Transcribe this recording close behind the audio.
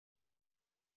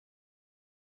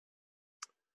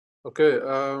Okay,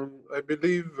 I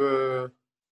believe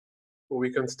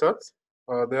we can start.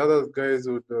 The other guys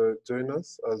would join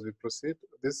us as we proceed.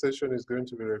 This session is going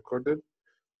to be recorded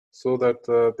so that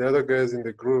the other guys in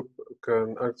the group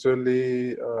can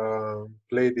actually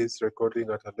play this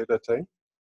recording at a later time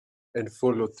and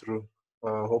follow through.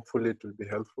 Hopefully it will be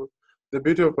helpful. The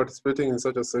beauty of participating in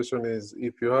such a session is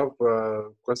if you have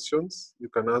questions, you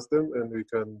can ask them and we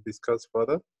can discuss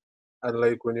further.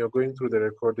 Unlike when you're going through the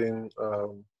recording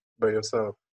by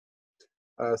yourself.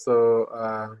 So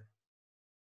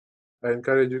I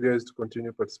encourage you guys to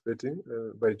continue participating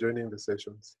by joining the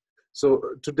sessions. So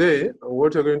today,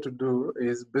 what you're going to do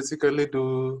is basically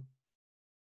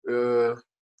we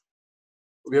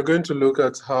are going to look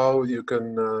at how you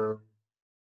can,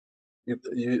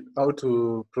 how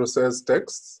to process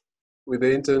texts with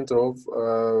the intent of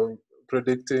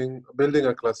building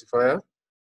a classifier.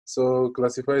 So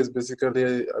classifier is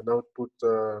basically an output,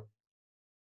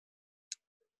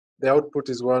 the output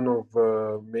is one of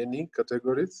many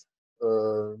categories.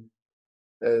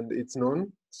 And it's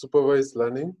known supervised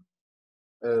learning,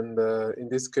 and in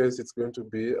this case it's going to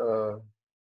be a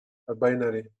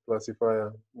binary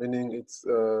classifier, meaning it's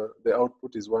the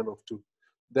output is one of two.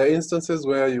 There are instances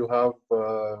where you have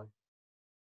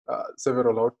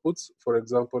several outputs. For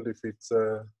example, if it's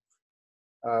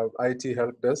IT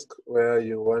help desk where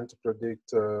you want to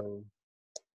predict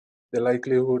the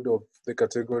likelihood of the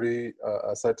category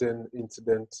a certain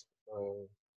incident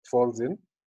falls in.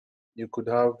 You could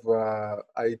have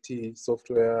IT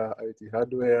software, IT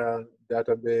hardware,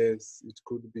 database, it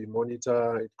could be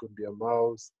monitor, it could be a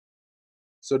mouse.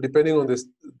 So depending on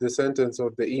the sentence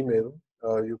of the email,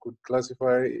 you could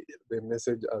classify the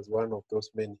message as one of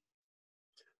those many.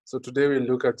 So today we'll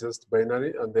look at just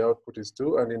binary and the output is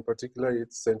 2, and in particular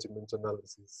it's sentiment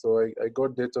analysis. So I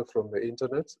got data from the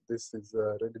internet. This is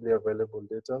readily available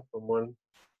data from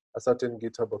a certain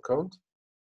GitHub account.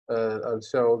 I'll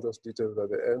share all those details at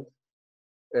the end.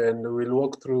 And we'll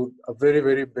walk through a very,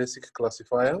 very basic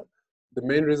classifier. The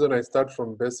main reason I start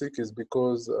from basic is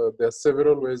because there are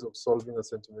several ways of solving a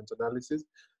sentiment analysis,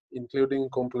 including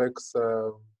complex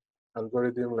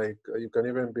algorithm, like you can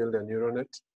even build a neural net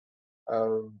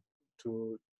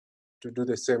to do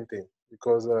the same thing,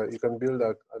 because you can build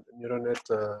a neural net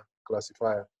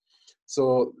classifier.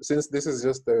 So since this is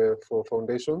just for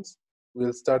foundations,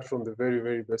 we'll start from the very,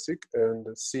 very basic and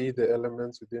see the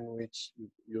elements within which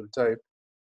you'll type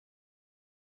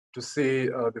to see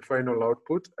the final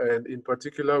output. And in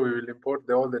particular, we will import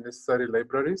all the necessary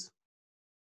libraries.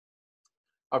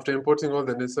 After importing all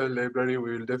the necessary library,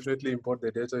 we will definitely import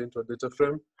the data into a data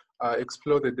frame,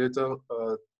 explore the data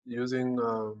using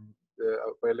the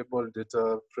available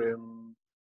data frame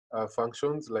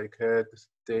functions like head,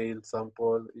 tail,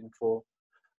 sample, info.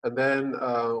 And then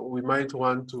we might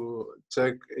want to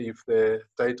check if the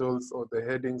titles or the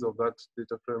headings of that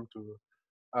data frame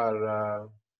are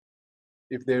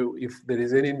if there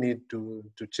is any need to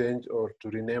change or to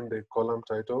rename the column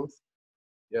titles,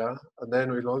 yeah. And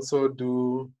then we'll also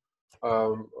do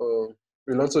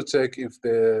we'll also check if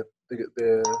the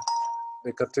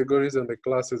categories and the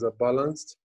classes are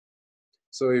balanced.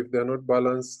 So if they're not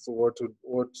balanced, what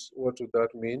would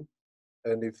that mean?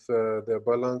 And if they're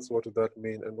balanced, what would that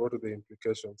mean? And what are the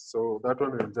implications? So that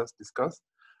one we'll just discuss.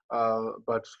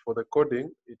 But for the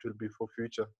coding, it will be for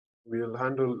future. We'll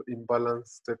handle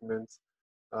imbalance statements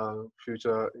in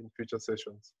future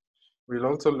sessions. We'll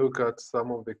also look at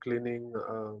some of the cleaning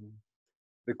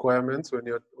requirements. When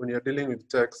you're dealing with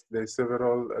text, there's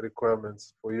several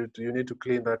requirements for you need to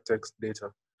clean that text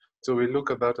data. So we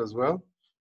look at that as well,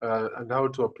 and how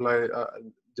to apply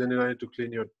generally to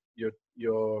clean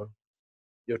your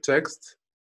text.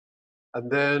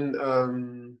 And then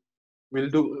we'll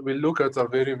look at a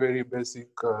very, very basic.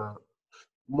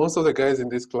 Most of the guys in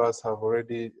this class have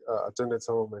already attended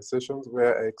some of my sessions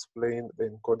where I explain the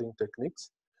encoding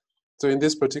techniques. So in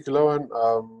this particular one,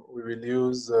 we will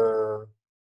use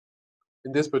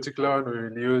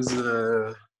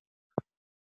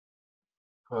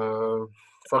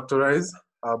Factorize,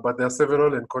 but there are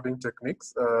several encoding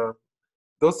techniques.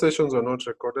 Those sessions were not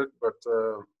recorded, but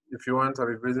if you want a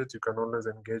revisit, you can always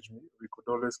engage me. We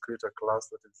could always create a class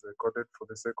that is recorded for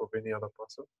the sake of any other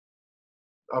person.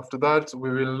 After that, we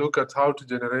will look at how to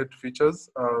generate features.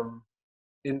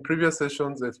 In previous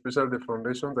sessions, especially the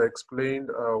foundations, I explained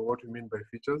what we mean by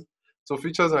features. So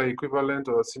features are equivalent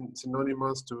or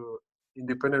synonymous to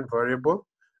independent variable.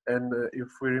 And if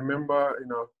we remember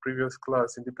in our previous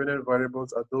class, independent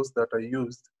variables are those that are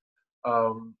used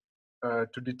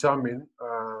to determine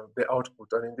the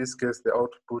output. And in this case, the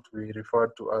output we refer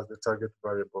to as the target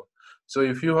variable. So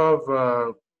if you have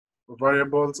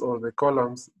variables or the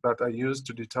columns that are used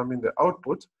to determine the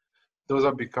output, those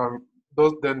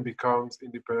then becomes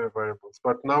independent variables.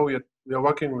 But now we are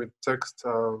working with text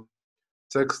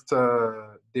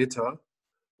data.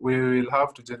 We will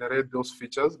have to generate those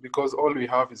features because all we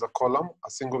have is a column, a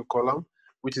single column,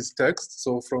 which is text.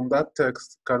 So from that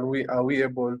text, are we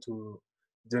able to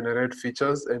generate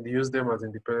features and use them as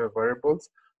independent variables?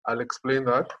 I'll explain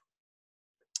that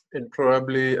and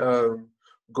probably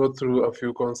go through a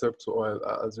few concepts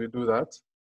as we do that.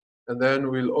 And then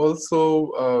we'll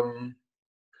also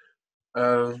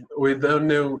we'll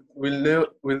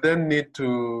then need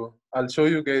to, I'll show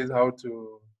you guys how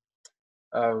to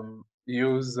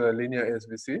use linear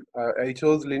SVC. I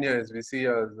chose linear SVC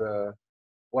as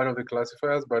one of the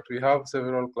classifiers, but we have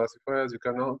several classifiers. You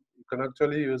can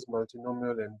actually use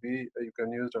multinomial NB. You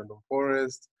can use random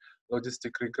forest,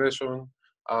 logistic regression.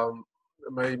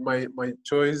 My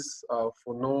choice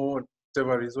for no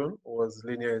whatever reason was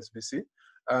linear SVC.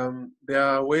 There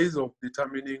are ways of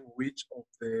determining which of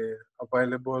the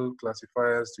available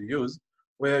classifiers to use,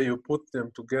 where you put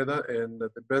them together and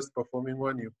the best performing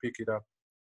one, you pick it up.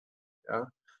 Yeah.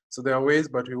 So there are ways,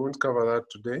 but we won't cover that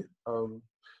today.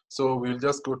 So we'll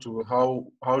just go to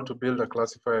how to build a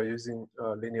classifier using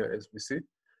linear SVC.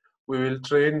 We will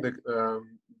train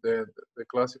the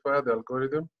classifier, the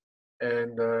algorithm,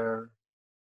 and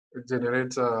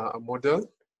generate a model.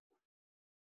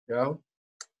 Yeah.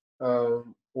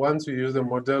 Once we use the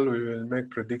model, we will make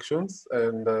predictions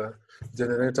and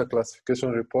generate a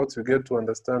classification report. We get to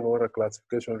understand what a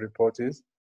classification report is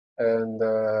and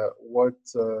what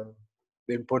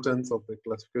the importance of the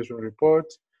classification report.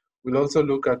 We'll also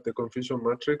look at the confusion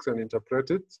matrix and interpret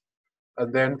it.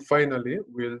 And then finally,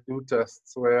 we'll do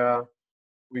tests where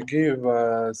we give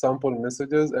sample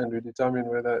messages and we determine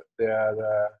whether they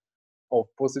are of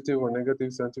positive or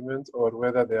negative sentiment or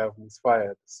whether they have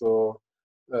misfired. So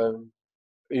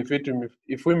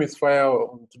if we misfire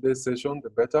on today's session, the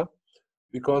better,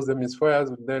 because the misfires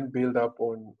will then build up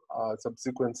on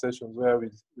subsequent sessions where we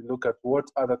look at what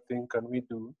other thing can we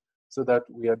do so that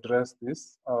we address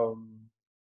this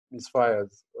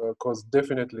misfires. Because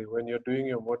definitely when you're doing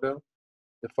your model,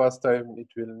 the first time it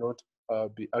will not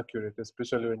be accurate,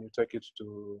 especially when you take it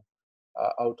to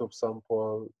out of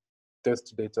sample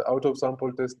test data. Out of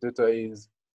sample test data is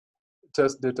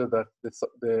test data that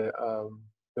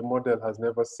the model has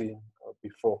never seen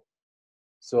before.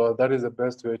 So that is the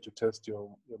best way to test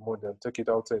your model. Take it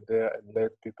outside there and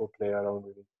let people play around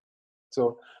with it.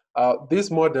 So this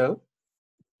model,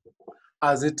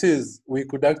 as it is, we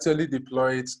could actually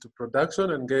deploy it to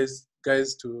production and guys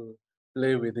to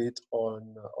play with it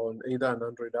on either an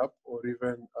Android app or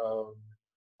even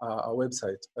a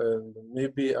website. And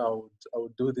maybe I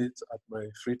would do this at my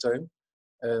free time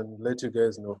and let you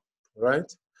guys know,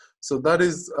 right? So that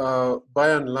is by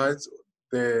and large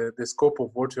the scope of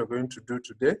what you're going to do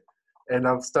today. And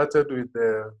I've started with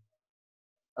the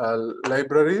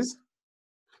libraries.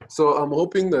 So I'm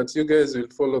hoping that you guys will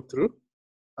follow through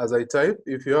as I type.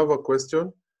 If you have a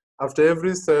question, after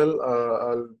every cell,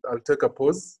 I'll take a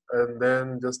pause and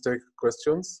then just take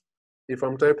questions. If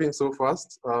I'm typing so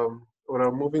fast or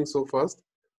I'm moving so fast,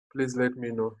 please let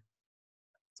me know.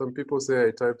 Some people say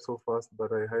I type so fast,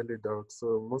 but I highly doubt.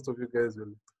 So most of you guys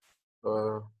will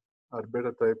are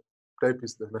better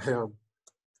typists than I am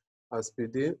as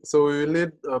PD. So we will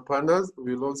need pandas.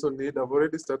 We will also need, I've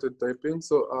already started typing.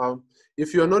 So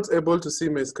if you're not able to see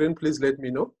my screen, please let me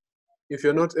know. If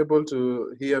you're not able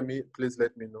to hear me, please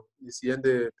let me know.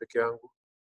 Isiende peke yangu.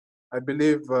 I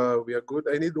believe we are good.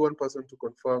 I need one person to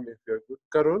confirm if you're good.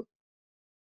 Carol?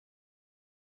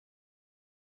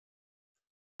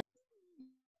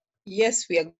 Yes,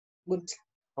 we are good.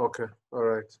 Okay, all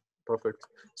right, perfect.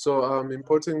 So I'm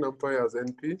importing NumPy as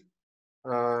NP.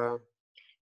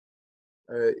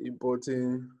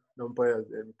 Importing NumPy as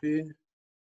NP.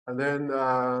 And then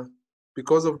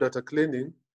because of data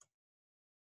cleaning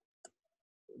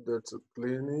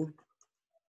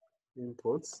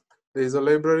imports, there is a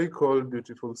library called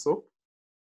Beautiful Soap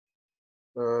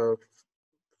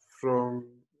from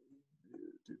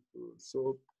Beautiful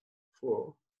Soap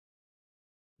for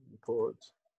import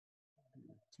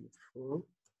Beautiful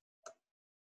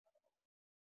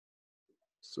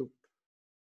Soap.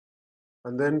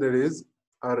 And then there is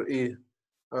RE.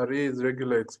 RE is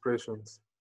regular expressions.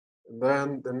 And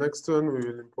then the next one we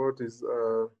will import is,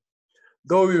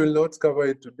 though we will not cover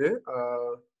it today,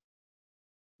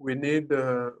 we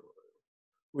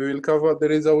will cover,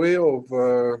 there is a way of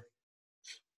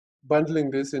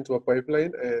bundling this into a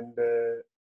pipeline and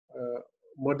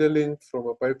modeling from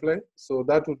a pipeline. So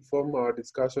that would form our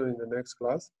discussion in the next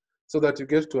class so that you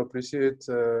get to appreciate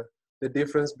the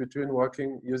difference between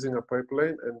working using a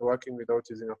pipeline and working without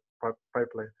using a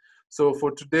pipeline. So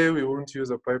for today, we won't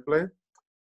use a pipeline.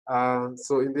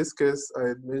 So in this case, I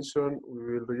had mentioned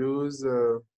we will use, we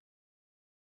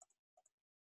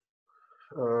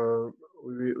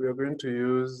are going to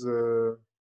use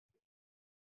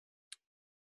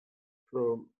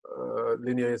from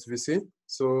linear SVC.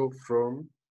 So from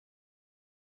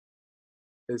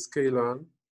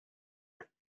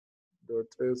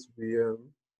sklearn.svm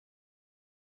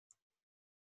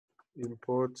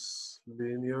imports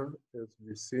linear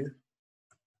SVC,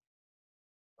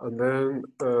 and then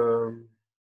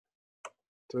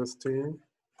testing.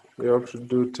 We have to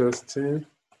do testing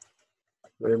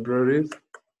libraries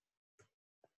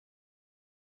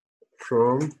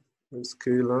from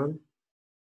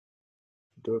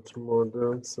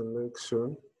sklearn.model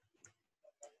selection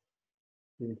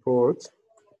import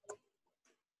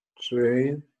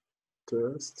train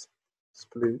test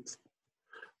split.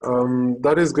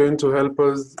 That is going to help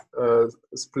us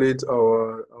split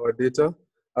our data.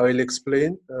 I will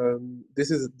explain.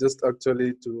 This is just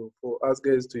actually for us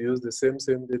guys to use the same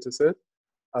data set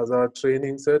as our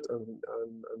training set and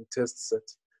test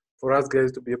set. For us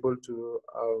guys to be able to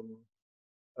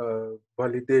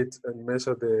validate and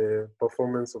measure the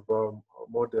performance of our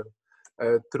model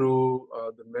through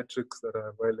the metrics that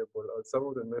are available. Some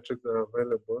of the metrics that are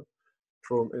available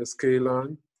from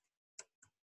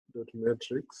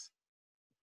sklearn.metrics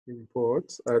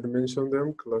import. I had mentioned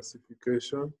them: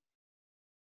 classification,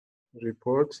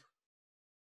 report.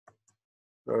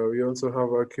 We also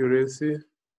have accuracy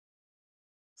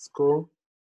score.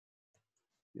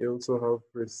 We also have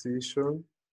precision.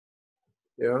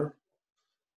 Yeah.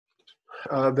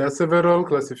 There are several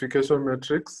classification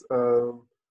metrics: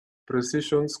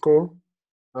 precision score,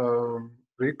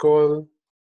 recall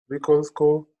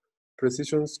score,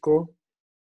 precision score,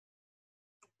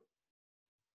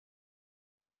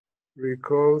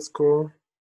 recall score,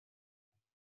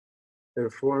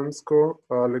 F1 score.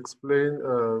 I'll explain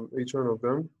each one of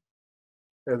them,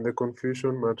 and the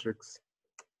confusion matrix.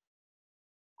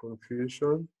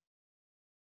 Confusion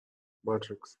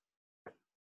matrix.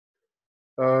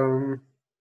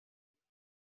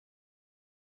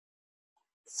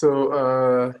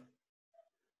 So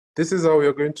this is how we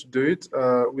are going to do it.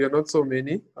 We are not so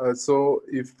many, so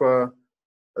if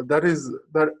that is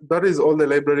all the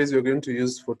libraries you're going to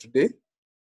use for today.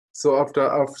 So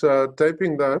after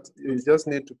typing that, you just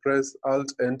need to press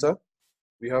Alt Enter.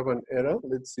 We have an error.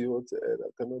 Let's see what's the error.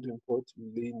 Cannot import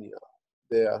linear.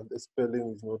 There, the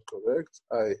spelling is not correct.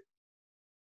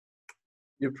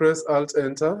 You press Alt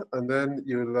Enter, and then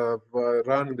you'll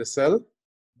run the cell.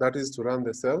 That is to run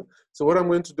the cell. So what I'm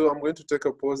going to do, I'm going to take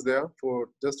a pause there for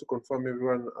just to confirm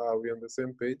everyone we're on the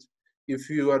same page. If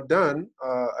you are done,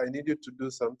 I need you to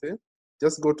do something.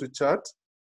 Just go to chat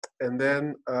and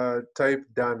then type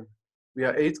done. We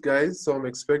are 8 guys, so I'm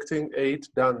expecting 8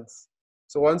 dones.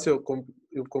 So once you've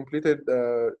completed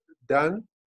done,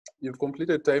 you've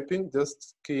completed typing,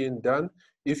 just key in done.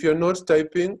 If you're not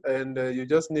typing and you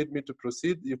just need me to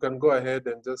proceed, you can go ahead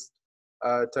and just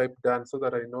type done so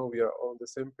that I know we are on the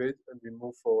same page and we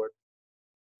move forward.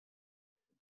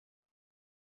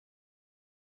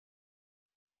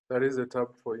 That is the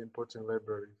tab for importing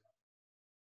libraries.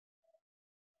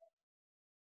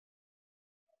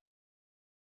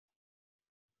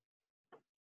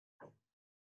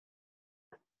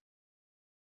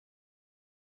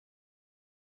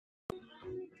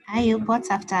 Ayub, what's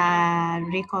after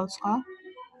recall score?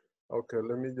 Okay,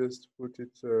 let me just put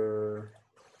it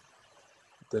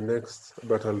the next,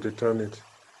 but I'll return it.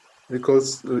 Recall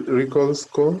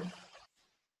score,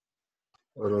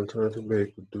 or alternatively,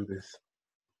 I could do this.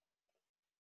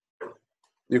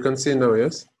 You can see now,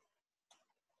 yes?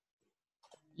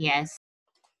 Yes.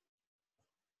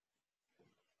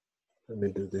 Let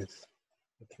me do this.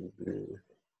 It will be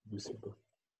visible.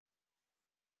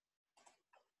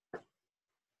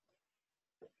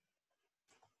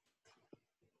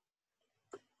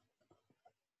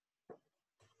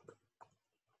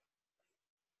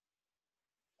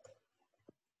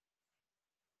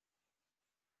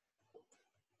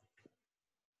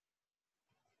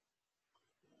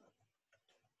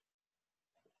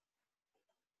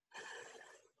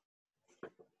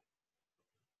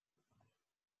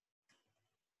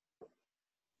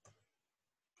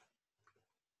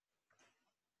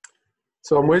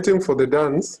 So I'm waiting for the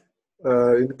dance.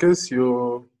 In case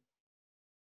you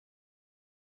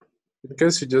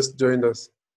just joined us.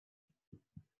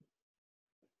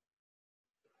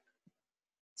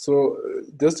 So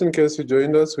just in case you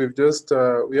joined us, we've just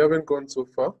we haven't gone so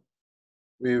far.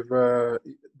 We've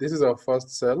this is our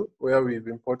first cell where we've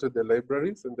imported the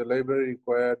libraries, and the library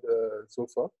required so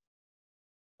far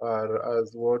are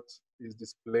as what is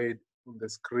displayed on the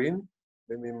screen.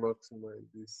 Let me maximize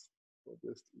this for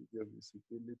just easier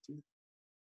visibility.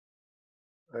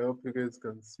 I hope you guys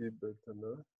can see better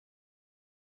now.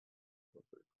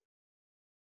 Perfect.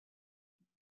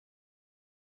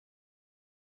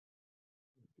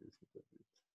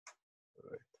 All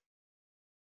right.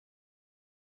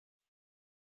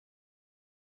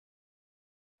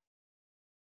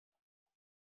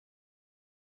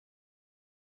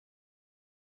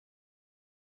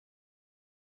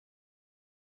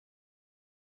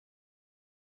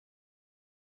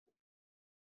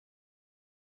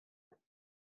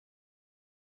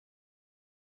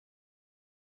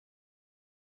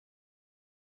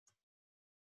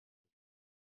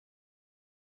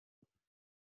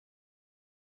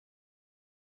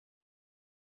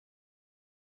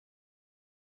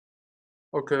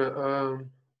 Okay.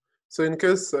 So in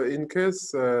case I'm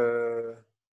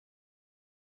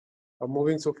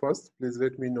moving so fast, please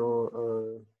let me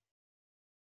know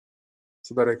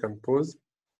so that I can pause.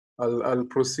 I'll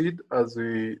proceed as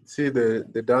we see the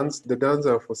dance. The dance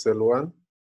are for cell 1.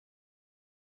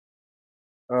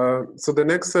 So the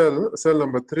next cell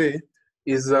number 3,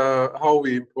 is how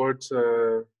we import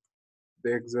the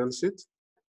Excel sheet.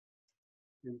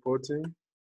 Importing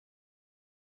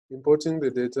the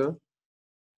data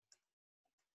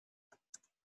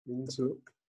into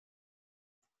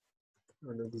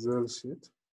an Excel sheet,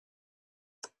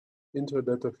 into a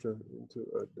data frame,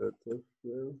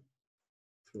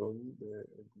 from the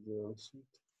Excel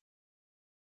sheet.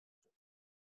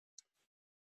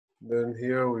 Then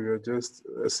here we are just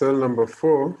cell number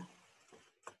 4,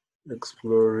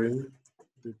 exploring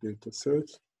the data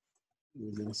set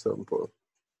using sample.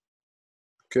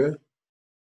 Okay.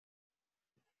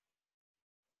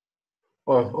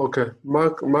 Oh, okay.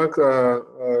 Mark,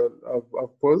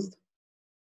 I've paused.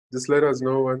 Just let us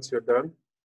know once you're done.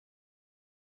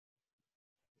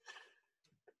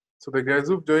 So the guys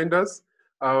who've joined us,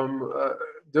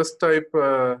 just type,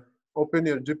 open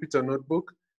your Jupyter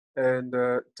notebook and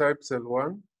type cell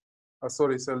 1,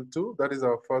 cell 2. That is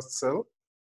our first cell.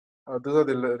 Those are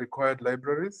the required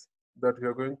libraries that we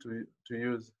are going to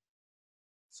use.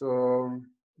 So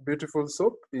Beautiful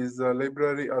Soap is a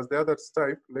library as the other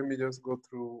type. Let me just go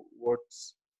through what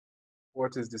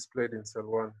is displayed in cell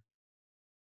 1.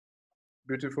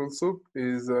 Beautiful Soup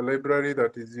is a library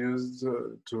that is used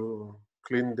to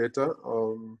clean data,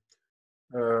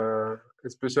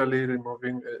 especially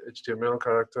removing HTML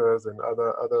characters and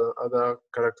other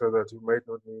characters that you might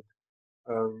not need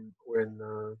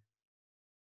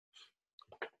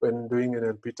when doing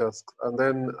NLP tasks. And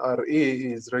then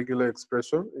RE is regular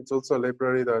expression. It's also a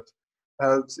library that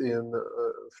helps in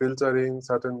filtering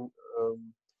certain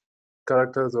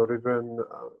characters or even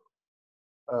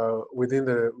within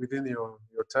your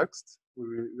text.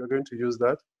 We're going to use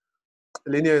that.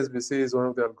 Linear SBC is one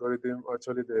of the algorithms,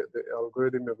 actually the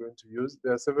algorithm you're going to use.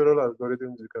 There are several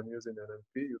algorithms you can use in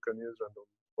NLP. You can use random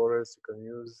forest, you can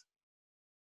use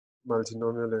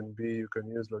multinomial NB, you can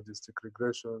use logistic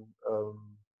regression.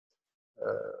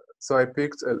 So I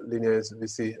picked linear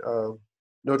SBC,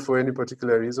 not for any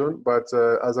particular reason, but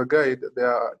as a guide,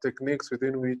 there are techniques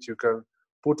within which you can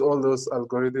put all those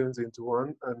algorithms into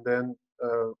one and then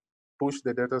push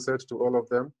the data set to all of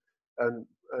them and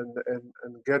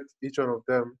get each one of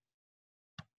them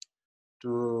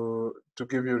to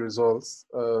give you results.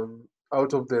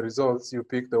 Out of the results, you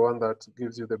pick the one that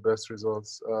gives you the best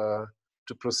results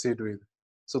to proceed with.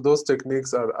 So those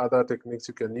techniques are other techniques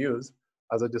you can use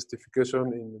as a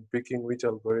justification in picking which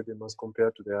algorithm as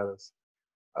compared to the others.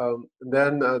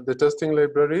 Then the testing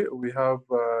library, we have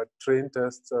train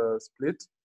test split,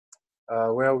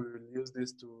 where we will use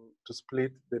this to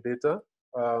split the data.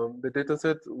 The data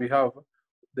set we have,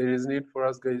 there is need for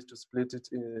us guys to split it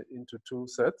into 2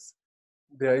 sets.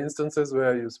 There are instances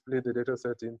where you split the data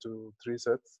set into 3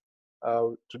 sets.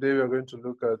 Today we are going to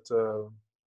look at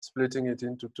splitting it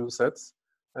into 2 sets,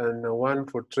 and one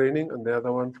for training and the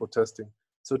other one for testing.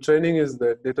 So training is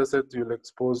the data set you'll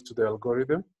expose to the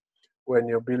algorithm when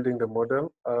you're building the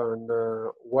model. And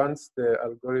once the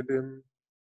algorithm,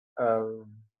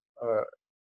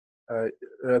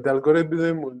 the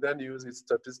algorithm will then use its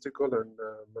statistical and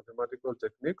mathematical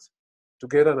techniques to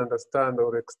get and understand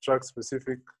or extract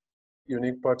specific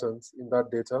unique patterns in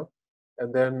that data.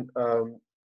 And then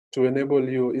to enable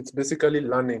you, it's basically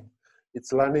learning.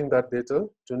 It's learning that data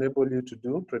to enable you to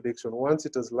do prediction. Once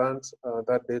it has learned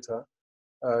that data,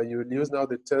 you will use now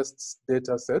the tests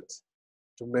data set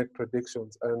to make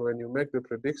predictions. And when you make the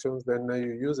predictions, then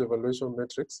you use evaluation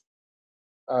metrics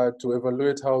to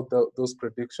evaluate how those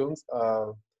predictions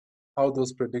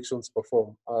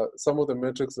perform. Some of the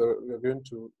metrics that we're going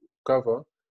to cover,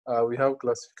 we have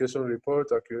classification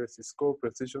report, accuracy score,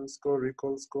 precision score,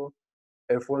 recall score,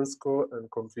 F1 score, and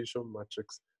confusion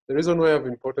matrix. The reason why I've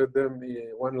imported them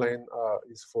in one line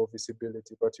is for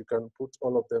visibility, but you can put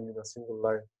all of them in a single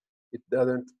line. It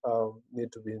doesn't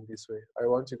need to be in this way. I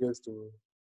want you guys to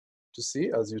see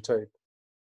as you type.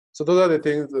 So those are the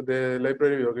things, the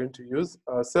library you're going to use.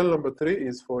 Cell number 3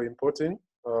 is for importing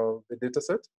the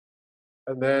dataset.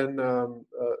 And then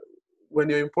when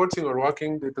you're importing or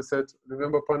working dataset,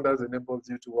 remember Pandas enables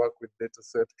you to work with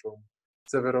dataset from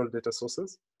several data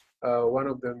sources. One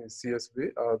of them is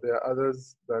CSV. There are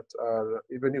others that are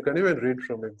you can even read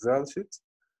from Excel sheets.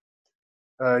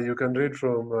 You can read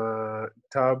from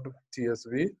tab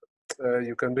TSV.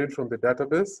 You can read from the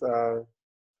database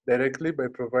directly by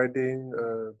providing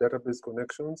database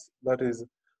connections. That is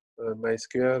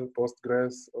MySQL,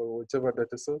 Postgres, or whichever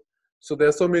data source. So there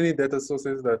are so many data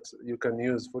sources that you can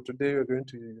use. For today, we're going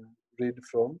to read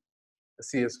from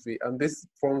CSV, and this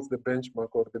forms the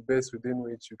benchmark or the base within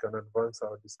which you can advance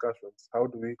our discussions. How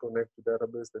do we connect to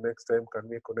database? The next time, can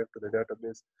we connect to the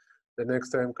database? The next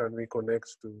time, can we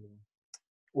connect to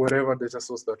whatever data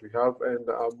source that we have? And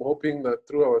I'm hoping that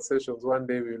through our sessions, one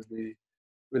day we'll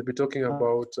be talking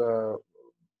about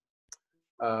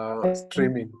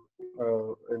streaming.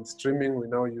 And streaming, we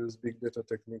now use big data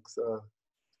techniques.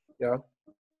 Yeah.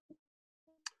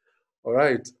 All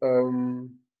right.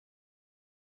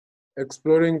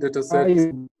 Exploring data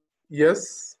sets.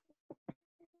 Yes.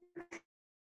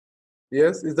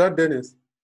 Yes. Is that Dennis?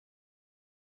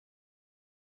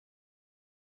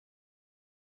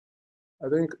 I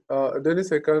think,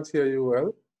 Dennis, I can't hear you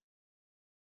well.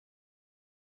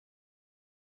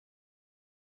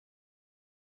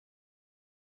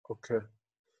 Okay.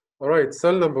 All right.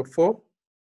 Cell number 4,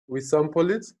 we sample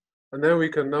it, and then we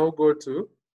can now go to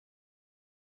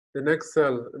the next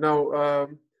cell. Now,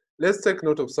 let's take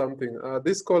note of something.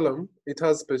 This column, it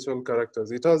has special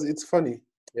characters. It's funny,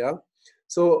 yeah?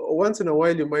 So once in a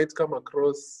while, you might come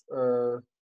across, oh,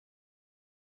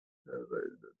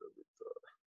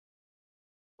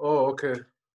 okay.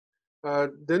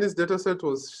 Dennis' dataset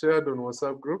was shared on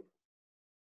WhatsApp group.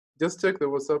 Just check the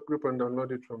WhatsApp group and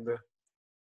download it from there.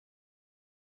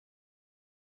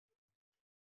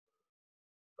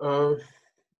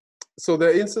 So there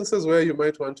are instances where you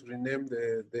might want to rename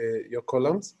your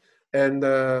columns, and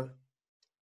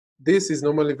this is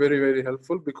normally very, very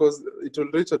helpful because it will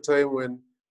reach a time when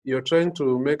you're trying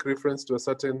to make reference to a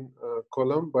certain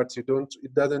column, but it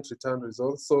doesn't return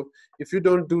results. So if you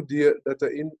don't do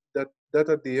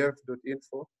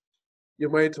data.df.info, you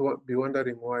might be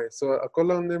wondering why. So a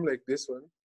column name like this one,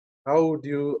 how would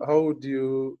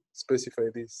you specify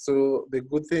this? So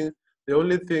the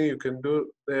only thing you can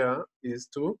do there is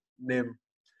to name,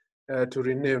 to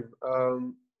rename.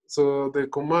 So the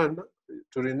command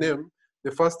to rename,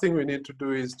 the first thing we need to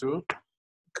do is to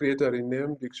create a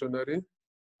rename dictionary.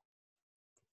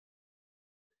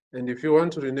 And if you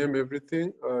want to rename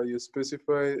everything, you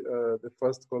specify the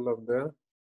first column there.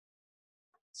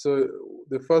 So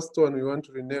the first one we want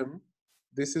to rename,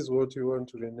 this is what you want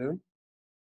to rename.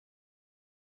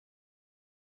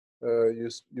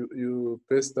 You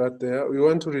paste that there. We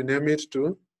want to rename it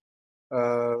to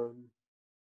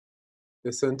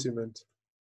the sentiment,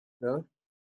 yeah.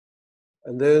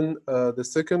 And then the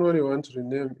second one you want to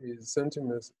rename is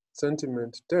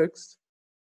sentiment text.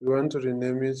 We want to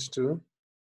rename it to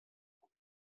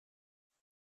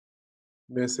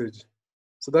message.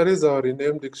 So that is our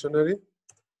rename dictionary.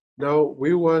 Now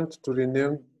we want to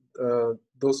rename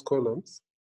those columns.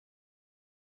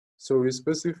 So we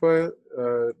specify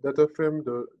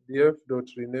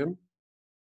dataframe.df.rename,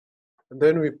 and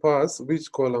then we pass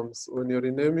which columns. When you're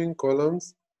renaming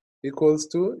columns equals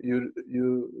to, you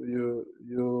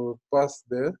pass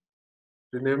the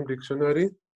rename dictionary,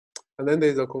 and then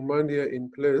there's a command here in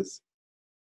place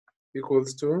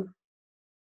equals to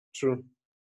true.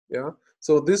 Yeah.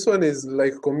 So this one is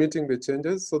like committing the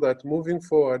changes so that moving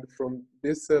forward from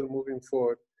this cell moving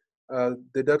forward,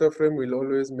 the data frame will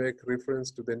always make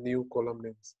reference to the new column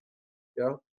names.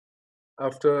 Yeah.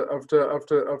 After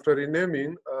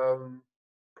renaming,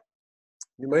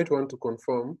 you might want to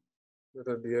confirm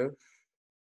data.df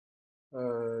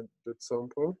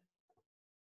 .sample.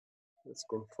 Let's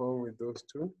confirm with those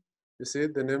two. You see,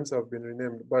 the names have been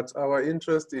renamed, but our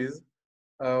interest is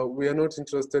we are not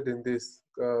interested in this.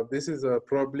 This is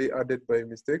probably added by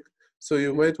mistake. So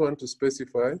you might want to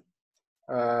specify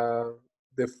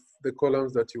the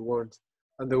columns that you want.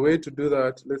 And the way to do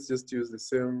that, let's just use the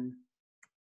same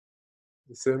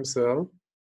cell.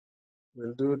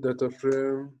 We'll do data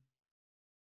frame,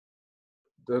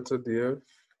 data df.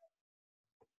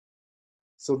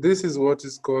 So this is what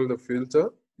is called a filter.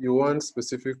 You want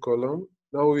specific column.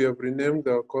 Now we have renamed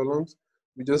our columns.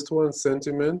 We just want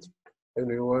sentiment and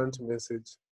we want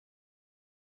message.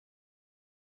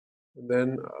 And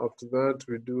then after that,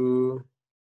 we do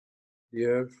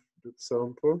df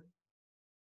sample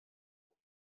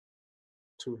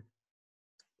 2.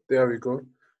 There we go.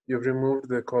 You've removed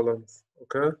the columns,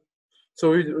 okay?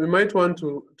 So we might want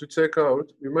to check out,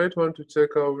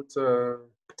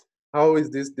 how is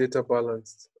this data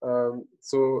balanced?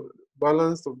 So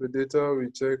balance of the data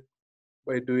we check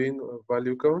by doing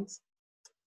value counts.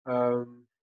 So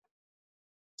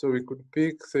we could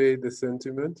pick, say, the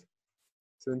sentiment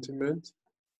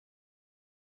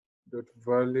dot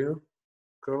value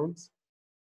counts.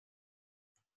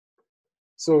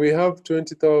 So we have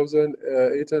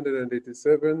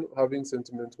 20,887 having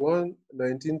sentiment 1,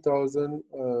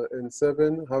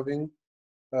 19,007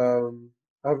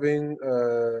 having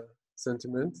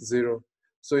sentiment 0.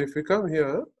 So if we come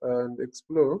here and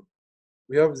explore,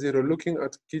 we have 0 looking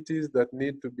at kitties that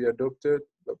need to be adopted,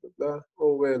 blah, blah, blah.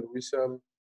 Oh, well, we shall.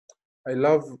 I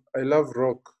love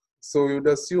rock. So we would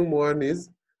assume 1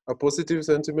 is a positive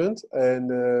sentiment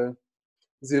and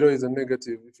 0 is a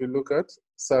negative. If you look at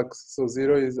sucks, so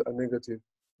 0 is a negative,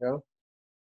 yeah?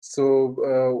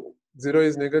 So 0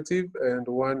 is negative and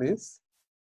 1 is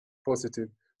positive.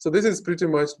 So this is pretty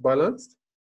much balanced,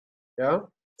 yeah?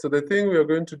 So the thing we are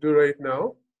going to do right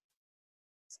now,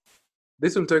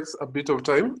 this will take a bit of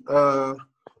time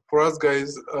for us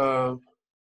guys to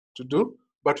do,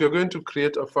 but we're going to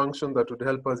create a function that would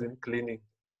help us in cleaning,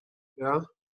 yeah?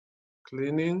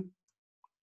 Cleaning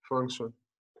function.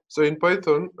 So in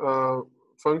Python,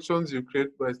 functions you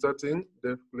create by starting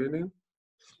def cleaning.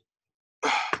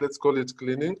 Let's call it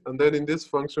cleaning. And then in this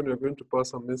function, we're going to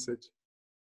pass a message.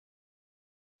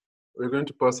 We're going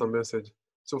to pass a message.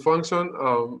 So function,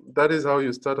 that is how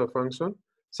you start a function.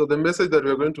 So the message that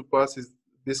we're going to pass is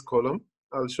this column.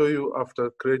 I'll show you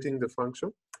after creating the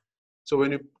function. So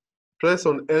when you press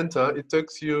on enter, it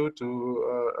takes you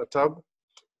to a tab.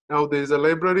 Now there is a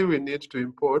library we need to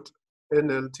import,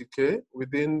 NLTK,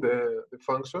 within the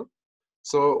function.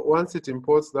 So once it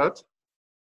imports that,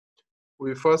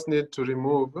 we first need to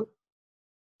remove,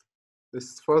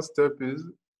 this first step is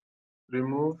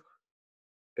remove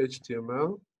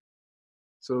HTML.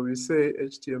 So we say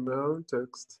HTML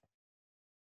text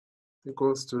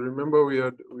equals to, remember we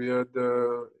had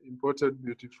imported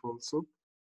beautiful soup.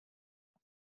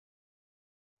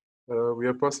 We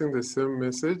are passing the same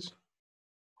message.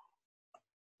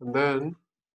 And then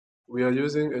we are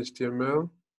using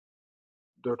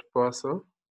HTML.parser,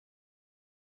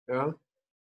 yeah?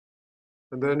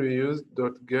 And then we use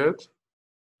 .get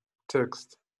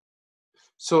text.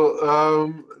 So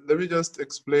let me just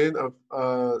explain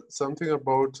something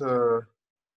about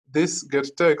this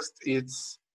get text.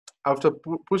 It's after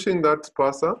pushing that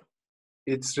parser,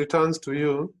 it returns to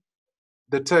you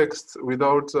the text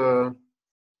without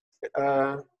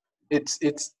it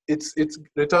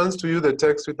returns to you the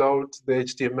text without the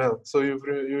HTML. So you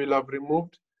will have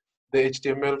removed the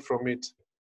HTML from it.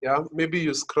 Yeah, maybe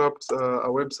you scrapped a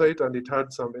website and it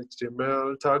had some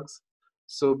HTML tags.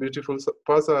 So beautiful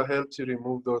parser helps you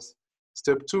remove those.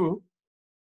 Step 2,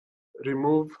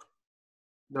 remove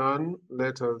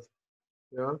non-letters.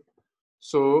 Yeah.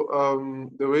 So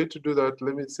the way to do that,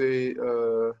 let me say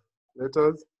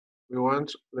letters. We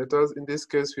want letters. In this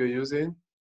case, we are using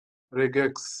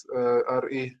regex,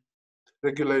 RE,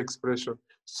 regular expression.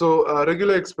 So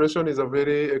regular expression is a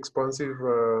very expansive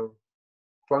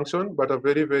function, but a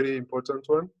very, very important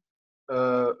one.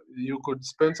 You could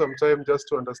spend some time just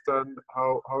to understand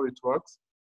how it works.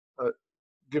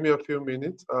 Give me a few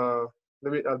minutes. I'll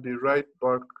be right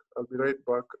back.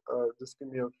 Just give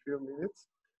me a few minutes.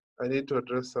 I need to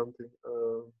address something.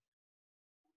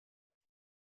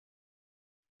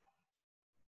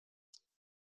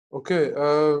 Okay,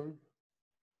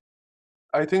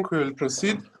 I think we will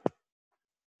proceed.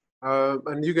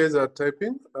 And you guys are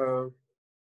typing.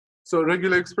 So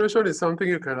regular expression is something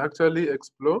you can actually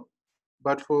explore.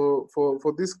 But for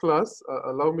this class,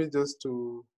 allow me just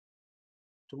to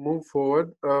move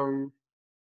forward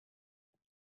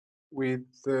with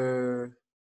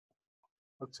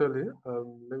actually,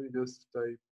 let me just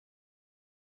type.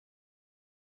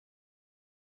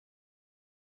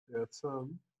 Yeah,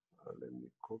 some. Let me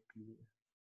copy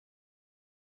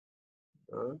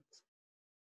that.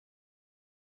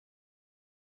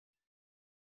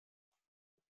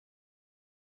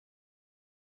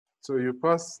 So you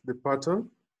pass the pattern,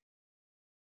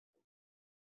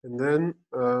 and then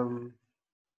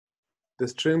the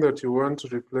string that you want to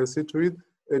replace it with,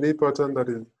 any pattern that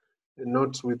is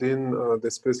not within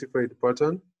the specified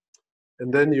pattern,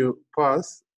 and then you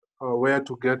pass where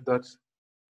to get that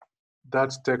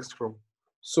text from.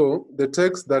 So the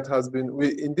text that has been,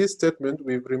 in this statement,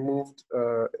 we've removed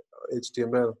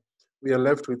HTML. We are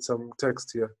left with some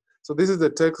text here. So this is the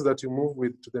text that you move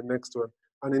with to the next one.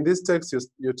 And in this text,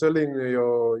 you're telling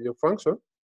your function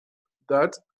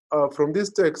that from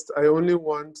this text, I only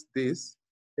want this.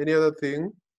 Any other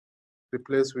thing,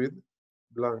 replace with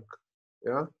blank.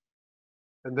 Yeah.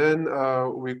 And then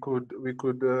we could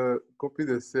copy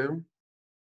the same.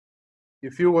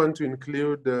 If you want to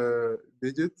include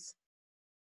digits,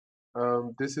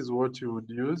 this is what you would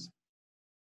use.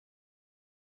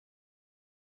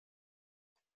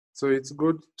 So it's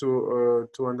good to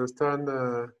understand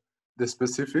the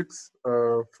specifics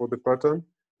for the pattern.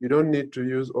 You don't need to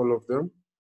use all of them.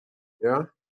 Yeah.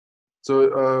 So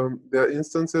there are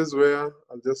instances where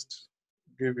I'll just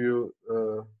give you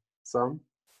some.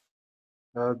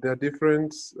 There are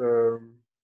different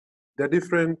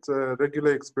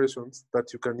regular expressions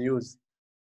that you can use.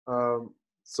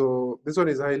 So this one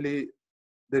is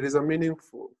there is a meaning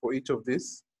for each of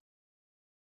these.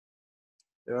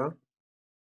 Yeah.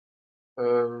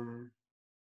 And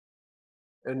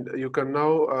you can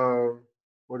now,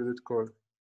 what is it called?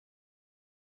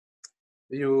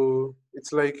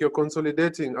 It's like you're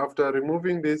consolidating after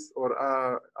removing this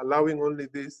or allowing only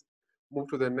this, move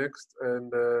to the next,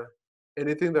 and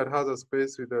anything that has a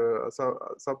space with a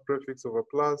sub-prefix of a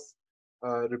plus,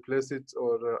 replace it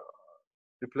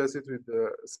with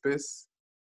a space.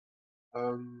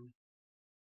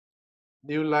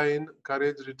 New line,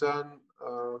 carriage return,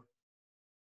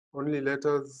 only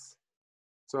letters.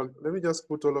 So let me just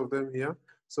put all of them here.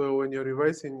 So when you're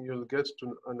revising, you'll get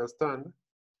to understand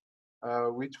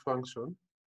which function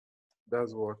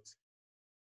does what.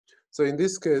 So in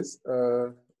this case,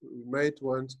 we might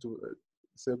want to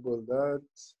disable that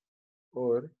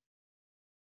or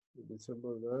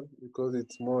disable that because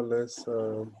it's more or less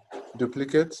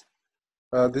duplicate.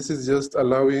 This is just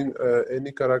allowing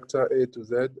any character A to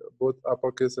Z, both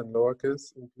uppercase and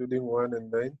lowercase, including 1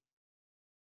 and 9.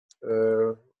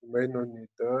 We might not need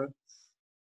that.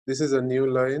 This is a new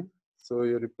line, so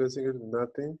you're replacing it with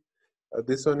nothing.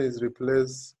 This one is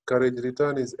replace, carriage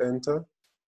return is enter.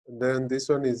 And then this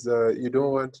one is, you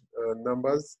don't want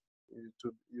numbers,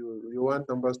 you want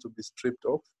numbers to be stripped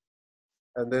off.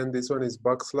 And then this one is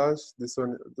backslash, this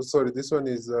one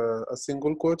is a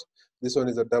single quote, this one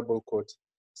is a double quote.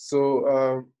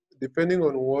 So depending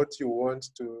on what you want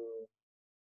to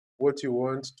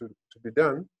be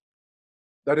done,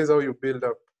 that is how you build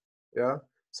up, yeah?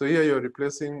 So here you're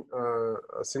replacing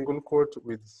a single quote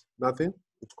with nothing.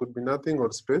 It could be nothing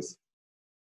or space.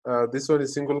 This one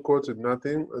is single quote with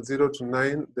nothing. 0 to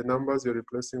 9, the numbers you're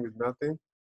replacing with nothing.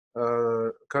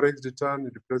 Carriage return,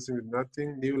 you're replacing with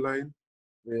nothing. New line,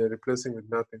 we're replacing with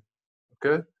nothing.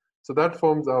 Okay, so that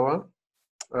forms our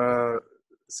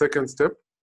second step,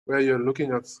 where you're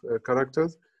looking at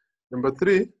characters. Number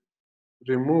 3,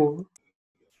 remove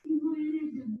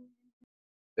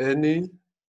any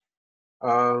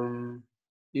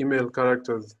email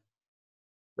characters,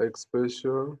 like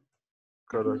special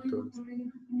characters.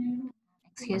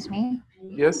 Excuse me.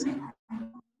 Yes.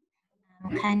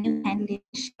 Can you kindly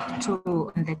share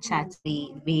two on the chat?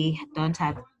 We don't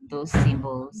have those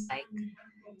symbols, like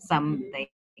some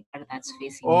like that's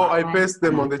facing. Oh, I paste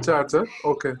them on the chat. Huh?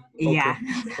 Okay. Yeah.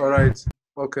 All right.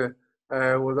 Okay.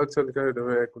 I was actually carried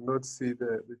away. I could not see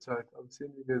the chat. I'm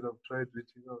seeing you guys have tried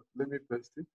reaching out. Let me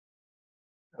paste it.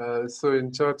 So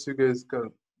in chat, you guys can,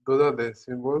 those are the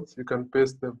symbols. You can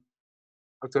paste them.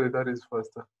 Actually, that is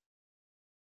faster.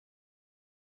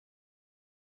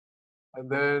 And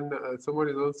then someone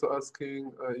is also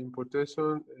asking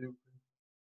importation. You can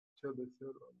share the cell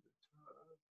on the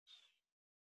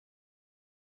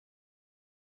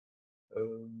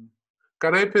chat.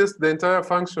 Can I paste the entire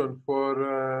function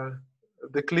for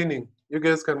the cleaning? You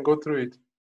guys can go through it.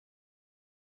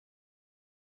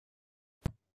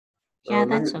 Yeah,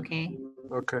 that's okay.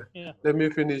 Okay. Yeah. Let me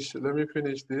finish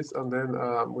this, and then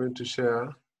I'm going to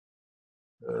share.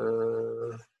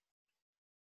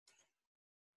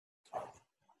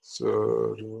 So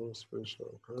remove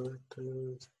special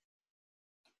characters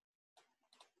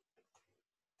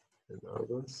and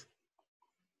others.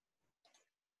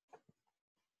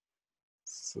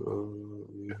 So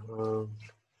we have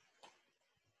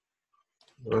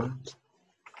that,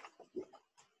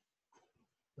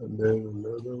 and then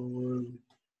another one.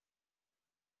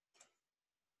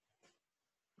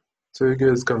 So you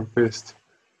guys can paste.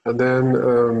 And then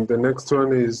the next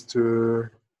one is to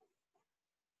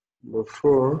number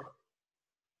 4.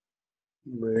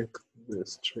 make the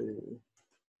string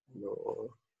lower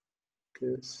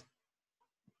case.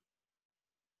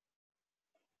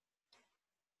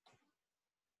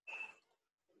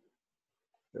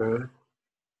 Yeah.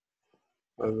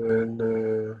 And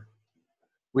then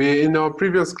we, in our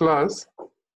previous class,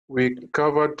 we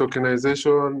covered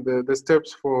tokenization, the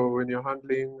steps for when you're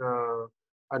handling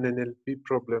an NLP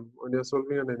problem, when you're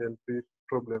solving an NLP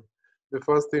problem. The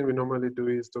first thing we normally do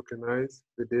is tokenize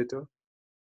the data.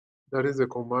 That is a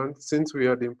command. Since we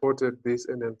had imported this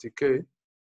NLTK,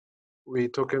 we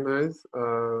tokenize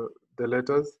the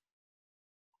letters.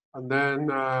 And then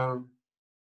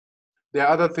there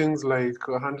are other things like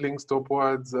handling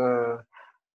stopwords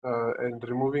and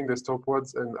removing the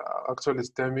stopwords and actually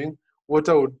stemming. What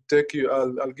I would take you,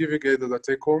 I'll give you guys as a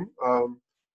take home.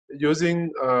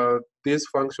 Using this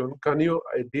function, can you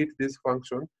edit this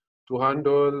function to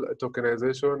handle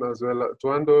tokenization as well, to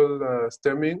handle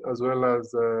stemming as well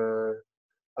as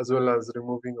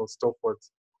removing of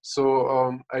stopwords.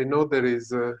 So I know there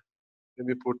is, let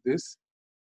me put this,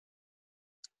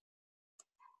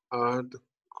 add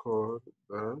code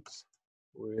that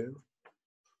will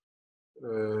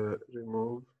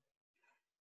remove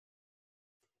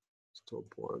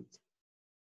stopwords.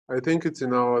 I think it's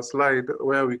in our slide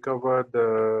where we covered,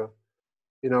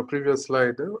 in our previous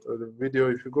slide, the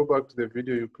video, if you go back to the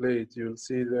video you played, you'll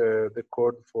see the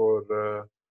code for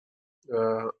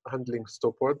handling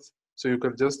stopwords. So you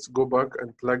can just go back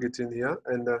and plug it in here.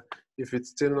 And if it's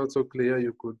still not so clear,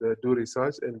 you could do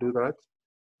research and do that.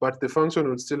 But the function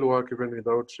would still work even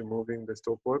without removing the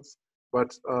stopwords.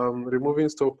 But removing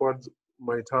stopwords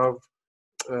might have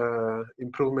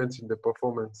improvements in the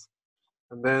performance.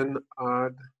 And then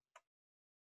add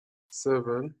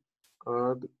 7,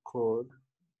 add code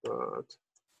that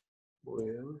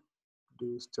will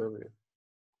do stemming.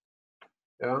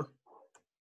 Yeah.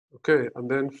 Okay, and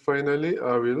then finally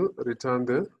I will return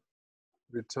the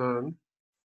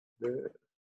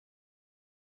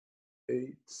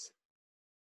 8,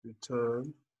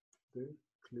 return the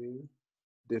clean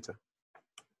data.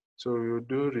 So you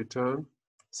do return.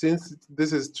 Since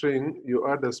this is string, you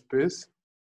add a space,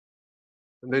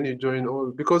 and then you join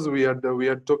all, because we had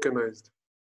tokenized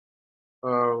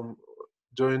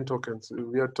join tokens.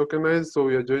 We are tokenized, so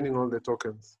we are joining all the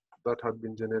tokens that had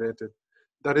been generated.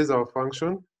 That is our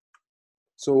function.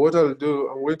 So what I'll do,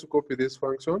 I'm going to copy this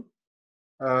function.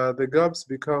 The gaps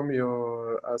become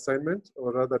your assignment,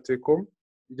 or rather take home.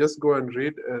 You just go and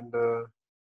read and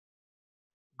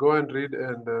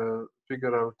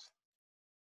figure out.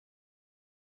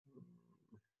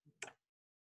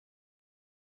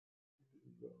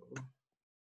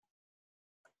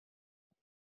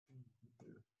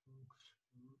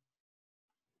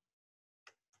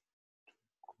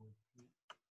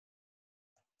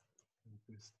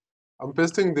 I'm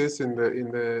pasting this in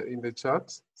the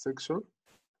chat section.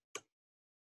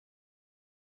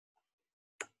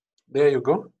 There you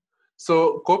go.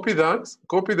 So copy that,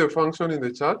 copy the function in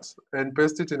the chat and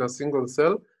paste it in a single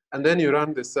cell, and then you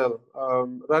run the cell.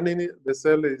 Running the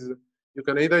cell is, you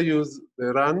can either use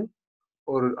the run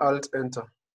or alt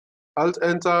enter. Alt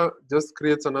enter just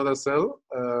creates another cell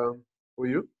for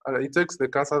you. It takes the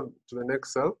cursor to the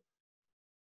next cell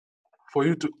for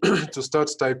you to to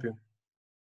start typing.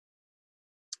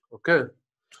 Okay.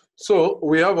 So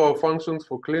we have our functions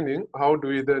for cleaning. How do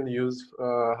we then use?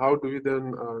 How do we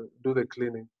then do the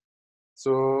cleaning?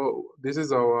 So this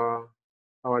is our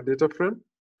data frame.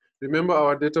 Remember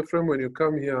our data frame, when you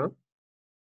come here,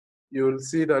 you'll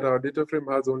see that our data frame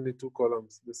has only 2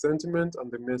 columns, the sentiment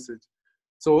and the message.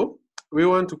 So we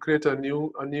want to create a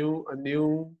new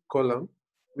column.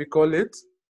 We call it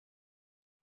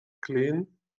cleaned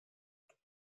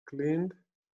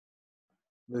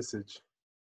message.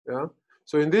 Yeah.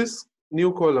 So in this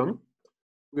new column,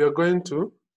 we are going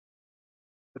to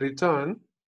return.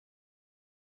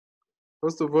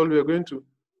 First of all, we are going to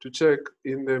check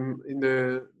in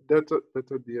the data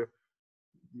df.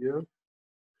 Yeah.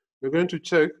 We're going to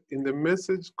check in the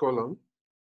message column.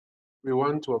 We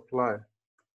want to apply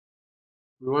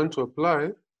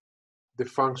the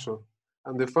function,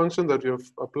 and the function that we are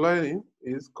applying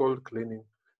is called cleaning.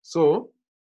 So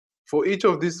for each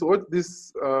of these, what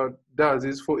this does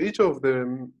is for each of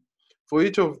the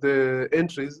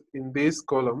entries in this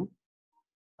column,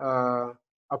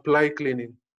 apply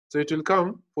cleaning. So it will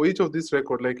come for each of this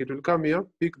record, like it will come here,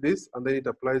 pick this, and then it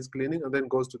applies cleaning, and then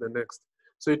goes to the next.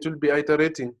 So it will be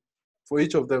iterating for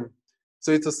each of them.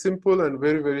 So it's a simple and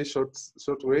very, very short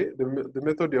way. The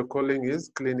method you're calling is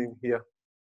cleaning here,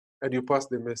 and you pass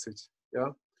the message.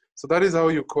 Yeah. So that is how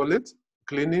you call it,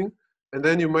 cleaning. And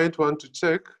then you might want to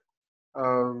check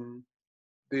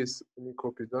this. Let me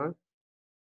copy that.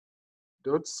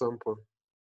 dot sample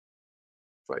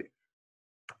 5.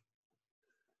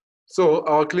 So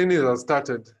our cleaning has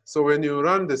started. So when you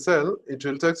run the cell, it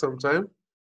will take some time.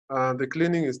 The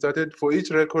cleaning is started. For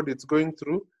each record it's going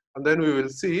through, and then we will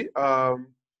see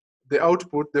the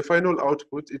output, the final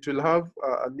output. It will have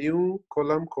a new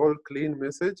column called clean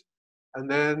message, and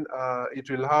then it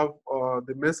will have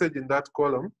the message in that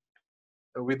column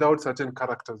without certain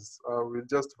characters. We'll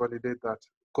just validate that,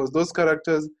 because those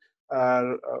characters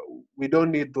are, we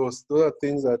don't need those. Those are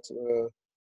things that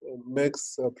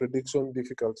makes prediction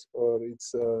difficult, or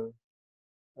it's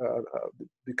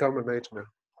become a nightmare.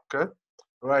 Okay,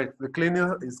 right. The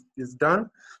cleaner is done.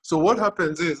 So what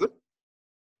happens is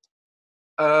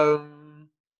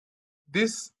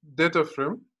this data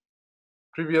frame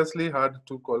previously had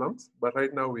 2 columns, but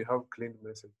right now we have clean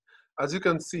message. As you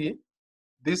can see,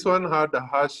 this one had a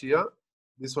hash here.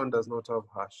 This one does not have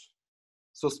hash.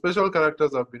 So special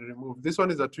characters have been removed. This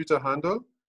one is a Twitter handle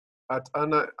at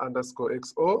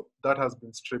Anna_XO that has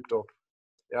been stripped off.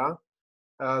 Yeah.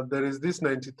 There is this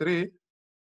 93.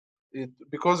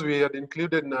 Because we had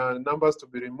included numbers to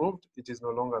be removed, it is no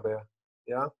longer there.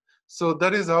 Yeah. So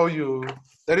that is how you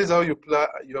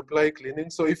apply cleaning.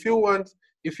 So if you want,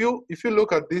 if you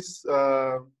look at this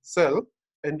cell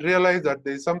and realize that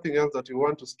there is something else that you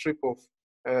want to strip off,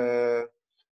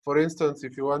 for instance,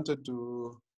 if you wanted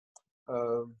to,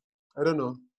 I don't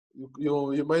know,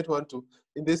 you might want to,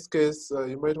 in this case,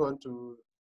 you might want to.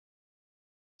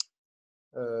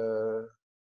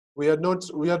 We had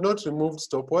not removed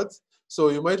stopwords, so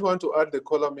you might want to add the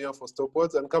column here for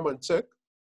stopwords and come and check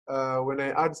when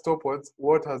I add stopwords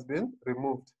what has been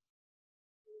removed.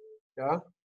 Yeah.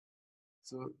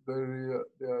 So there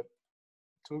are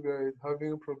 2 guys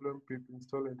having a problem with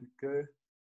installing the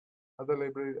other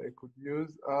library I could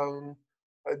use.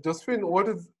 Josephine, what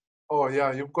is? Oh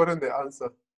yeah, you've gotten the answer.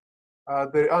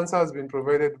 The answer has been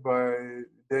provided by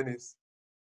Dennis.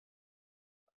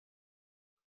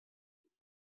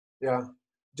 Yeah.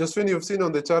 Josephine, you've seen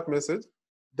on the chat message,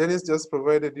 Dennis just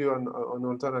provided you an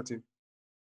alternative.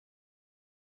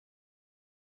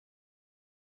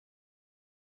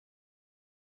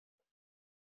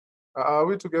 Are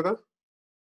we together?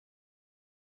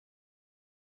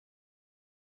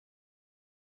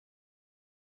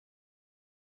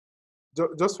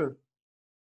 Josephine?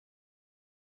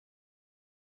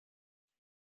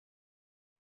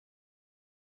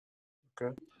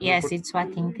 Okay. Yes, it's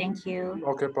working. Thank you.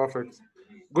 Okay, perfect.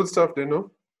 Good stuff,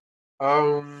 Dino.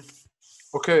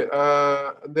 Okay,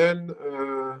 then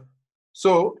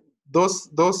so those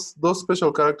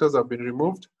special characters have been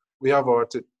removed. We have our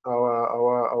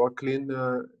clean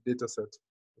data set.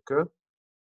 Okay.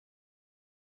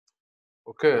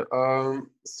 Okay.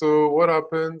 So what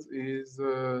happens is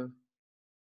the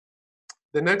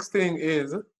next thing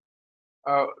is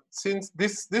since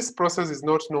this process is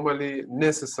not normally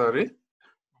necessary,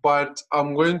 but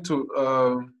I'm going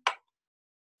to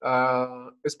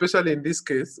especially in this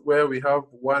case where we have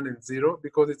 1 and 0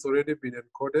 because it's already been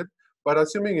encoded. But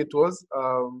assuming it was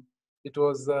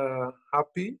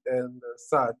happy and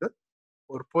sad,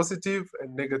 or positive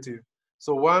and negative.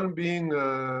 So 1 being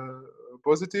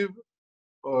positive,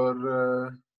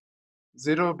 or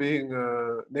 0 being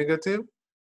negative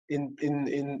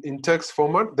in text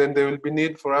format, then there will be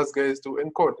need for us guys to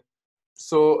encode.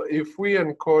 So if we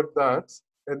encode that,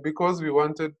 and because we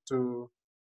wanted to,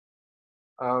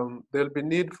 there'll be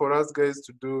need for us guys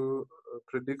to do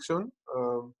prediction.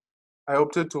 I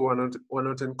opted to one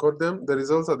not encode them. The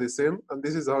results are the same, and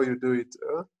this is how you do it.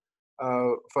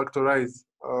 Factorize.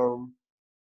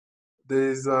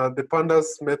 There's the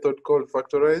pandas method called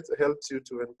factorize helps you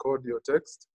to encode your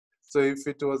text. So if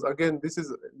it was, again, this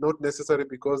is not necessary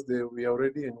because we are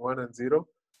already in 1 and 0.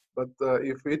 But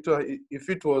if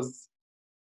it was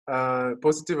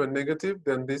positive and negative,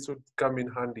 then this would come in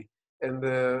handy. And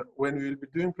when we will be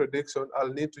doing prediction,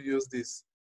 I'll need to use this.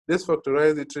 This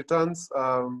factorize, it returns.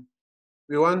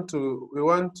 We want to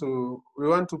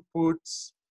put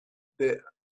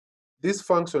this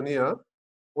function here.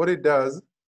 What it does,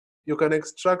 you can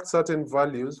extract certain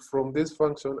values from this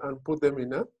function and put them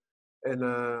in a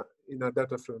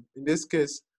data frame. In this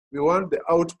case, we want the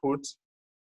output.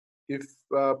 If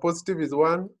positive is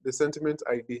 1, the sentiment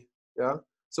ID. Yeah.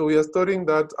 So we are storing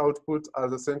that output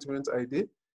as a sentiment ID,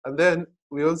 and then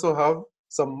we also have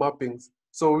some mappings.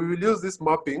 So we will use this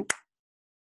mapping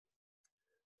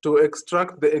to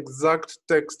extract the exact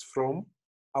text from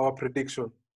our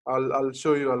prediction. I'll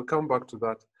show you. I'll come back to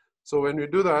that. So when we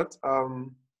do that,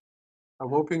 I'm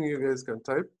hoping you guys can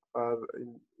type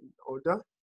in order.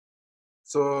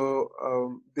 So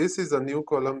this is a new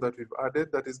column that we've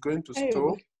added that is going to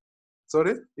store.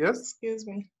 Sorry, yes? Excuse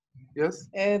me. Yes,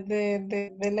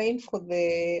 The line for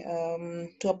the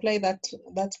to apply that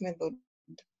method.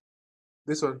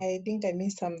 this one, I think I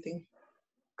missed something.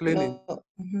 cleaning. No.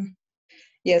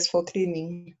 Yes, for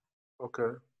cleaning.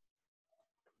 Okay.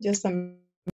 Just All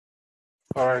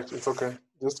right, it's okay.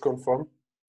 Just confirm.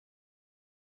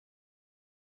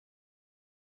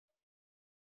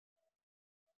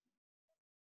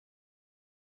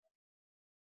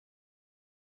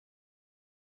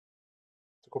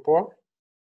 Tuko poa?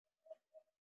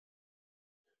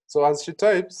 So as she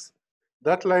types,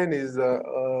 that line is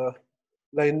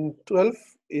line 12.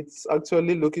 It's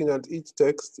actually looking at each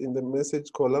text in the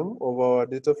message column of our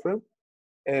data frame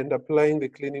and applying the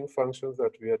cleaning functions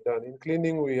that we have done. In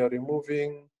cleaning, we are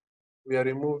removing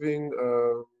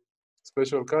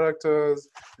special characters.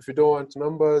 If you don't want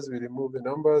numbers, we remove the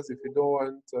numbers. If you don't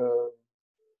want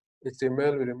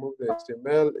HTML, we remove the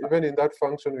HTML. Even in that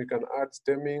function, we can add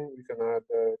stemming.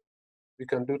 We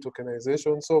can do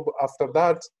tokenization. So after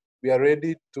that, we are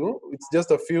ready to. It's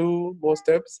just a few more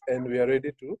steps, and we are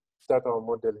ready to start our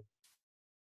modeling.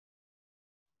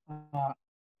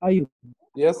 Ayub,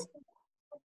 Yes.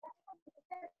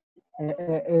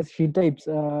 as she types,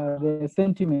 the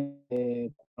sentiment,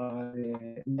 the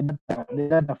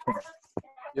data frame.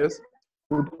 Yes.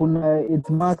 It's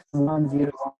marked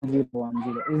 101010.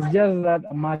 It's just that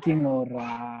a marking or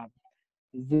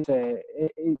is it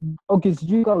okay?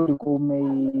 Sijui kama ulikuwa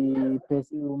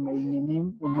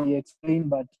explain,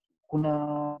 but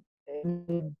kuna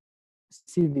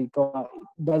specific or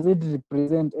does it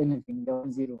represent anything? The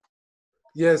 10.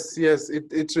 Yes, yes,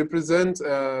 it represents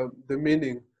the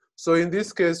meaning. So in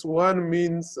this case, 1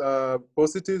 means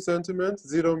positive sentiment,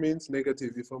 0 means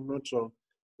negative, if I'm not wrong.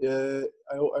 I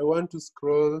want to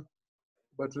scroll,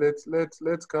 but let's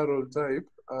Carol type.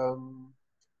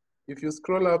 If you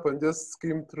scroll up and just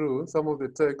skim through some of the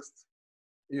text,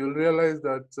 you'll realize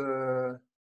that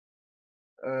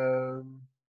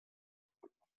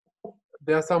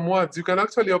there are some words. You can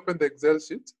actually open the Excel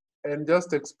sheet and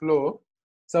just explore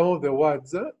some of the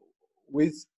words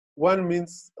with 1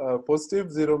 means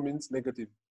positive, 0 means negative.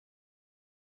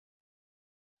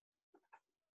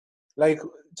 Like,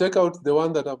 check out the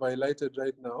one that I've highlighted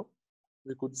right now.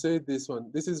 We could say this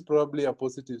one. This is probably a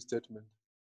positive statement.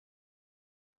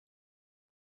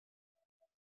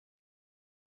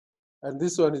 And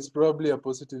this one is probably a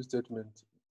positive statement.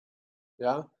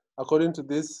 Yeah, according to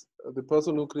this, the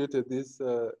person who created this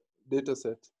data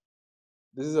set,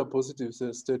 this is a positive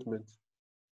statement.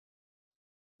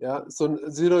 Yeah, so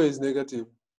 0 is negative.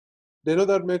 Do you know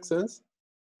that makes sense?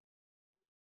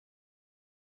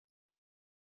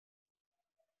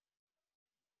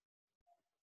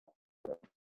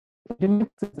 It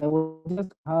makes sense. I was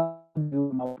just how do you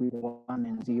come up with 1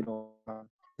 and 0?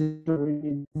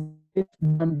 It's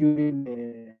done during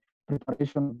the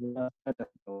preparation of the data,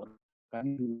 or can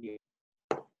you do it?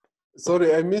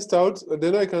 Sorry, I missed out.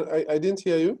 Then I didn't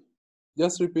hear you.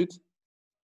 Just repeat.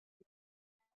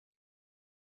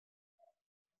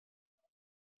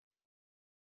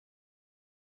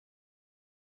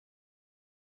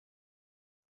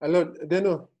 Hello,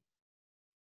 Deno.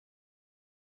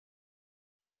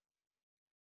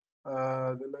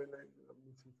 The line.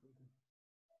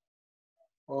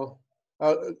 Oh,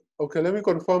 okay. Let me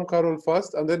confirm Carol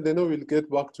first, and then Deno will get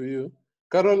back to you.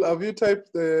 Carol, have you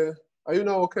typed the? Are you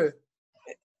now okay?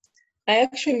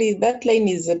 Actually, that line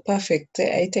is perfect.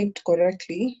 I typed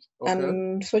correctly. Okay.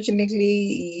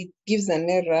 Unfortunately, it gives an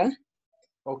error.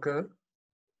 Okay.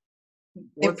 The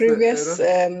What's previous, the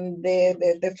error?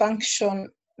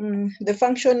 the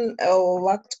function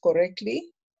worked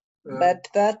correctly, but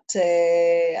that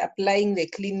applying the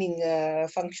cleaning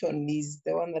function is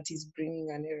the one that is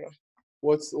bringing an error.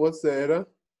 What's the error?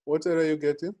 What error are you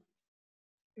getting?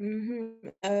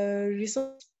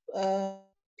 Resource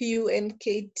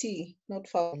PUNKT not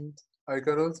found. I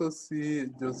can also see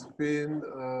Josephine.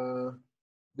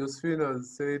 Josephine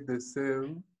has said the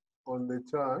same on the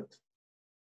chart.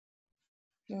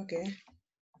 Okay.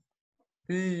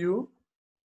 PUNKT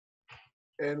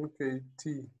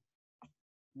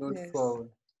not Yes. found.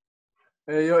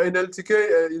 Your NLTK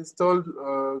installed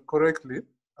correctly,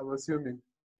 I'm assuming.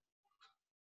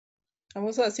 I'm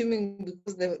also assuming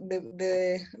because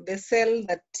the cell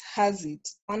that has it,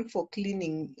 one for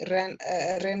cleaning, ran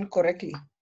correctly.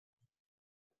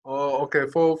 Oh, okay.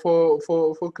 For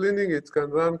cleaning, it can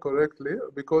run correctly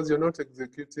because you're not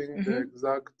executing the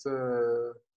exact.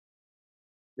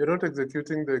 You're not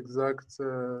executing the exact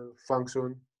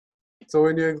function. So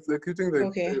when you're executing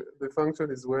the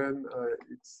function is when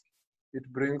it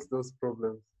brings those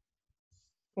problems.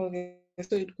 Okay,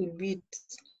 so it could be.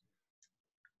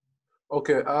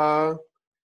 Okay.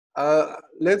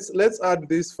 Let's add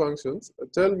these functions.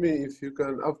 Tell me if you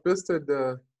can. I've pasted,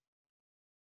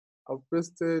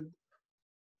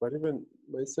 but even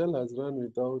my cell has run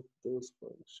without those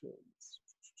functions.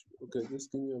 Okay,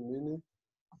 just give me a minute.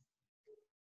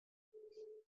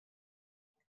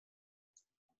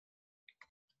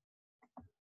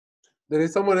 There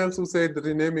is someone else who said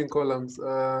renaming columns.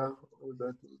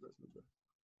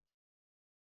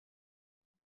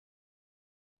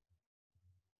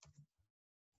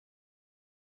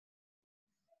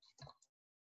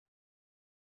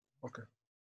 Okay.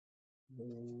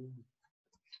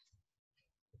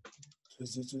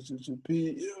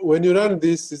 When you run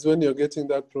this is when you're getting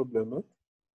that problem, huh?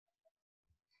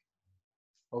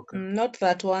 Okay. Not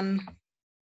that one.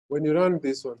 When you run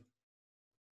this one.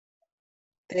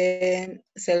 The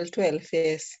cell 12,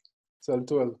 yes. Cell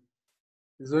 12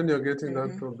 is when you're getting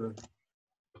that problem.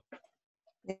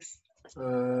 Yes.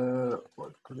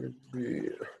 What could it be?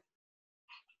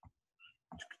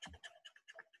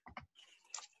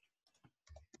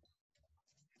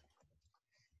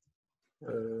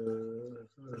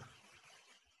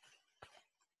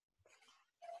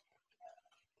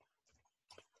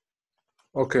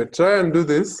 Okay, try and do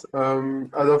this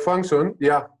as a function.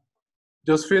 Yeah,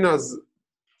 Josephine,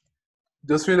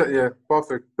 yeah,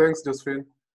 perfect. Thanks, Josephine.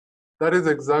 That is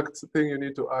the exact thing you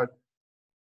need to add.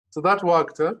 So that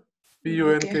worked, huh?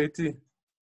 P-U-N-K-T. Okay.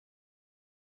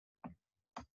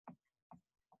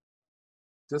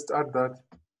 Just add that.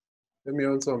 Let me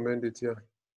also amend it here.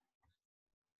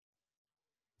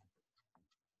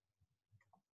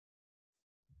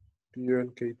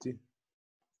 P-U-N-K-T.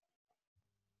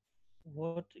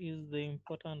 What is the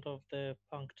importance of the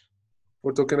funct?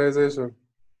 For tokenization.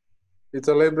 It's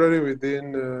a library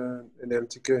within an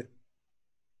LTK.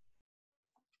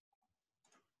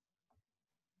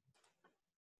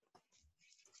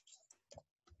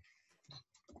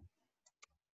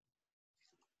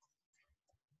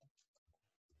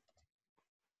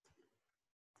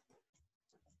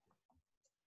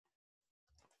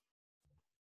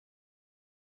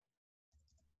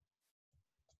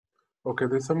 Okay,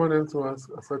 there's someone else who asked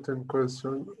a certain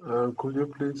question. Could you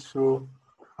please show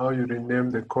how you rename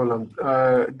the column?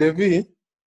 Devi,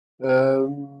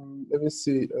 let me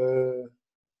see.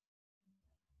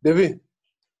 Devi,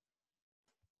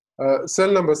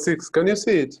 cell number 6, can you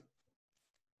see it?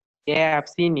 Yeah, I've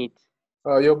seen it.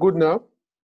 You're good now?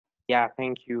 Yeah,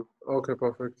 thank you. Okay,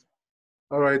 perfect.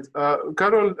 All right.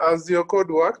 Carol, has your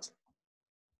code worked?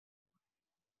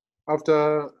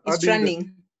 After it's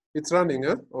running. It's running,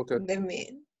 eh? Okay. Let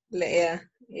me, yeah,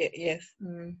 yes.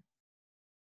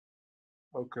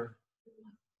 Okay.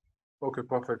 Okay,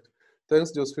 perfect.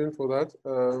 Thanks, Josephine, for that.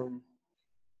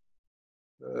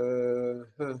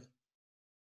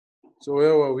 So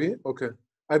where were we? Okay.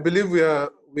 I believe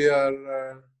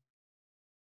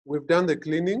we've done the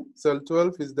cleaning. Cell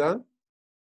 12 is done.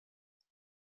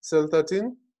 Cell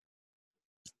 13.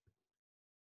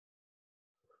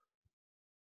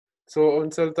 So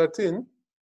on cell 13,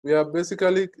 we are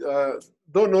basically,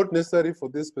 though not necessary for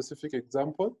this specific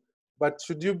example, but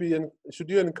should you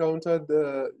encounter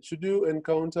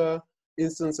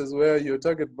instances where your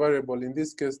target variable, in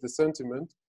this case the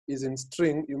sentiment, is in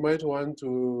string, you might want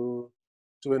to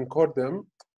encode them.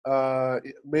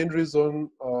 Main reason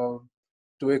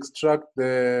to extract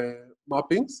the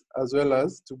mappings as well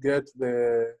as to get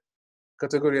the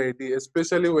category ID,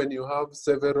 especially when you have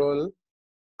several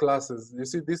classes. You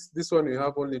see, this one you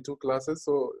have only 2 classes,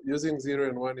 so using 0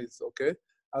 and 1 is okay.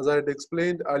 As I had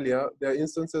explained earlier, there are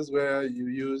instances where you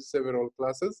use several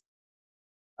classes.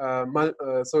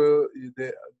 So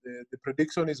the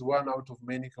prediction is 1 out of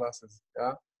many classes.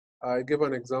 Yeah, I gave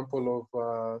an example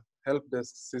of help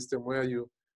desk system where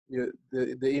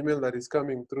the email that is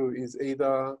coming through is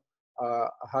either a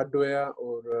hardware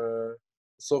or a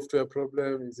software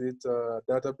problem. Is it a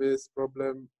database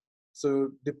problem?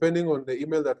 So depending on the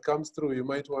email that comes through, you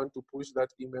might want to push that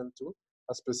email to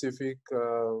a specific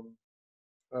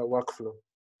workflow.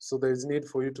 So there is need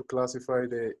for you to classify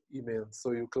the email.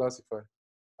 So you classify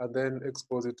and then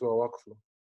expose it to a workflow.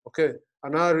 Okay,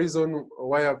 another reason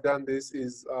why I've done this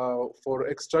is for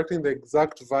extracting the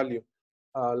exact value.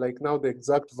 Like now the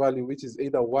exact value, which is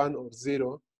either 1 or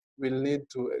 0, we'll need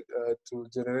to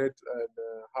generate and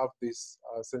have these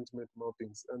sentiment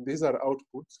mappings. And these are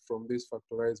outputs from this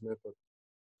factorize method.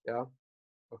 Yeah,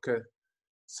 okay.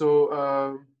 So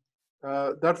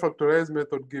that factorize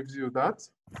method gives you that.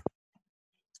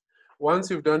 Once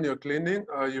you've done your cleaning,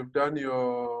 you've done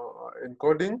your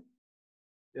encoding,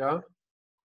 yeah.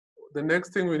 The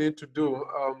next thing we need to do,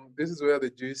 this is where the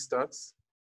GUI starts.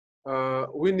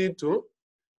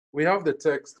 We have the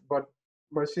text, but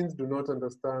machines do not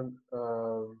understand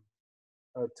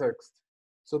text.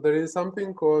 So there is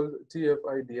something called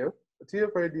TfIDF.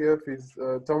 TfIDF is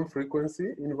term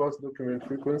frequency, inverse document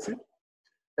frequency.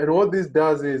 And what this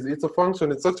does is, it's a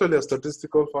function, it's actually a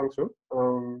statistical function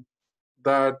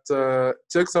that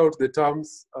checks out the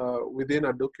terms within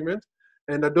a document.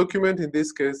 And a document in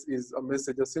this case is a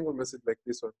message, a single message like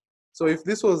this one. So if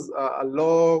this was a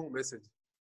long message,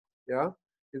 yeah,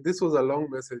 if this was a long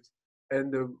message,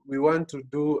 and we want to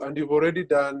do, and you've already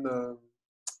done,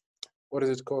 what is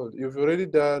it called? You've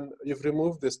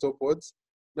removed the stop words.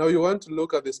 Now you want to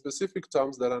look at the specific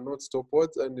terms that are not stop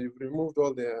words, and you've removed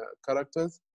all the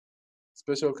characters,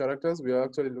 special characters. We are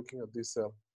actually looking at this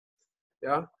cell.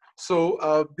 Yeah.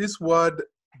 So this word,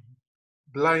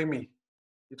 blimey,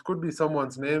 it could be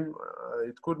someone's name.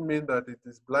 It could mean that it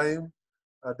is blind,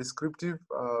 descriptive.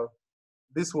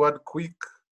 This word, quick.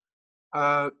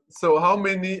 So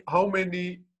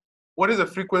what is the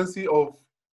frequency of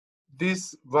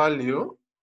this value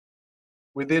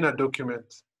within a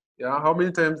document? Yeah, how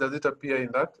many times does it appear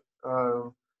in that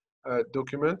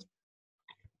document?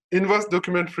 Inverse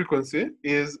document frequency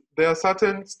is, there are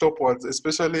certain stop words,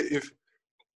 especially if,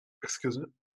 excuse me,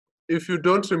 if you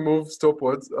don't remove stop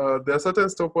words, there are certain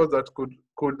stop words that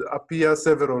could appear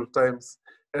several times,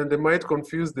 and they might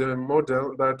confuse the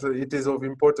model that it is of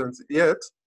importance. Yet,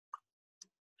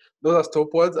 those are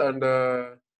stop words, and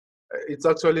it's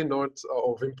actually not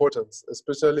of importance,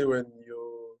 especially when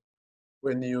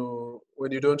you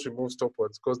don't remove stop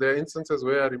words, because there are instances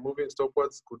where removing stop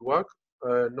words could work,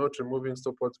 not removing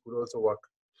stop words could also work.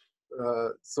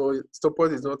 So stop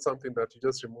word is not something that you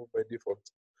just remove by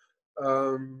default.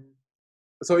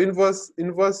 So inverse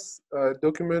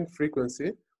document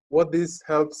frequency, what this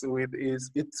helps with is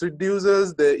it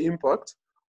reduces the impact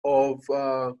of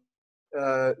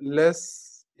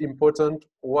less important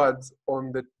words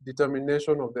on the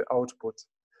determination of the output.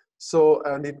 So,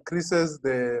 and increases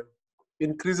the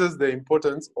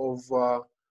importance of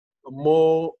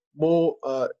more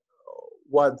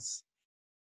words,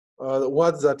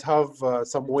 words that have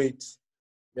some weight.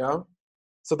 Yeah.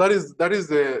 So that is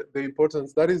the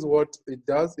importance. That is what it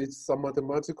does. It's a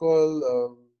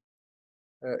mathematical.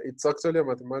 It's actually a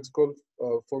mathematical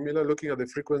formula looking at the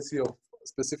frequency of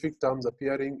specific terms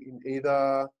appearing in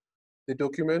either the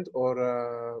document or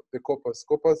the corpus.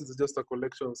 Corpus is just a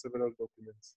collection of several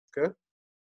documents. Okay.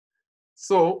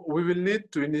 So we will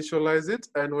need to initialize it,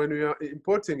 and when we are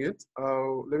importing it,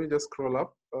 let me just scroll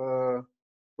up.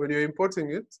 When you're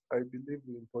importing it, I believe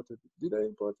we imported it. Did I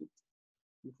import it?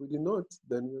 If we did not,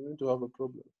 then we're going to have a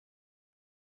problem.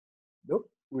 Nope,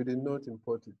 we did not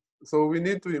import it. So we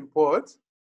need to import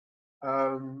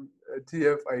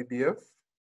TfIDF.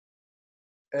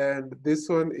 And this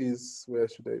one is, where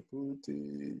should I put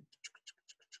it?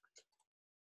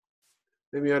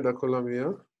 Let me add a column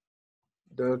here.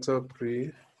 Data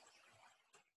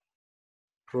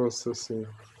pre-processing.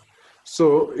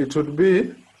 So it would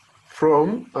be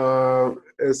from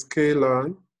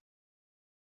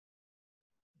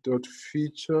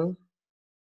sklearn.feature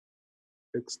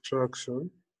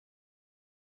extraction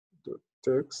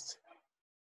text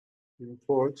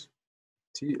import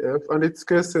TF, and it's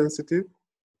case sensitive,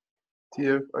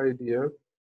 TfIDF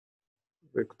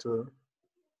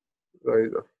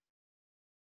vectorizer.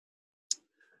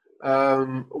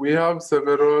 We have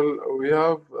several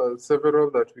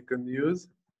that we can use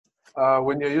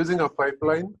when you're using a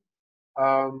pipeline.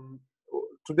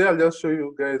 Today I'll just show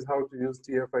you guys how to use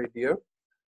TfIDF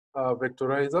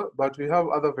vectorizer, but we have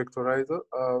other vectorizer,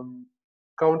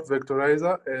 count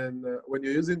vectorizer, and when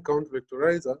you're using count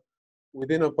vectorizer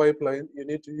within a pipeline, you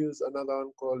need to use another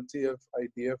one called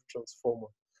TfIDF transformer.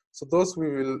 So those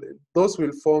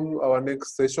will form our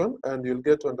next session, and you'll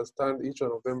get to understand each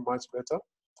one of them much better.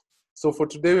 So for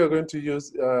today, we are going to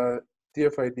use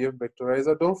TfIDF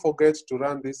vectorizer. Don't forget to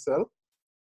run this cell,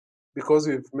 because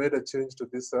we've made a change to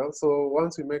this cell. So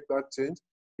once we make that change,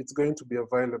 it's going to be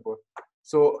available.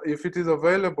 So if it is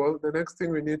available, the next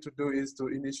thing we need to do is to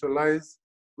initialize.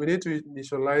 We need to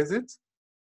initialize it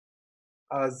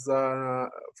as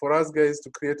for us guys to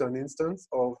create an instance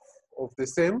of the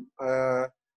same,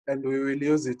 and we will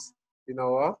use it in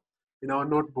our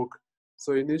notebook.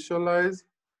 So initialize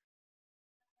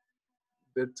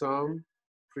the term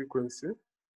frequency.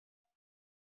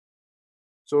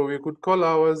 So we could call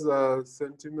ours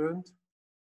sentiment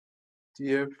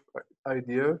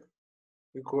TfIDF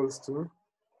equals to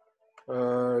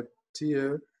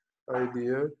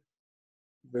TfIDF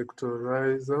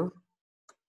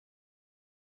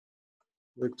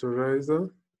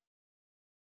vectorizer,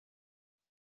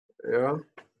 yeah,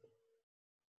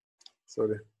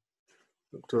 sorry,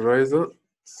 vectorizer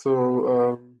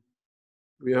So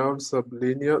we have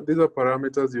sublinear. These are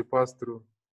parameters you pass through.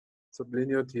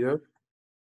 Sublinear TF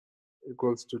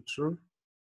equals to true.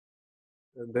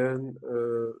 And then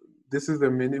this is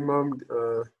the minimum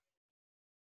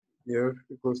TF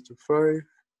equals to 5.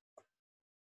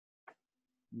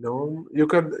 No, you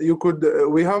could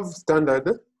we have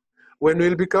standard when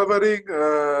we'll be covering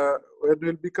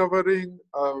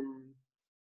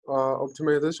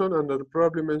optimization, and I'll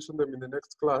probably mention them in the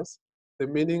next class, the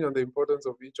meaning and the importance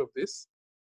of each of these.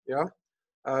 Yeah,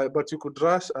 but you could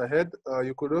rush ahead.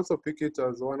 You could also pick it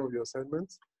as one of your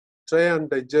assignments. Try and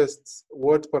digest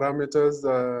what parameters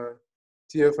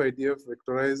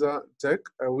TfidfVectorizer take,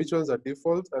 which ones are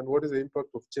default, and what is the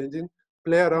impact of changing.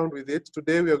 Play around with it.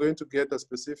 Today we are going to get a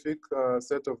specific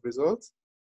set of results,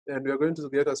 and we are going to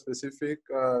get a specific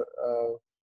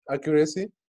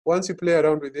accuracy. Once you play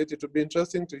around with it, it would be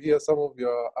interesting to hear some of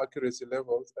your accuracy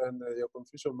levels and your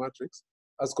confusion matrix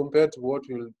as compared to what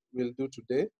we'll do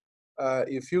today.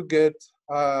 If you get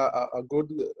a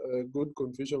good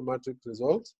confusion matrix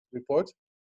report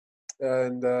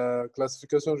and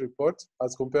classification report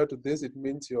as compared to this, it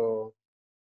means you're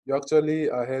actually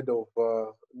ahead of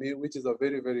me, which is a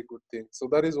very, very good thing. So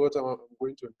that is what I'm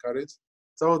going to encourage.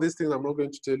 Some of these things I'm not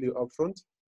going to tell you upfront,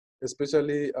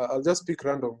 especially I'll just pick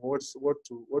random what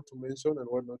to mention and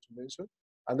what not to mention,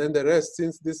 and then the rest,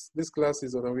 since this class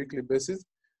is on a weekly basis,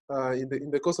 in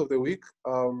the course of the week,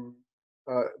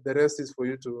 the rest is for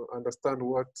you to understand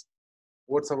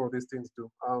what some of these things do.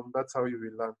 That's how you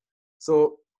will learn.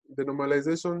 So the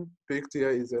normalization picked here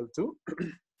is L2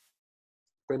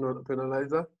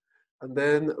 penalizer, and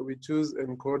then we choose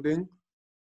encoding.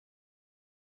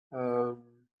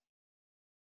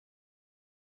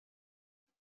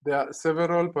 There are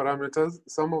several parameters.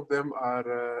 Some of them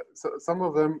are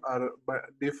by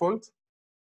default.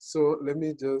 So let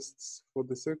me just, for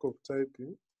the sake of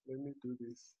typing, let me do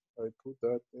this. I put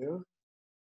that there,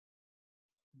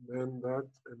 then that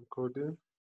encoding.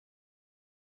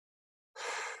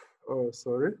 Oh,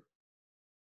 sorry.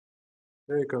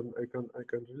 I can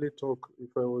really talk.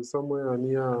 If I was somewhere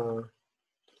near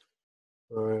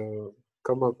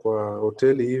kama kwa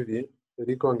hoteli hivi,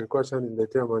 Rico angekuwa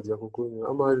shaniletea maji ya kukunywa.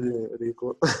 Ama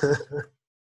Rico.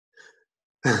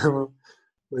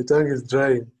 My tongue is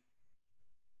drying.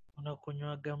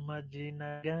 Unakunywaga maji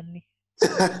na gani?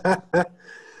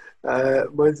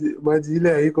 Maji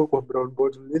ile haiko kwa brown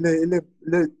bottle.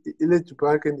 Ile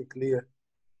chupa yake ni clear.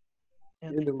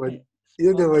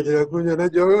 Hiyo ndio maji ya kunywa.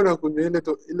 Najua wewe unakunywa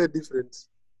ile different.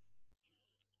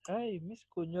 Hai, mimi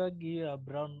sikunywagi hiyo ya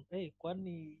brown.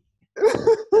 Kwani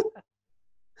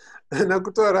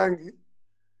nakutoa rangi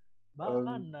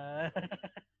bana.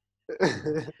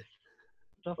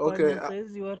 Okay.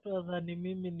 Saizi watu wadhani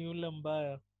mimi ni ule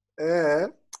mbaya.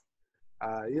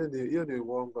 Hiyo ni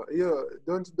uongo.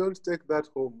 Don't take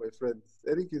that home, my friends.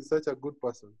 Eric is such a good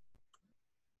person.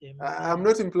 I'm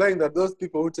not implying that those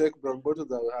people who take brown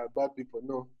bottles are bad people.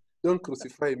 No, don't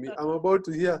crucify me. I'm about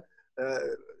to hear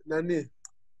nani.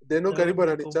 They know karibu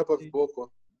ananichapa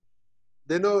viboko.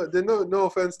 They know, no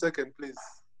offense taken, please.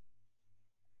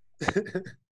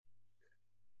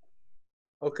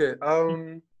 Okay.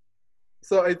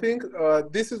 So I think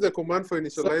this is the command for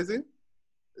initializing.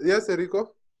 Yes,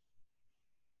 Eriko?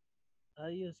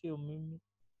 Hiyo sio mimi.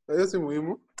 Hiyo si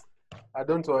muhimu.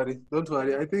 Don't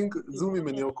worry. I think Zoom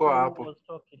imeniokoa hapo.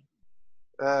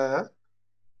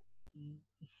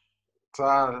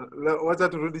 Wacha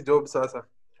turudi job sasa.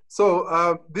 So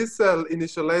this cell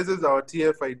initializes our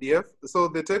TF-IDF. So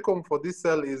the take home for this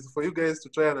cell is for you guys to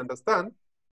try and understand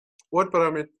what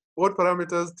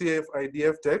parameters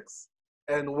TF-IDF takes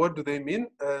and what do they mean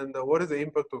and what is the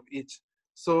impact of each.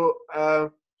 So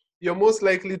you're most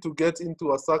likely to get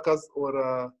into a circus or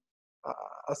a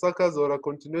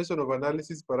continuation of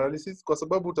analysis paralysis, kwa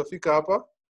sababu utafika hapa,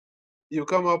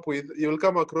 you'll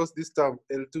come across this term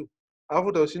L2. Alafu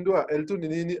utashindwa L2 ni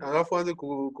nini, alafu anze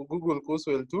Google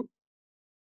kuhusu L2.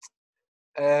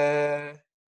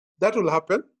 That will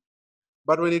happen,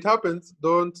 but when it happens,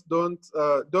 don't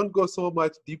go so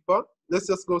much deeper. Let's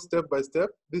just go step by step.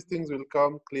 These things will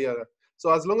come clearer.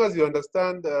 So as long as you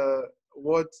understand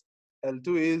what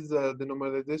L2 is, the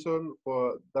normalization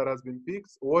that has been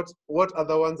picked, what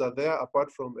other ones are there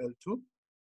apart from L2?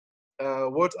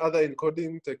 What other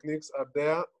encoding techniques are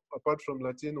there apart from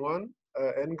Latin 1?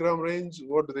 N-gram range,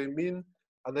 what do they mean?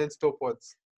 And then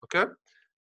stopwords, okay?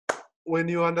 When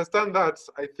you understand that,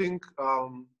 I think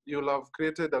you'll have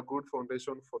created a good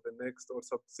foundation for the next or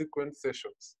subsequent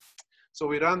sessions. So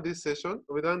we run this cell,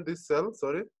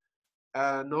 sorry,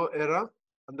 no error.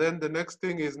 And then the next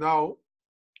thing is now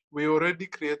we already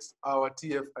create our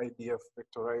TfIDF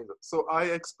vectorizer. So I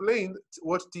explained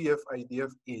what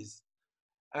TfIDF is.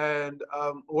 And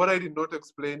what I did not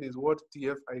explain is what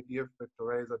TfIDF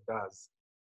vectorizer does.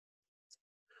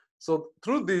 So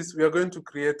through this, we are going to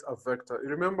create a vector.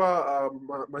 Remember,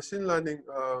 machine learning,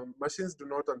 machines do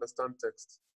not understand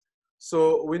text.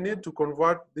 So we need to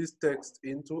convert this text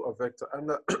into a vector.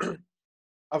 And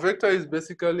a vector is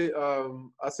basically a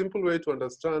simple way to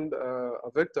understand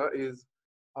a vector is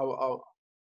a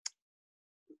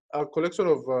collection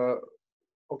of,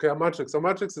 okay, a matrix. A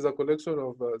matrix is a collection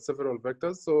of several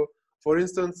vectors. So for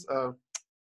instance, I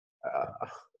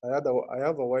have a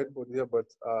whiteboard here, but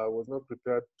I was not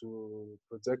prepared to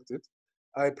project it.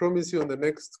 I promise you in the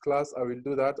next class, I will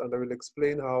do that and I will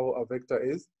explain how a vector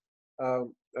is.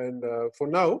 For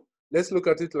now, let's look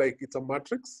at it like it's a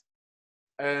matrix.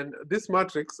 And this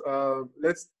matrix,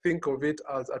 let's think of it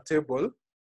as a table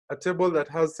that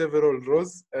has several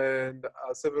rows and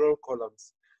several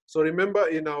columns. So remember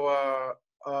in our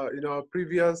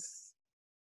previous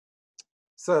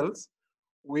cells,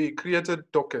 we created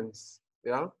tokens.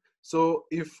 Yeah. So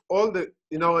if all the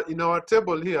in our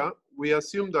table here, we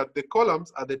assume that the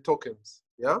columns are the tokens.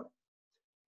 Yeah.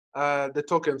 The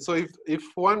tokens. So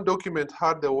if one document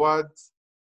had the words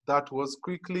that was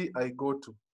quickly I go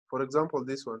to, for example,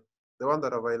 this one, the one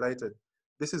that I've highlighted.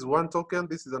 This is one token.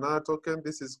 This is another token.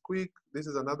 This is quick. This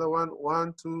is another one.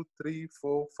 1, 2, 3,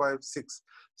 4, 5, 6.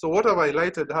 So what I've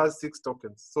highlighted has 6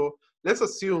 tokens. So let's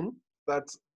assume that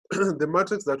the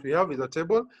matrix that we have is a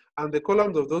table, and the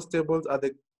columns of those tables are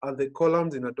the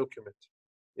columns in a document.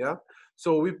 Yeah.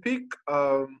 So we pick,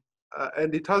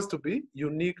 and it has to be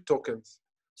unique tokens.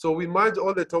 So we merge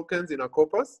all the tokens in a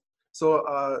corpus. So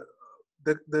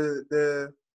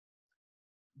the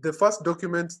first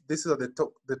document, these are the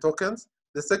tokens.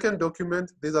 The second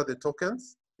document, these are the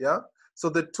tokens. Yeah. So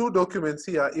the 2 documents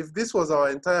here, if this was our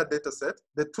entire data set,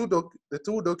 the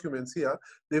two documents here,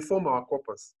 they form our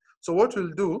corpus. So what we'll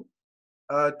do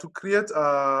to create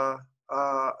a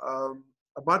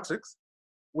matrix,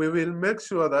 we will make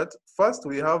sure that first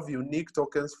we have unique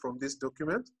tokens from this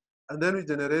document, and then we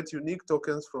generate unique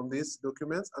tokens from these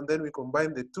documents, and then we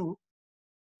combine the two.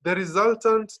 The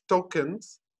resultant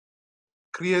tokens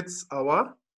creates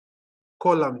our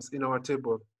columns in our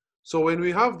table. So when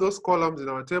we have those columns in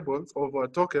our tables of our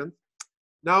tokens,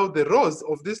 now the rows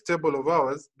of this table of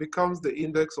ours becomes the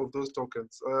index of those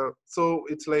tokens. So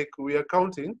it's like we are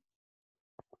counting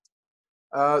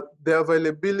the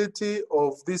availability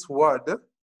of this word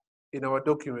in our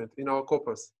document, in our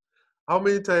corpus. How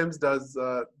many times does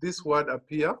this word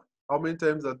appear? How many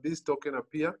times does this token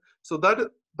appear? So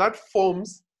that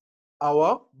forms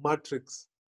our matrix.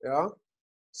 Yeah.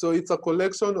 So it's a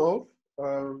collection of,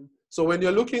 so when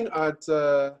you're looking at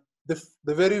the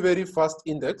very, very first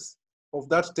index of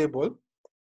that table,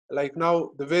 like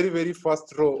now the very, very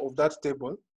first row of that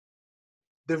table,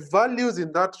 the values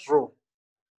in that row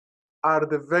are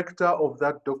the vector of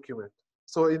that document.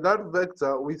 So in that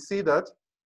vector, we see that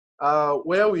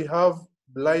where we have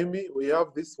blimey, we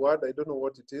have this word, I don't know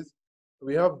what it is.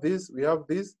 We have this, we have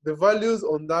this. The values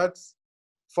on that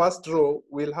first row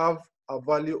will have a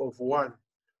value of 1.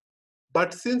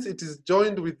 But since it is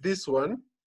joined with this one,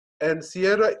 and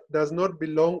Sierra does not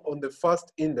belong on the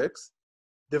first index,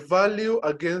 the value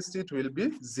against it will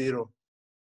be 0.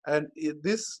 And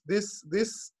this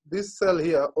cell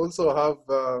here also have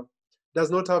does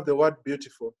not have the word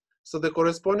beautiful. So the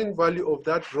corresponding value of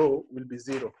that row will be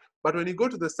 0. But when you go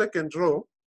to the second row,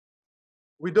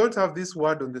 we don't have this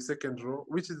word on the second row,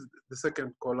 which is the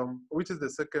second column, which is the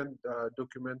second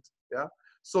document. Yeah.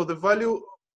 So the value,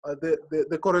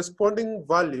 the corresponding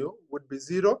value would be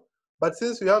 0. But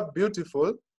since we have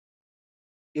beautiful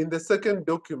in the second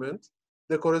document,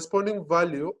 the corresponding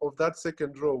value of that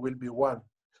second row will be 1.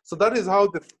 So that is how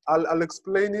I'll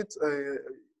explain it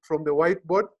from the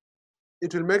whiteboard.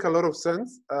 It will make a lot of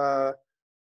sense.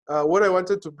 What I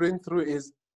wanted to bring through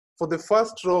is for the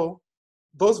first row,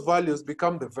 those values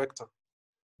become the vector.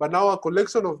 But now a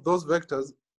collection of those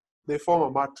vectors, they form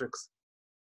a matrix.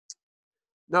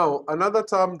 Now, another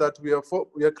term that we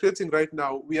are creating right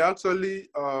now, we are actually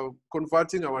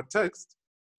converting our text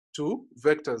to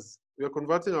vectors. We are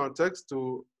converting our text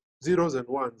to zeros and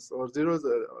ones, or zeros,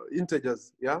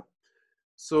 integers, yeah?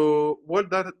 So what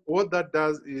that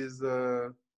does is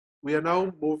we are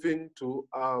now moving to,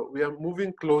 we are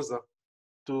moving closer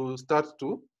to start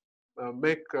to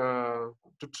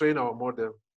to train our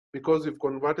model, because we've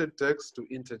converted text to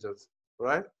integers,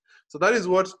 right? So that is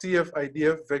what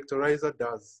TfidfVectorizer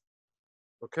does,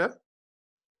 okay?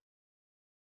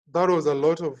 That was a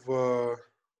lot of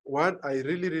what I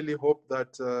really, really hope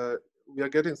that we are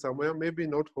getting somewhere, maybe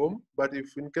not home, but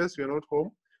if in case you're not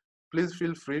home, please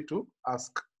feel free to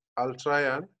ask. I'll try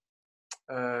and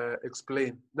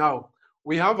explain. Now,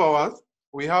 we've initialized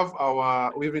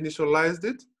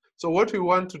it. So what we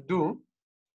want to do,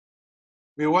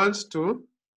 we want to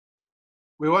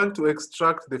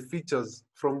extract the features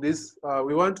from this.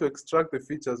 We want to extract the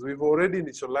features. We've already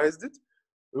initialized it.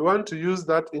 We want to use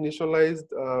that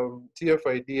initialized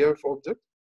TfidF object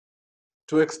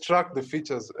to extract the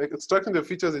features. Extracting the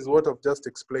features is what I've just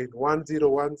explained. 1, 0,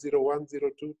 1, 0, 1, 0,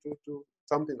 2, 2, 2,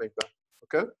 something like that,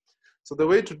 okay? So the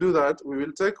way to do that, we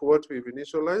will take what we've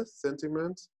initialized,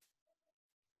 sentiment,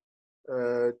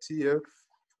 TfidF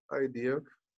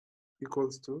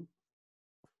equals to,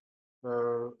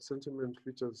 sentiment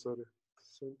features, sorry.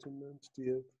 Sentiment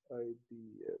TfidF,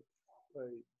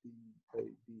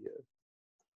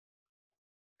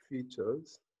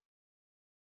 features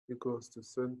equals to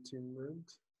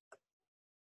sentiment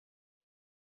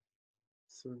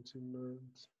TfidF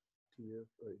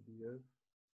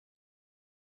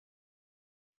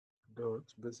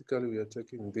dot. Basically, we are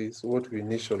taking this, what we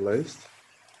initialized,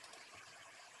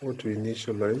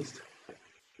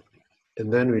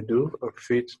 and then we do a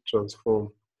fit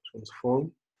transform.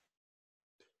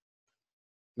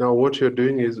 Now, what you're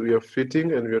doing is we are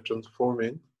fitting and we are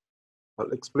transforming.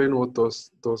 I'll explain what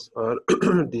those are.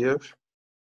 df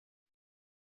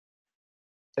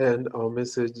and our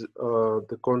message,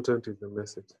 the content is the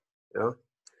message. Yeah.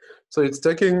 So it's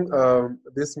taking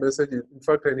this message. In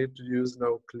fact, I need to use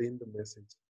now clean the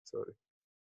message. Sorry,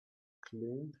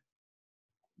 clean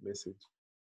message.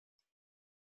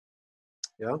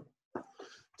 Yeah.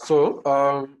 So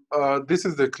this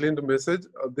is the cleaned message.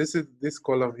 This is this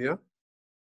column here.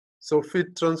 So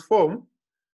fit transform.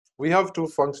 We have two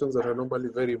functions that are normally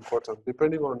very important.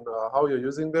 Depending on how you're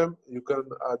using them, you can.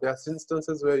 There's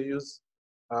instances where you use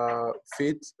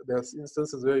fit. There's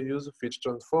instances where you use fit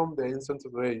transform. There are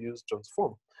instances where you use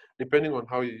transform, depending on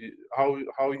how you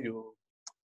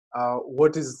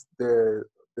what is the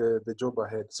job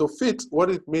ahead. So fit, what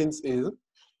it means is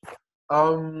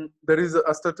there is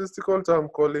a statistical term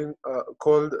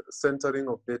called centering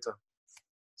of data.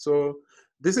 So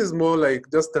this is more like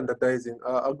just standardizing.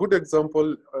 A good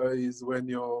example is when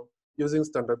you're using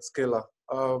standard scalar.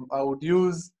 I would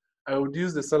use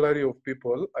the salary of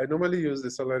people. I normally use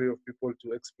the salary of people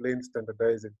to explain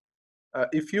standardizing.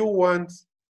 If you want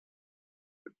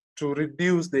to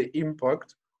reduce the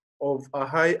impact of a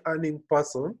high earning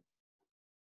person,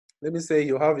 let me say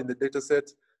you have in the data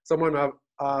set someone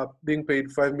being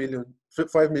paid 5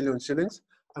 million shillings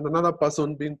and another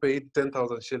person being paid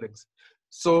 10,000 shillings.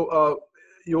 So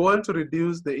you want to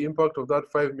reduce the impact of that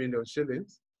 5 million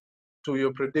shillings to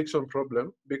your prediction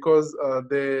problem, because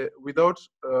without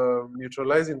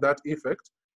neutralizing that effect,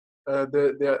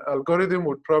 the algorithm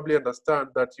would probably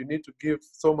understand that you need to give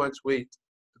so much weight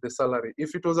to the salary.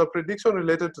 If it was a prediction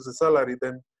related to the salary,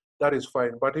 then that is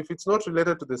fine. But if it's not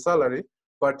related to the salary,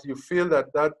 but you feel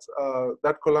that that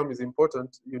column is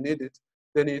important, you need it,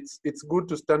 then it's good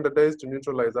to standardize to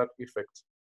neutralize that effect.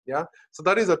 Yeah, so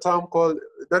that is a term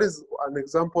that is an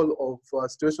example of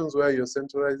situations where you're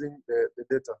centralizing the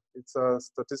data. It's a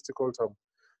statistical term.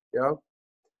 Yeah,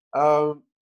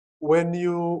 when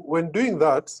doing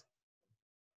that,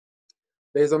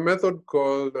 there's a method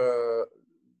called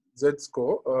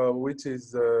Z-score, which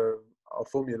is a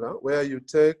formula where you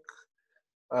take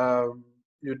the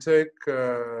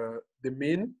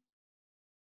mean,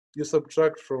 you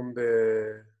subtract from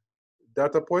the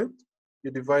data point, you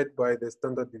divide by the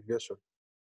standard deviation.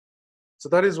 So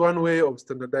that is one way of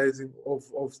standardizing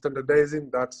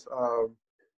that.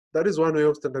 That is one way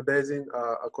of standardizing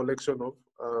a collection of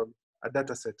a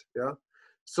data set. Yeah.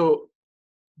 So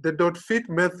the .fit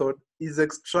method is a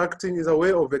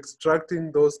way of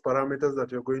extracting those parameters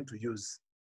that you're going to use.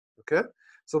 Okay.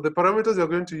 So the parameters you're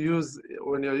going to use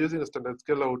when you're using a standard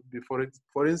scalar would be, for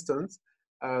instance,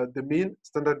 the mean,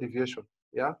 standard deviation.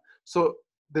 Yeah. So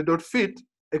the .fit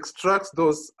extracts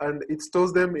those and it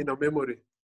stores them in a memory.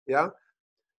 Yeah.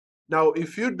 Now,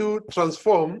 if you do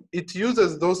transform, it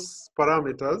uses those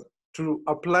parameters to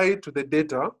apply to the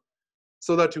data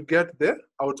so that you get the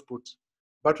output.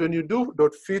 But when you do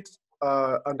 .fit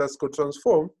underscore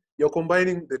transform, you're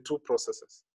combining the two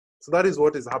processes. So that is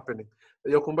what is happening.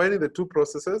 You're combining the two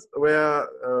processes where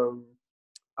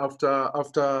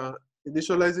after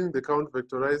initializing the count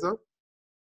vectorizer,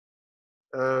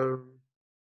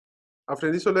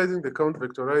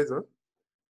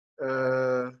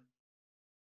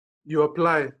 you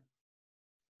apply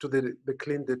to the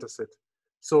clean data set.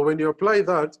 So when you apply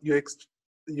that, you're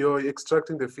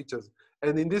extracting the features.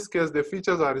 And in this case, the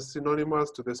features are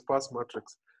synonymous to the sparse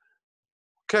matrix.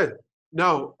 Okay,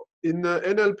 Now, in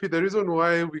NLP, the reason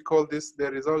why we call this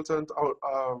the resultant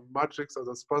matrix as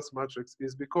a sparse matrix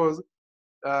is because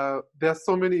there are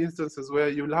so many instances where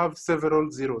you'll have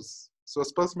several zeros. So a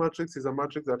sparse matrix is a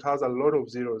matrix that has a lot of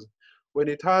zeros. When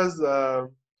it has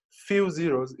few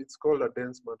zeros, it's called a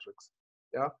dense matrix.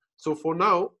 Yeah. So for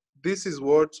now, this is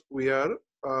what we are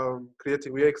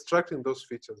creating. We are extracting those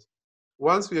features.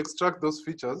 Once we extract those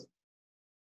features,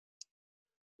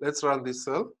 let's run this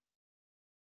cell.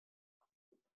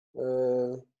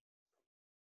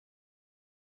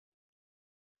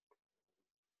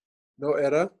 No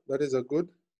error. That is a good.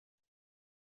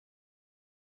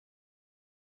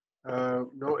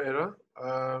 No error.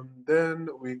 Then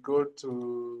we go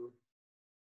to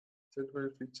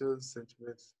sentiment features,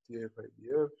 sentiment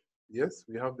TfidF. Yes,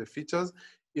 we have the features.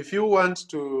 If you want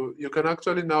to, you can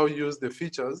actually now use the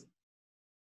features.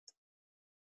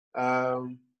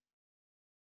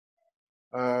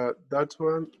 That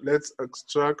one, let's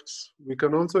extract. We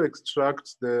can also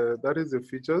extract that is the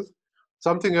features.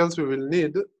 Something else we will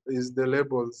need is the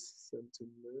labels,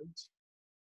 sentiment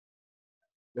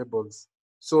labels.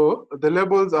 So the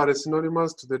labels are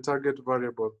synonymous to the target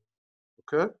variable,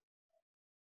 okay?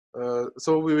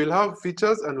 So we will have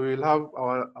features and we will have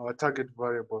our target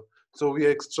variable. So we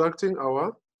are extracting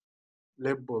our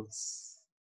labels.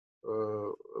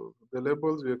 The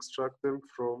labels, we extract them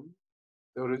from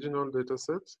the original data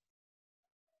set.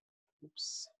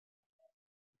 Oops.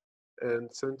 And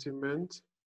sentiment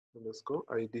underscore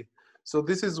ID. So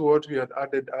this is what we had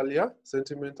added earlier,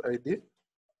 sentiment ID.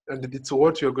 And it's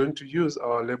what you're going to use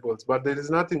our labels. But there is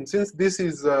nothing, since this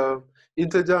is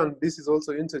integer and this is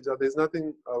also integer, there's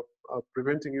nothing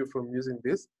preventing you from using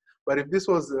this. But if this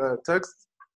was text,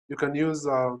 you can use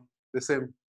the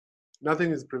same.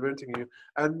 Nothing is preventing you.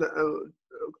 And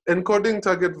encoding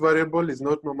target variable is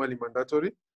not normally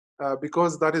mandatory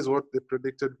because that is what the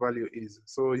predicted value is.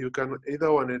 So you can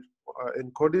either want to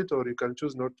encode it or you can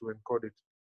choose not to encode it.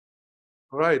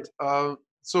 All right,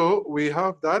 so we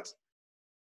have that.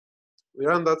 We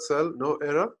run that cell, no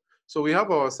error. So we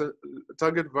have our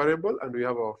target variable and we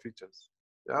have our features.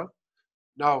 Yeah.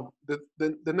 Now the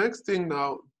next thing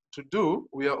now to do,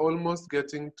 we are almost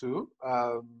getting to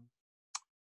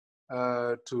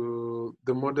the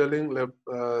modeling lab.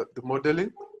 The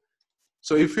modeling.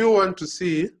 So if you want to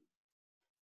see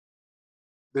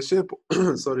the shape,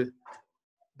 sorry,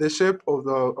 the shape of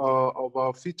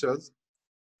our features,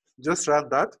 just run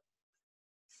that.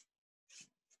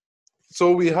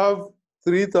 So we have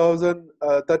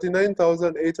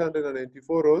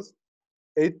 39,894 rows,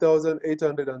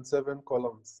 8,807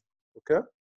 columns. Okay.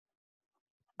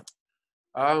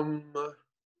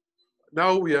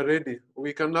 Now we are ready.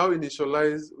 We can now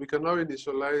initialize. We can now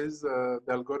initialize the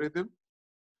algorithm.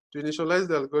 To initialize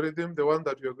the algorithm, the one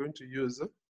that we are going to use,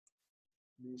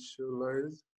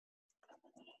 initialize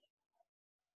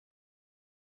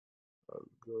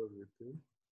algorithm.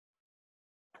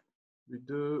 We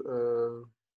do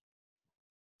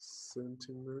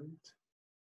sentiment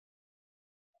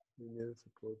linear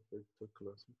support vector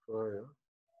classifier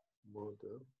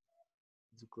model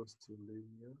is equals to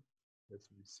linear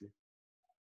SVC.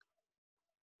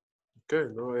 Okay,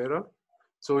 no error.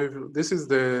 So if this is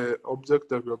the object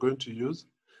that we're going to use.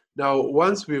 Now,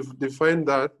 once we've defined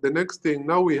that, the next thing,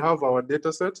 now we have our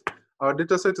data set. Our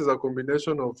data set is a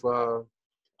combination of the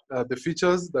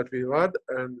features that we've had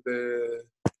and the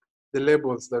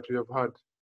labels that we have had.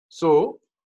 So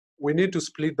we need to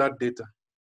split that data.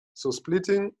 So split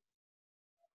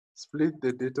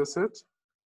the data set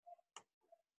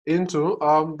into,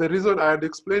 the reason I had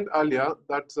explained earlier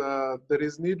that there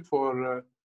is need for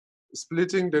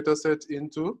splitting data set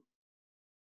into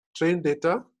trained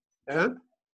data and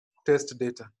test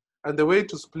data. And the way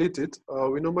to split it,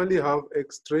 we normally have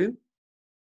X train.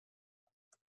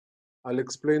 I'll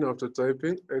explain after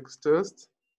typing X test,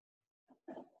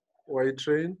 Y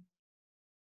train,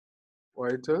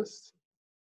 Y test.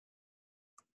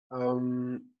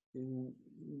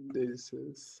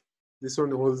 Indices. This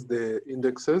one holds the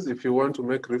indexes if you want to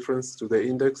make reference to the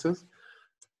indexes.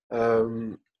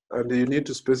 And you need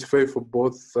to specify for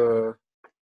both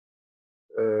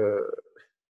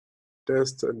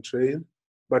test and train,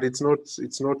 but it's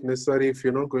not necessary if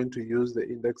you're not going to use the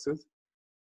indexes.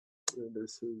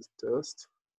 This is test.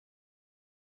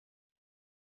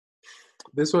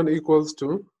 This one equals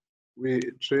to, we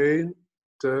train,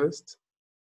 test,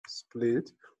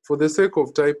 split. For the sake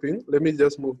of typing, let me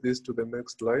just move this to the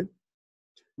next line.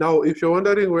 Now, if you're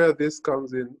wondering where this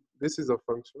comes in, this is a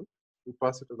function. We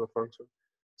pass it as a function.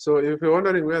 So if you're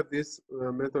wondering where this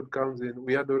method comes in,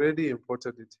 we had already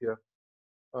imported it here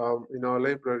in our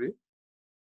library.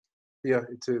 Here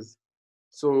it is.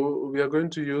 So we are going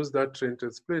to use that train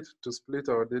test split to split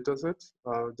our data set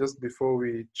just before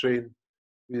we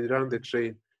run the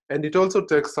train. And it also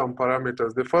takes some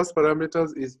parameters. The first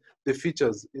parameters is the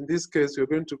features. In this case, we're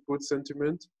going to put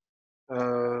sentiment.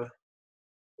 Where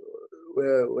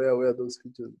are those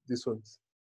features? These ones.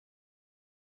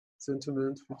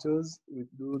 Sentiment features, we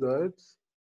do that.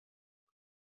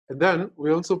 And then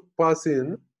we also pass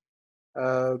in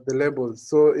the labels.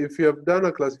 So if you have done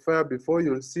a classifier before,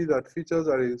 you'll see that features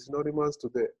are synonymous to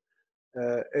the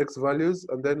X values,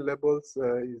 and then labels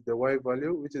is the Y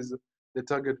value, which is the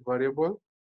target variable.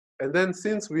 And then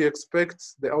since we expect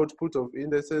the output of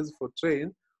indices for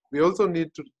train, we also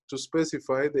need to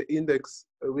specify the index.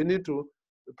 We need to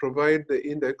provide the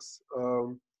index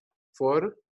from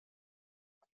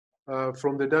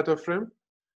the data frame.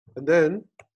 And then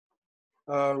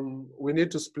we need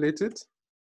to split it.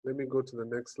 Let me go to the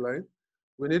next slide.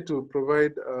 We need to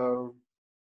provide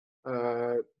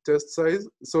test size.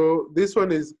 So this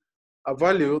one is a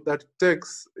value that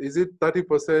takes, is it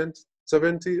 30%,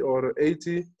 70, or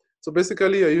 80? So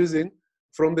basically you're using,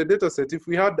 from the data set, if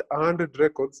we had 100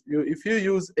 records, if you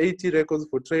use 80 records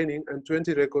for training and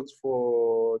 20 records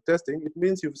for testing, it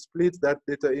means you've split that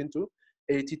data into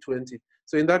 80-20.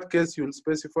 So in that case, you'll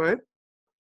specify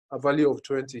a value of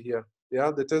 20 here.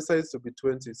 Yeah, the test size to be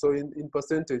 20. So in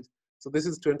percentage, so this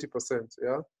is 20%.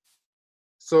 Yeah.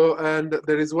 So, and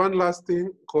there is one last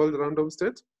thing called random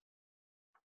state.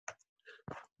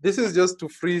 This is just to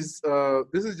freeze.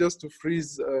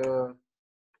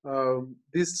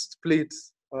 This split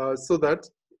so that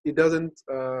it doesn't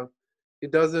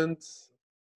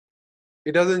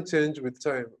change with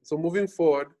time. So moving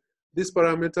forward, these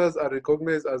parameters are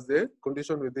recognized as the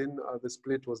condition within the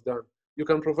split was done. You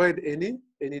can provide any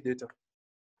data,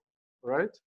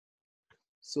 right?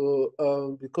 So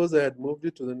because I had moved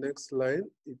it to the next line,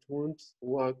 it won't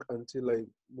work until I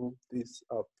move this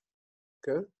up.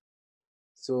 Okay.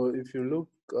 So if you look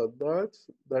at that,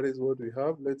 that is what we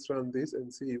have. Let's run this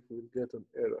and see if we'll get an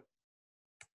error.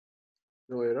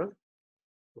 No error.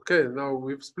 Okay, now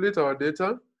we've split our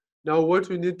data. Now what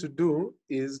we need to do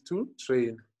is to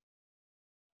train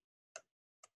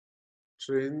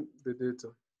the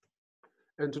data.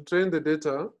 And to train the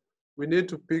data, we need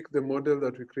to pick the model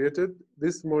that we created.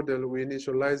 This model, we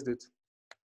initialized it.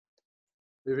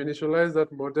 We've initialized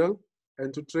that model,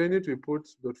 and to train it, we put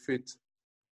 .fit.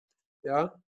 Yeah.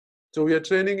 So we are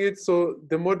training it, so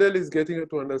the model is getting it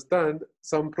to understand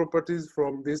some properties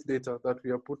from this data that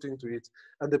we are putting to it.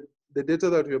 And the data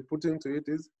that we are putting to it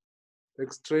is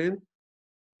X train,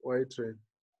 Y train.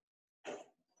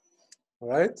 All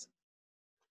right.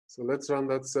 So let's run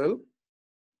that cell.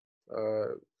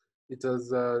 It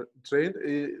has trained.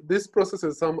 These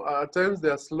processes, at times they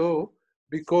are slow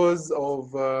because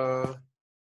of the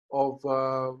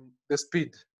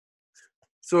speed.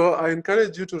 So I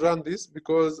encourage you to run this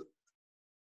because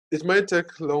it might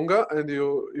take longer, and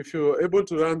if you're able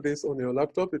to run this on your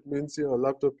laptop, it means your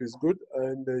laptop is good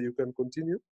and you can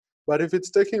continue. But if it's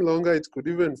taking longer, it could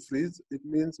even freeze. It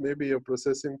means maybe your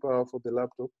processing power for the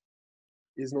laptop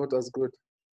is not as good.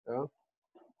 Yeah.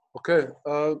 Okay,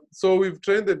 so we've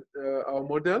trained our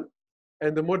model,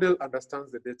 and the model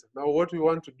understands the data. Now what we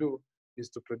want to do is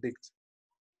to predict.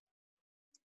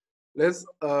 Let's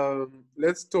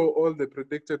store all the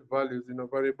predicted values in a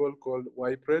variable called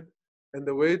ypred. And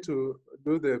the way to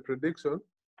do the prediction,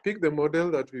 pick the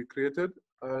model that we created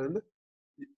and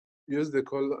use the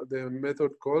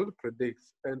method called predict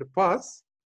and pass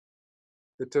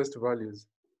the test values.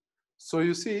 So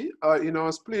you see, in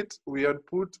our split, we had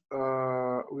put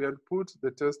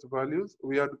the test values.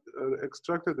 We had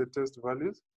extracted the test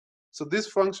values. So this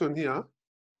function here,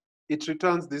 it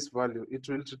returns this value. It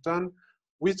will return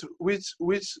which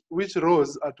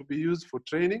rows are to be used for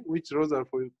training, which rows are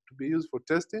to be used for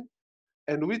testing,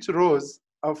 and which rows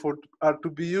are to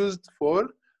be used for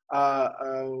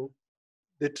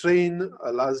the train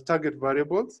as target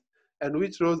variables, and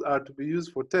which rows are to be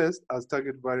used for test as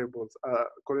target variables,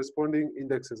 corresponding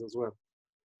indexes as well.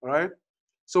 All right.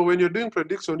 So when you're doing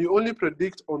prediction, you only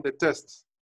predict on the tests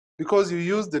because you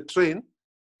use the train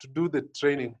to do the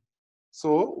training.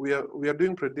 So we are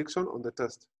doing prediction on the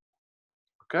test.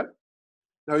 Okay.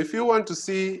 Now, if you want to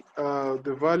see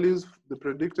the values, the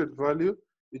predicted value,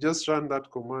 you just run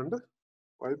that command,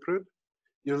 ypred.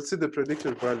 You'll see the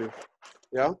predicted value.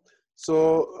 Yeah.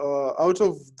 So out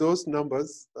of those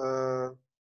numbers,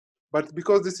 but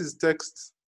because this is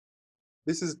text,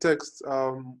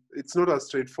 it's not as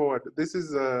straightforward. This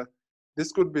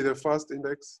could be the first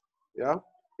index. Yeah.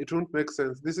 It won't make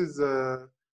sense. This is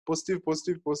positive,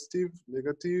 positive, positive,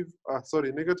 negative.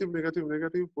 Sorry, negative, negative,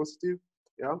 negative, positive.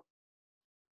 Yeah.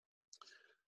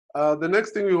 The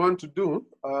next thing we want to do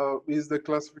is the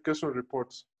classification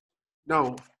report.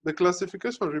 Now, the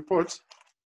classification report,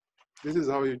 this is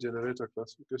how you generate a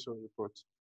classification report.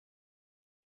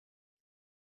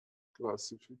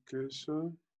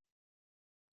 Classification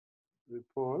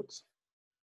report,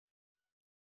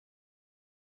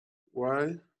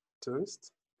 Y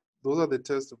test. Those are the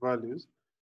test values.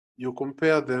 You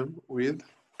compare them with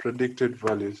predicted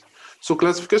values. So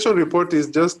classification report is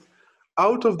just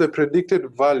out of the predicted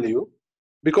value,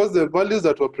 because the values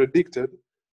that were predicted,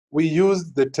 we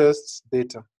use the test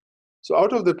data. So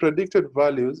out of the predicted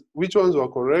values, which ones were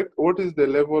correct? What is the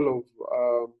level of,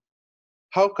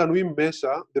 how can we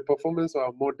measure the performance of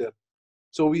our model?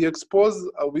 So we expose,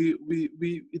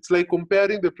 it's like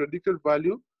comparing the predicted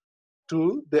value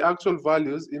to the actual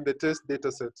values in the test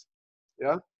data set,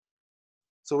 yeah?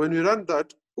 So when we run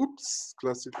that, oops,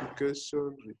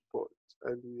 classification report,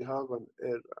 and we have an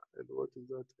error. And what is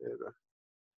that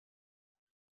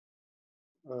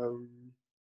error?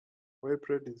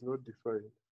 YPRED is not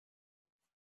defined.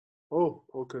 Oh,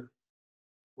 okay.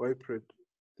 YPRED,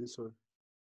 this one.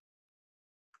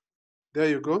 There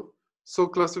you go. So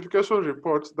classification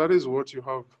report, that is what you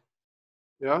have.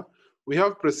 Yeah, we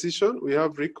have precision, we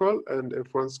have recall, and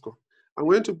F1 score. I'm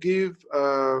going to give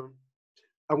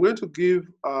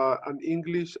an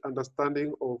English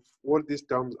understanding of what these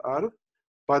terms are,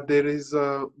 but there is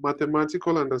a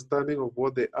mathematical understanding of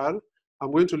what they are.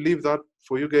 I'm going to leave that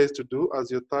for you guys to do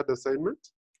as your third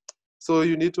assignment. So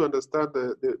you need to understand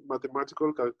the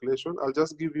mathematical calculation. I'll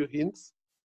just give you hints.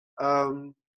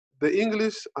 The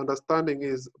English understanding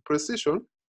is precision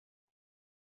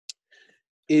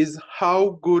is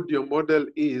how good your model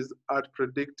is at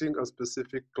predicting a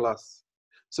specific class.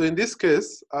 So in this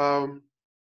case,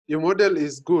 your model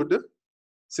is good,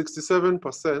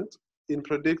 67% in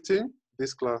predicting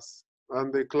this class,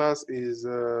 and the class is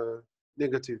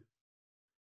negative.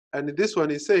 And this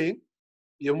one is saying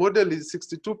your model is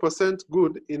 62%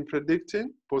 good in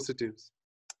predicting positives.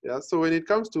 Yeah, so when it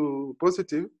comes to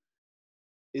positive,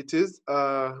 it is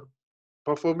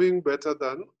performing better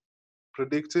than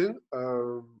predicting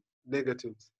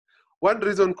negatives. One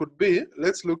reason could be,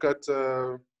 let's look at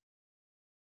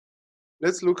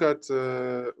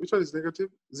which one is negative?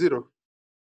 0.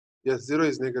 Yes, 0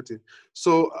 is negative.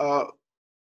 So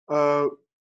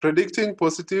predicting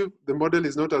positive, the model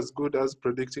is not as good as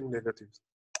predicting negatives,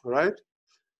 all right?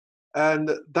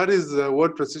 And that is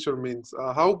what precision means.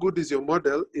 How good is your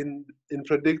model in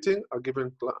predicting a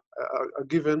given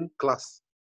class?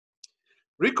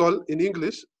 Recall in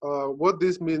English, what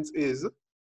this means is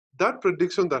that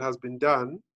prediction that has been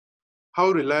done,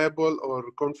 how reliable or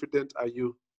confident are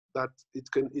you that it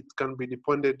can be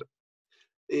depended?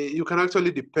 You can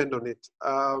actually depend on it.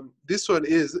 This one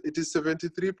is, it is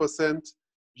 73%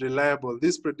 reliable,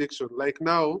 this prediction. Like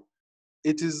now,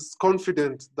 it is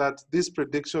confident that this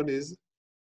prediction is,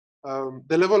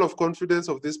 the level of confidence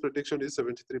of this prediction is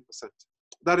 73%.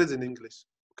 That is in English,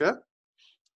 okay?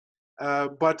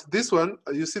 But this one,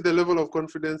 you see the level of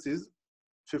confidence is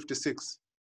 56.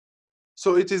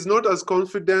 So it is not as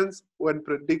confident when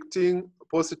predicting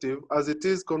positive as it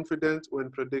is confident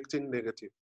when predicting negative.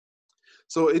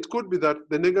 So it could be that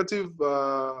the negative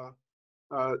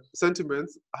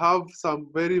sentiments have some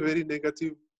very, very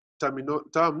negative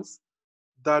terms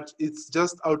that it's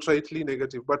just outrightly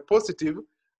negative. But positive,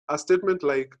 a statement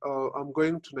like, I'm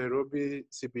going to Nairobi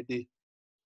CBD,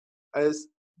 as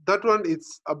that one,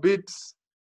 it's a bit,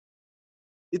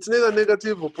 it's neither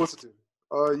negative or positive.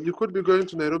 You could be going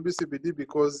to Nairobi CBD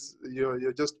because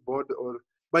you're just bored, or,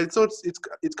 but it's not.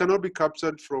 It cannot be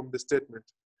captured from the statement.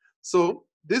 So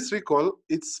this recall,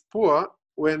 it's poor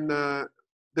when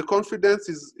the confidence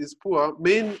is poor.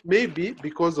 Maybe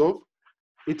because of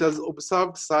it has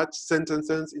observed such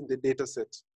sentences in the data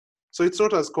set. So it's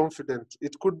not as confident.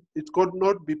 It could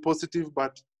not be positive,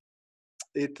 but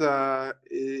it has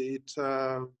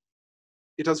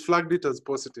flagged it as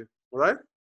positive. All right.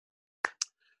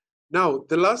 Now,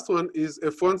 the last one is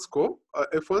F1 score.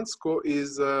 F1 score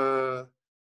is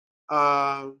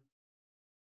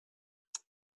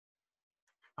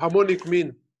harmonic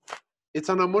mean. It's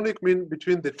an harmonic mean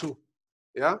between the two,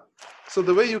 yeah? So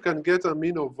the way you can get a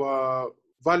mean of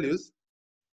values,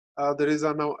 there is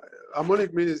a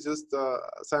harmonic mean is just a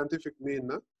scientific mean.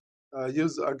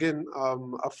 Use, again,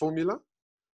 a formula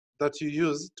that you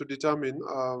use to determine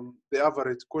the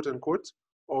average, quote unquote,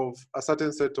 of a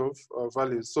certain set of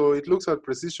values. So it looks at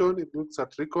precision, it looks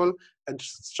at recall, and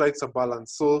strikes a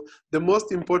balance. So the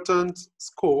most important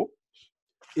score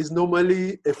is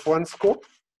normally F1 score,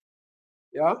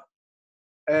 yeah,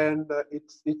 and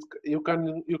you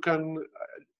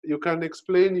can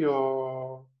explain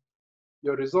your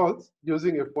your results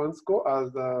using F1 score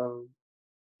as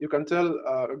you can tell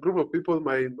a group of people,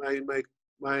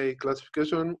 my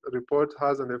classification report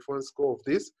has an F1 score of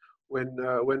this when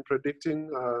predicting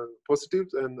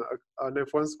positives, and an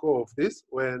F1 score of this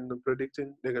when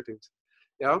predicting negatives.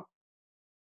 Yeah,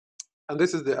 and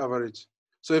this is the average.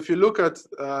 So if you look at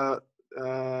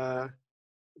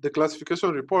the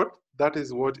classification report, that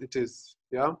is what it is.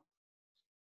 Yeah.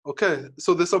 Okay,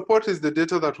 so the support is the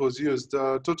data that was used.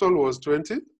 Total was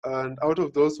 20, and out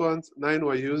of those ones, 9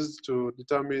 were used to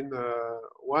determine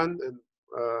 1, and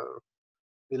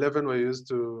 11 were used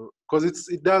to, because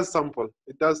it does sample.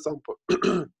 It does sample.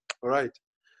 All right.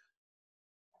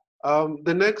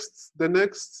 The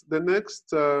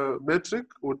next metric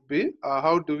would be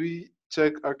how do we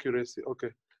check accuracy?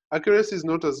 Okay, accuracy is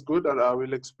not as good, and I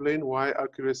will explain why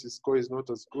accuracy score is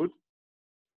not as good.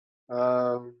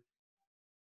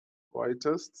 Y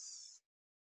tests,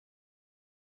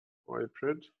 Y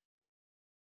pred.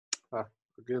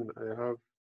 Again,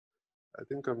 I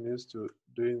think I'm used to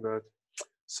doing that.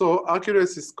 So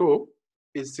accuracy score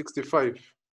is 65.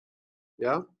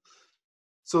 Yeah.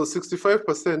 So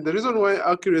 65%. The reason why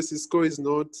accuracy score is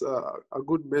not a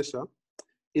good measure,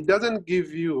 it doesn't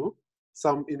give you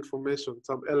some information,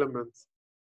 some elements.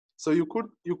 So you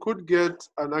could get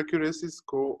an accuracy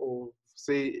score of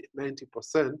say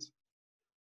 90%,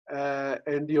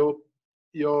 and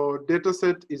your data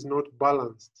set is not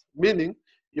balanced, meaning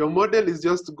your model is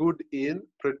just good in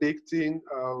predicting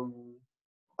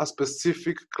a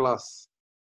specific class.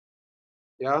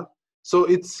 Yeah, so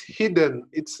it's hidden,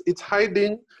 it's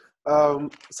hiding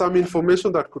some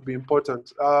information that could be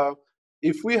important.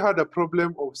 If we had a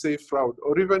problem of say fraud,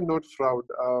 or even not fraud,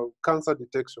 cancer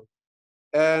detection,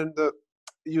 and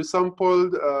you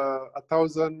sampled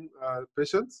 1,000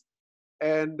 patients,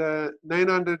 and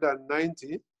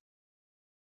 990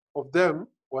 of them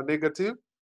were negative,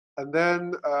 and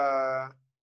then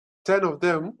 10 of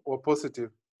them were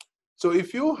positive. So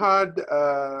if you had,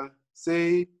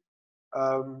 say,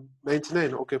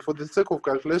 99, okay, for the sake of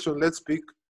calculation, let's pick,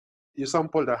 you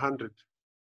sampled 100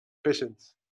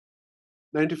 patients.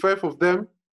 95 of them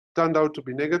turned out to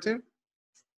be negative,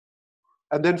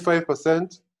 and then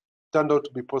 5% turned out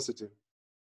to be positive.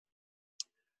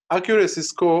 Accuracy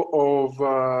score of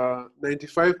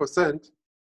 95%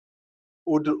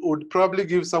 would probably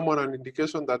give someone an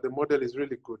indication that the model is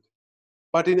really good.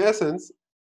 But in essence,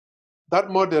 that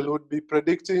model would be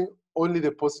predicting only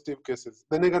the positive cases,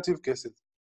 the negative cases.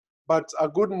 But a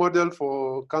good model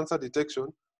for cancer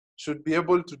detection should be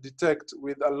able to detect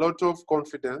with a lot of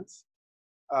confidence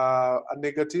a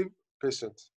negative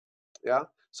patient. Yeah.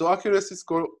 So accuracy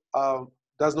score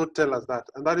does not tell us that,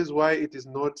 and that is why it is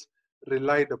not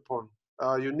relied upon.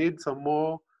 You need some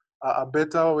more, a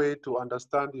better way to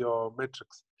understand your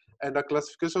metrics. And a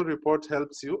classification report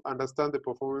helps you understand the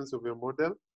performance of your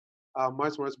model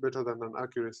much better than an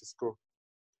accuracy score.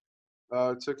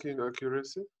 Checking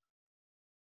accuracy,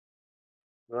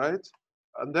 right?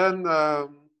 And then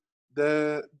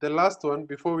the last one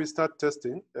before we start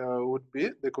testing would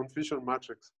be the confusion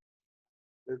matrix.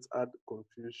 Let's add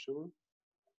confusion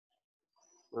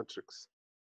matrix.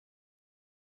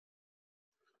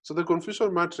 So the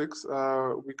confusion matrix,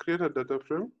 we create a data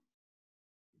frame,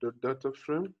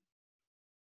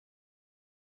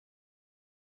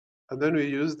 and then we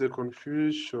use the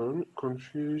confusion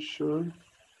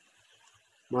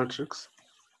matrix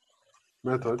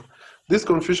method. This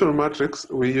confusion matrix,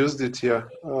 we used it here.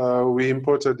 We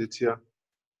imported it here.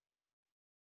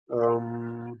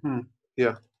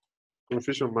 Yeah,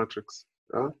 confusion matrix.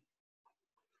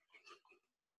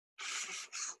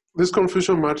 This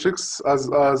confusion matrix, as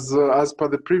per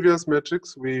the previous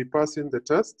metrics, we pass in the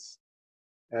tests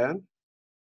and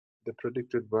the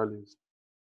predicted values.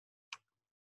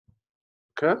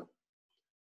 Okay.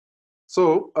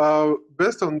 So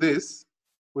based on this,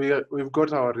 we've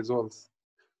got our results.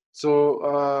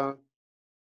 So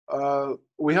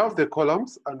we have the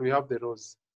columns and we have the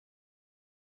rows.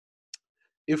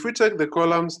 If we take the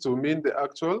columns to mean the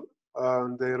actual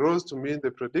and the rows to mean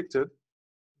the predicted,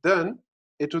 then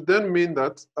it would then mean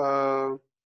that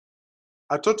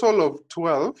a total of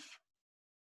 12,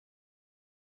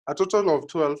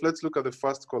 let's look at the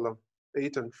first column,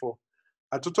 8 and 4.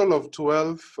 A total of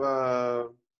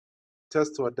 12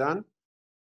 tests were done.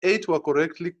 8 were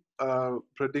correctly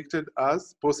predicted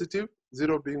as positive,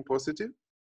 0 being positive.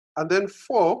 And then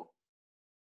 4,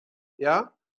 yeah,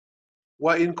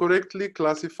 were incorrectly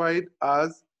classified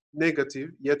as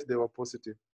negative, yet they were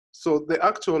positive. So the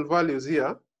actual values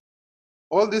here,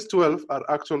 all these 12 are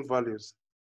actual values,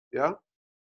 yeah?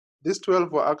 These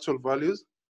 12 were actual values,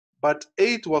 but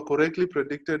 8 were correctly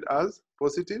predicted as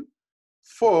positive,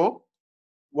 4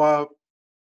 were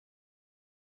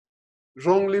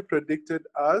wrongly predicted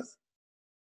as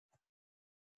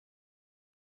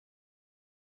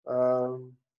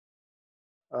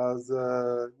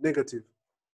negative,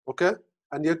 okay?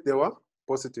 And yet they were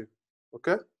positive,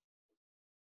 okay?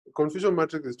 Confusion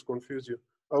matrix is to confuse you.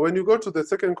 When you go to the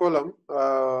second column,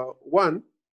 1,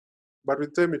 but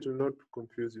with time it will not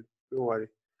confuse you, don't worry.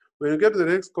 When you get to the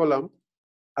next column,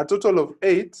 a total of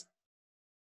 8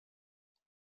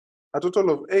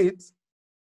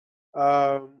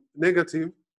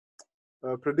 negative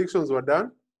predictions were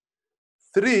done.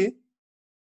 3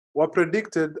 were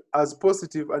predicted as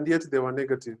positive and yet they were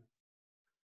negative.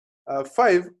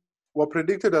 5 were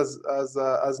predicted as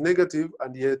negative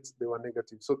and yet they were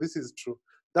negative. So this is true.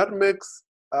 That makes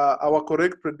our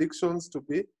correct predictions to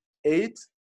be 8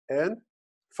 and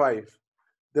 5.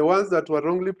 The ones that were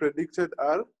wrongly predicted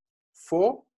are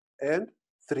 4 and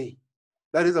 3.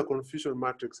 That is a confusion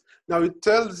matrix. Now it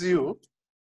tells you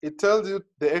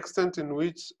the extent in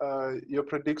which your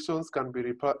predictions can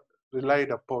be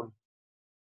relied upon.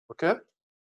 Okay?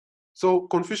 So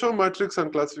confusion matrix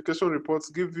and classification reports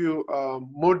give you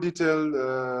more detailed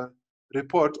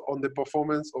report on the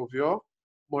performance of your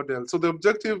model. So the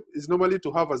objective is normally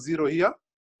to have a 0 here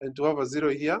and to have a 0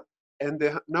 here, and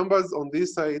the numbers on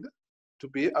this side to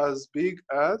be as big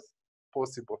as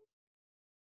possible.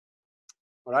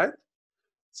 All right?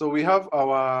 So we have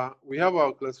our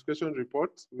classification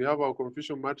report, we have our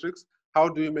confusion matrix. How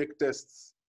do we make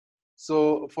tests?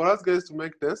 So for us guys to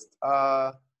make tests,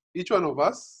 each one of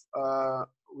us,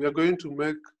 you're going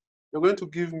to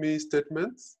give me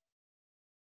statements.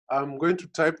 I'm going to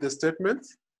type the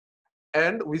statements,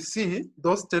 and we see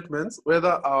those statements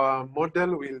whether our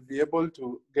model will be able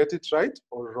to get it right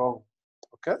or wrong.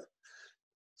 Okay?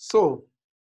 So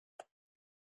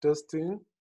testing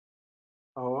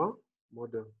our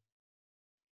model.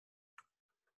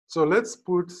 So let's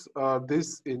put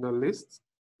this in a list.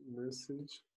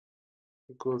 Message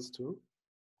equals to.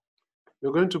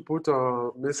 You're going to put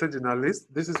a message in a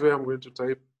list. This is where I'm going to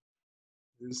type.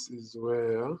 This is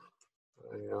where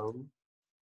I am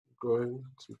going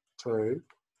to type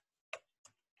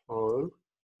all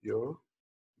your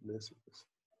messages,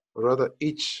 or rather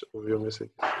each of your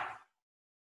messages.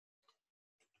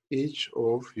 Each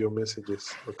of your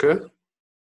messages, okay?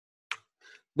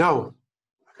 Now,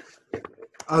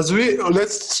 as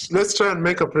let's try and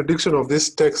make a prediction of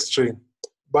this text string.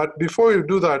 But before you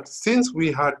do that, since we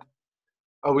used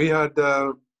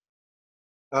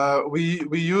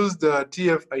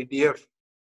TfidF,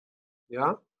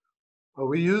 yeah,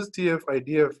 we used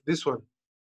TfidF, this one,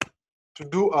 to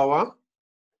do our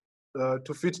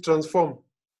to fit transform.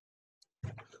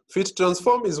 Fit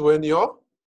transform is when you're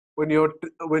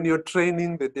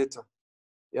training the data,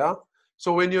 yeah.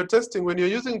 So when you're testing, when you're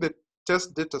using the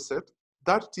test data set,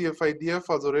 that TfidF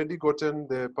has already gotten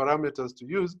the parameters to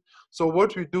use. So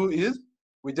what we do is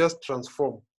we just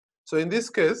transform. So in this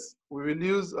case, we will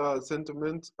use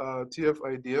sentiment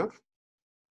TfidF.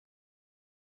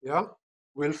 Yeah,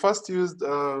 we'll first use,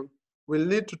 we'll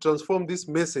need to transform this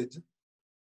message.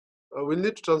 We'll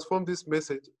need to transform this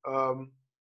message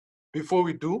before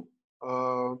we do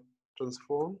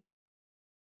transform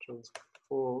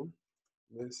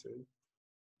message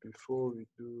before we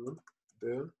do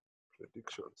the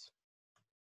predictions.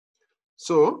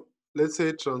 So let's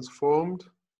say transformed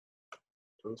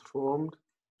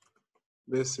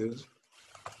message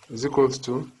is equals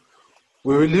to,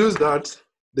 we will use that,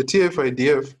 the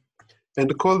TfidF,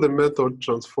 and call the method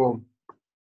transform,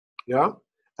 yeah,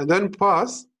 and then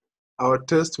pass our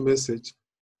test message,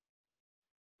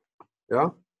 yeah.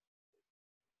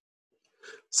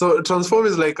 So transform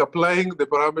is like applying the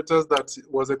parameters that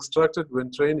was extracted when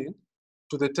training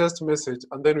to the test message,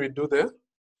 and then we do the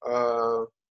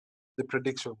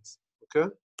predictions, okay?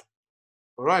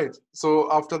 All right, so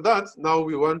after that, now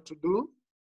we want to do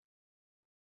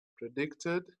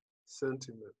predicted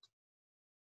sentiment.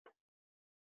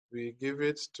 We give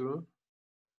it to,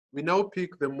 we now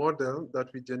pick the model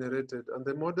that we generated, and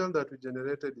the model that we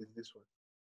generated is this one,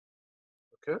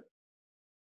 okay?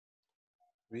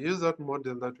 We use that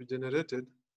model that we generated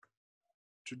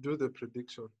to do the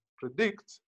prediction.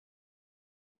 Predict,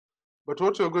 but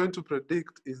what we're going to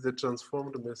predict is the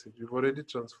transformed message. We've already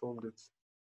transformed it.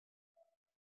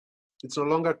 It's no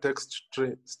longer text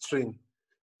string.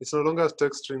 It's no longer a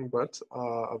text string, but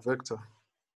a vector.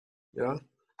 Yeah,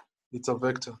 it's a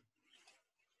vector.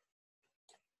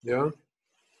 Yeah.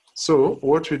 So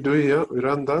what we do here, we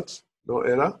run that, no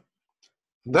error.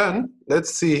 Then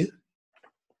let's see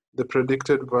the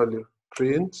predicted value.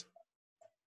 Print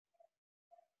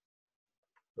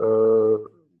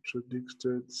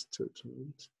predicted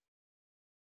statement.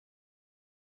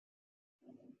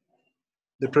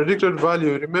 The predicted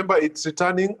value, remember it's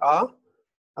returning a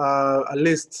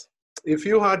list. If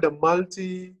you had a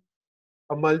multi-level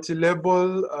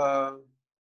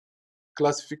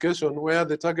classification where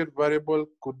the target variable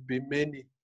could be many,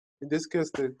 in this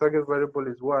case the target variable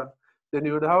is 1, then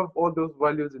you would have all those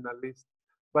values in a list.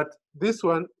 But this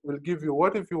one will give you,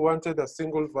 what if you wanted a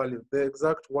single value, the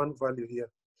exact one value here?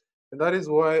 And that is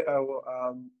why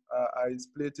I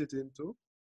split it into,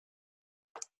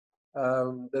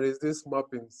 there is this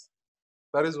mappings.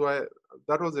 That is why,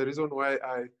 that was the reason why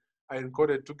I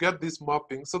encoded to get this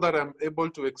mapping so that I'm able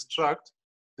to extract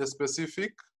the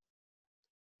specific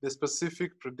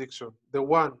prediction. The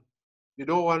one, you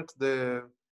don't want the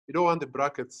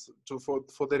brackets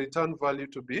for the return value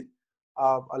to be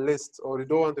a list, or you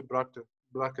don't want the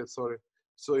bracket, sorry.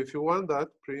 So if you want that,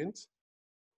 print,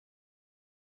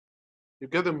 you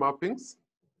get the mappings,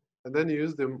 and then you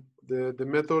use the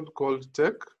method called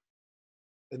take,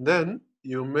 and then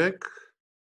you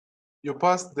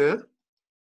pass the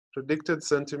predicted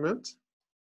sentiment.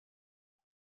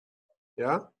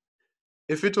 Yeah.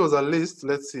 If it was a list,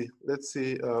 let's see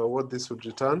what this would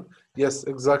return. Yes,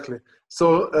 exactly.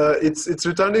 So it's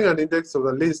returning an index of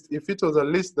a list. If it was a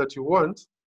list that you want,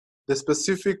 the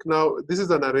specific, now this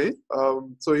is an array.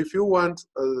 So if you want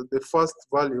the first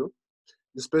value,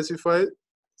 you specify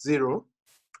 0.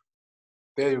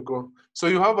 There you go. So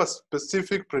you have a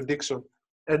specific prediction.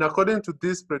 And according to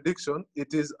this prediction,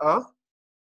 it is a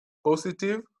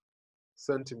positive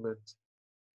sentiment.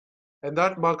 And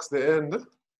that marks the end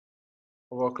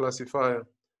of our classifier.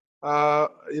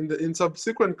 In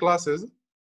subsequent classes,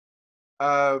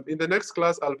 in the next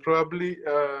class, I'll probably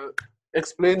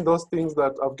explain those things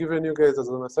that I've given you guys as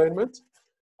an assignment.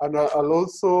 And I'll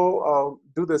also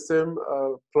do the same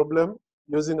problem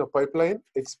using a pipeline,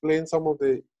 explain some of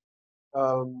the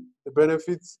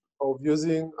benefits of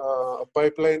using a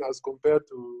pipeline as compared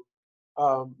to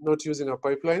not using a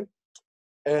pipeline.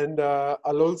 And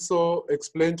I'll also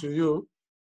explain to you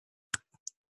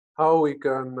how we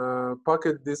can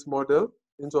package this model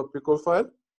into a pickle file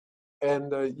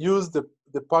and use the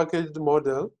packaged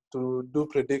model to do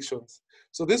predictions.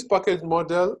 So this packaged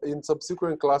model in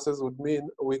subsequent classes would mean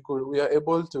we are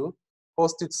able to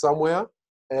host it somewhere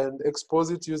and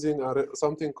expose it using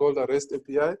something called a REST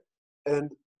API,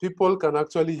 and people can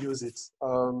actually use it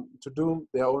to do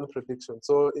their own prediction.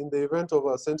 So in the event of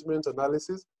a sentiment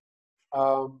analysis,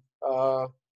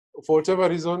 for whatever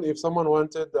reason, if someone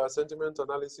wanted a sentiment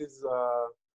analysis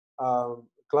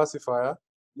classifier,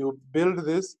 you build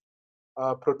this,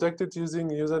 protect it using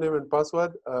username and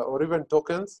password, or even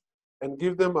tokens, and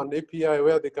give them an API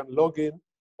where they can log in,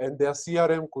 and their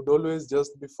CRM could always,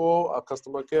 just before a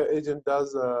customer care agent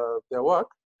does their work,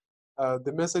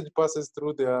 the message passes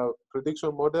through their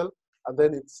prediction model, and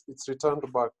then it's returned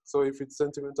back. So if it's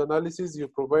sentiment analysis, you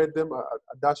provide them a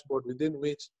dashboard within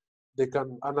which they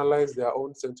can analyze their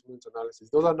own sentiment analysis.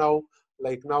 Those are now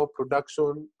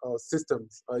production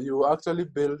systems. You actually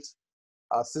build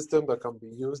a system that can be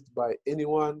used by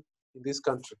anyone in this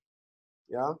country.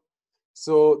 Yeah.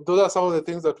 So those are some of the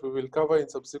things that we will cover in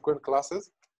subsequent classes.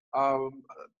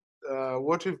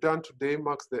 What we've done today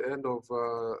marks the end of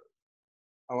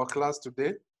our class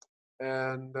today.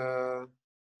 And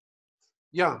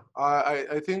yeah,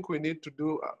 I think we need to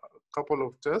do a couple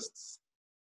of tests.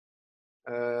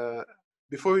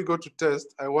 Before we go to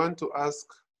test, I want to ask,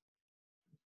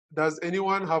 does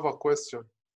anyone have a question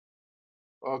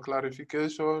or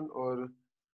clarification or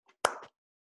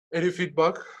any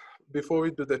feedback before we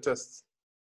do the tests?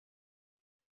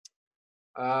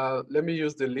 Let me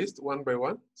use the list one by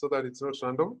one so that it's not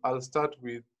random. I'll start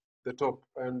with the top,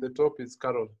 and the top is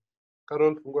Carol.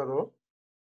 Carol, fungua.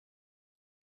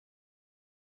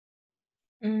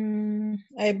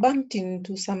 I bumped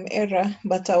into some error,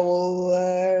 but I will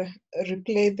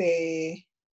replay the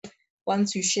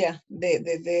once you share the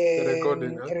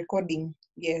recording. recording.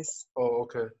 Yes. Oh,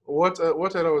 okay. What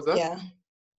error was that? Yeah.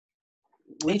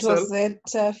 Which it was cell?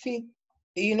 that feed.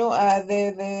 You know,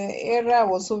 the error I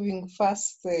was solving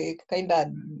fast, kind of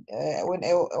when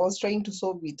I was trying to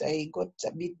solve it, I got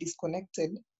a bit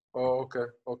disconnected. Oh, okay,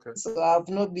 okay. So I've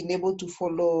not been able to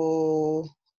follow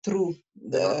through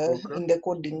in the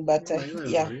coding, but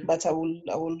yeah, but I will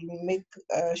make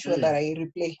sure that I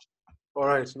replay. All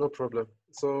right, no problem.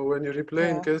 So when you replay,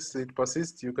 in case it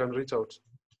persists, you can reach out.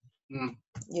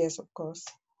 Yes, of course.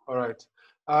 All right.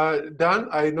 Dan,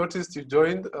 I noticed you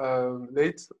joined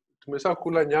late. Tumesha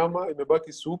kula nyama,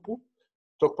 imebaki supu.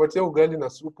 Tutakupatia ugali na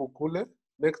supu kule.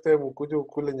 Next time ukuje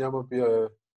ukule nyama pia.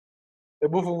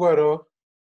 Hebu fungua roho.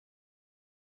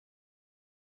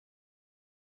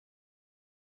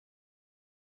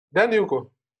 Dani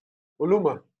yuko?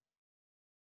 Uluma?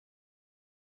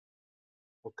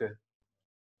 Okay.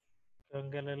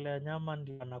 Ongelelea nyama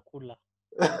ndio anakula.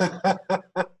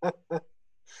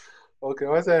 Okay,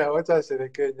 wacha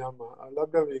asherekee nyama.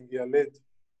 Labda ameingia late.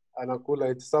 Anakula,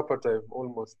 it's supper time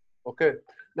almost. Okay.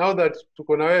 Now that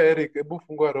tuko na wewe Eric, hebu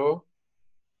fungua roho.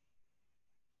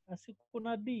 Asi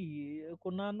kuna D,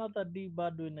 kuna another D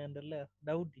bado inaendelea.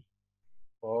 Daudi.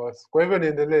 Oh, kwa hivyo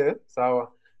niendelee,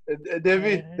 sawa.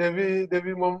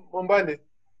 Devi Mombani.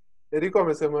 Eriko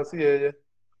amesema si yeye.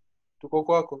 Tuko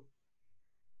kwako.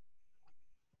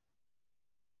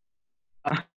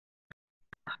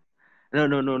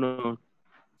 No.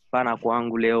 Pana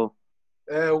kwangu leo.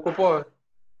 Uko poa?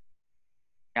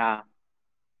 Yeah.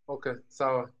 Okay,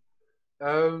 sawa.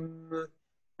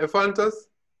 Ephantus,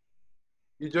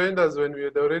 you joined us when we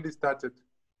had already started.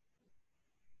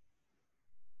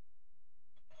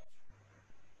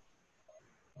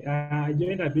 I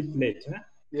joined a bit late, huh?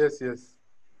 Yes.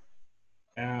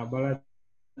 But I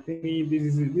think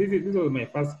this was my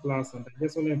first class, and I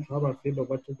just wanted to have a feel of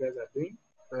what you guys are doing.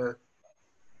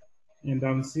 And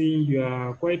I'm seeing you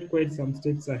are quite some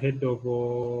steps ahead of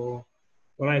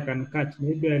what I can catch.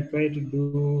 Maybe I'll try to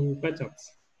do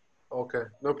catch-ups. Okay,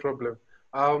 no problem.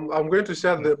 I'm going to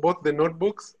share both the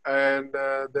notebooks and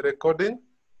the recording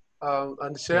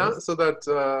and share so that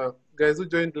guys who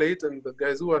joined late and the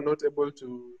guys who are not able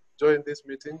to join this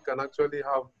meeting can actually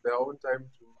have their own time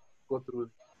to go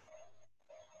through.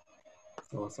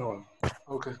 Sawa.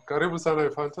 Okay, karibu sana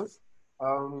Ephantus.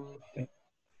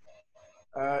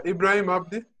 Ibrahim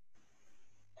Abdi.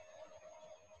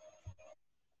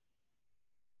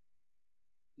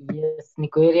 Yes,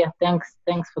 Nicoelia, thanks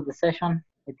for the session.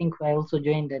 I think I also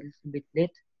joined a little bit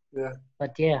late. Yeah.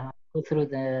 But yeah, I'll go through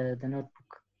the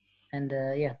notebook. And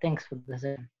yeah, thanks for the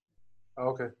session.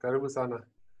 Okay, karibu sana.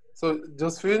 So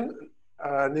Josephine,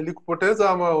 nilikupoteza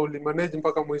ama ulimanage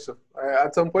mpaka mwisho?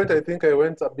 At some point I think I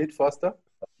went a bit faster.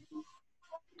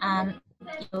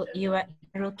 You were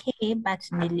okay, but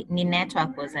the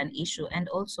network was an issue. And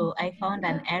also I found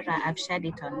an error. I've shared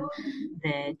it on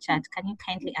the chat. Can you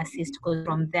kindly assist? Because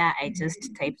from there, I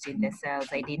just typed in the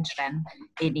cells. I didn't run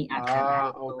any after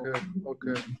that.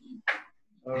 Okay.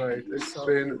 All right.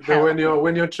 Explain. So,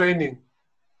 when you're training.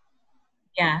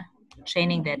 Yeah,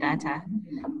 training the data.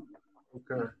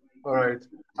 Okay. All right.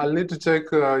 I'll need to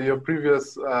check your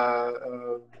previous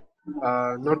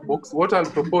notebooks. What I'll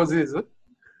propose is,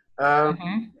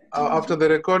 after the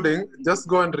recording, just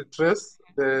go and retrace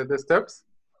the steps.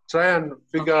 Try and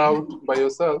figure out by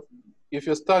yourself. If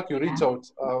you're stuck, you reach out.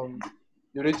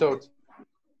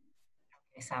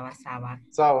 Sawa.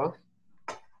 Sawa?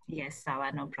 Yes,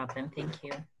 sawa, no problem. Thank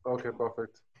you. Okay,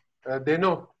 perfect.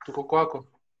 Deno, tuko kwako.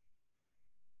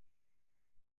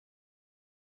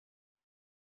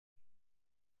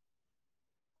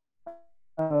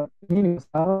 Mimi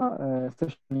sawa,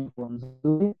 session iko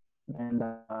nzuri and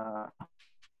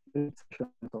great session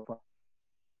so far.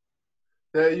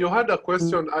 You had a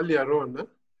question earlier on.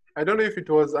 I don't know if it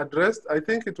was addressed. I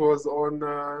think it was on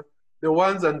the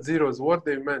ones and zeros, what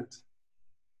they meant.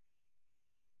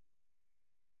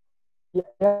 Yeah,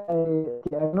 I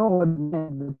know what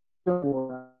meant.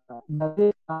 Does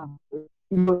it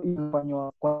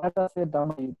inafanywa kwa data set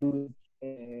ama you do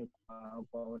it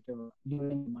kwa whatever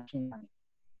during machine learning?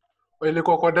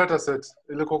 Ilikuwa kwa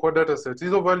data set.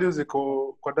 Hizo values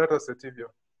iko kwa data set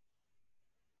hivyo.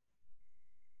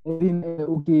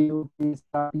 Okay,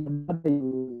 start data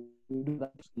you do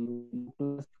that, you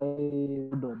classify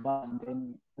the bar and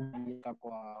then unaweka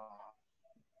kwa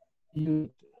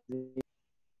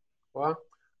Well,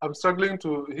 I'm struggling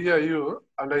to hear you,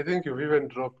 and I think you've even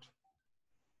dropped.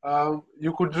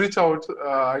 You could reach out.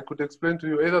 I could explain to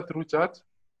you either through chat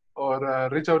or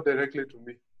reach out directly to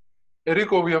me.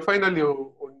 Eriko, we are finally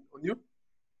on you.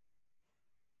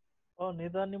 Oh,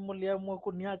 nidhani muliamua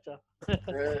kuniacha.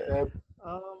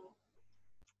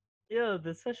 Yeah,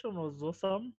 the session was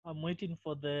awesome. I'm waiting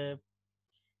for the,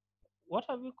 what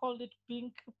have you called it?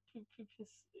 Pink,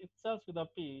 it starts with a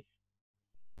P.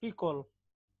 Pickle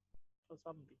or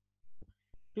something.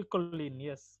 Pickling,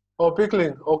 yes. Oh,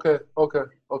 pickling. Okay.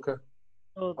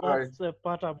 So that's the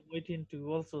part I'm waiting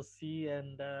to also see,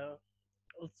 and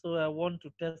also I want to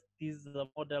test this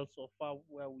model so far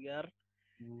where we are.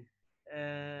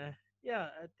 Yeah,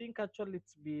 I think actually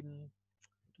it's been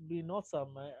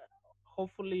awesome.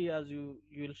 Hopefully, as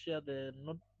you'll share the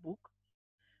notebook,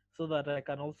 so that I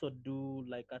can also do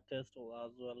like a test or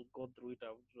as well, go through it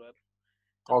as well.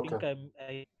 I think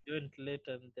I joined late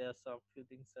and there are some few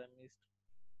things I missed.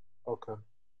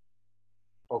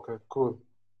 Okay, cool.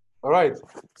 All right.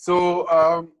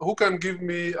 So who can give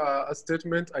me a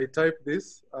statement? I type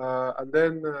this, and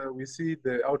then we see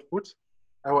the output.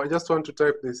 I just want to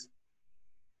type this.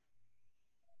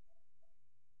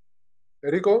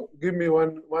 Enrico, give me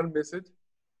one message.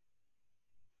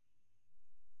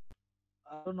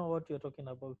 I don't know what you're talking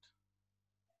about.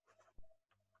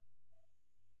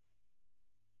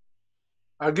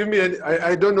 Give me any,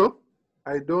 I don't know.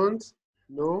 I don't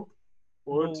know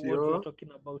what you're talking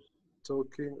about.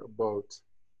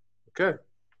 Okay.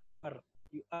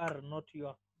 You are, not you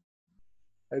are.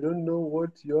 I don't know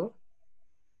what you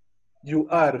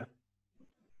are.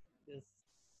 Yes.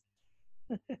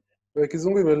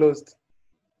 Kizungu ime lost.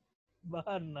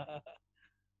 Bana.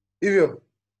 Hivyo.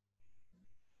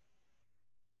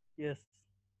 Yes.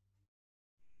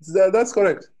 That's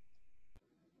correct.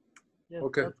 Yes,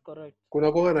 okay. That's correct.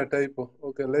 Kuna kuwa na typo.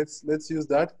 Okay, let's use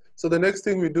that. So the next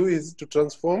thing we do is to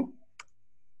transform.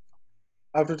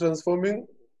 After transforming,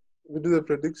 we do the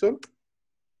prediction.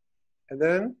 And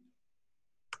then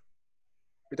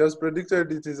it has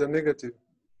predicted it is a negative.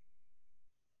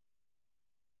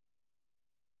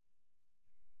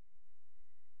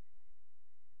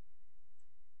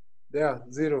 There,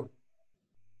 0.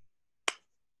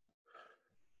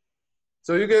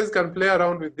 So you guys can play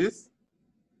around with this.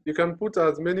 You can put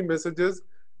as many messages.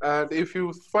 And if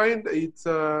you find it's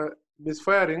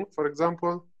misfiring, for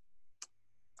example,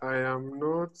 I am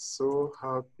not so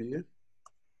happy,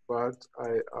 but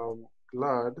I am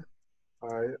glad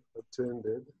I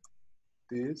attended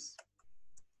this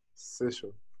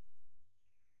session.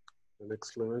 An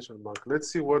exclamation mark.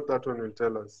 Let's see what that one will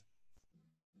tell us.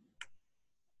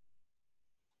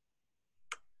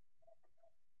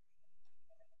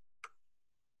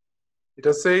 It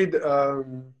has said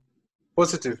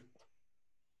positive.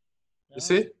 You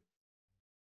see?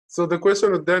 So the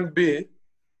question would then be,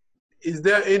 is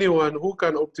there anyone who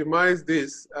can optimize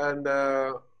this and,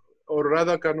 or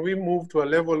rather can we move to a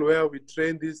level where we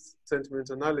train this sentiment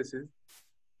analysis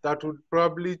that would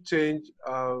probably change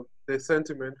the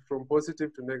sentiment from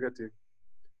positive to negative?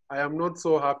 I am not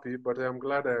so happy, but I am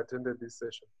glad I attended this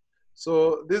session.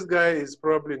 So this guy is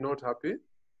probably not happy.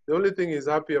 The only thing he's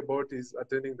happy about is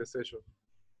attending the session.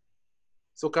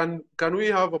 So can we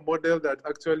have a model that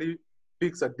actually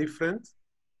picks a different,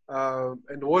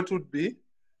 and what would be,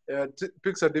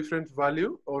 picks a different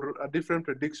value or a different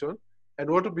prediction, and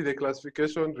what would be the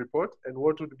classification report, and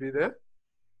what would be the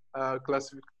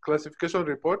classification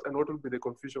report, and what would be the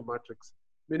confusion matrix?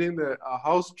 Meaning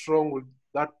how strong would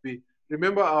that be?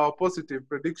 Remember our positive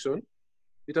prediction,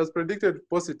 it has predicted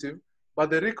positive, but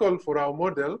the recall for our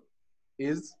model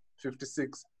is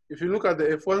 56. If you look at the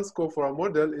F1 score for our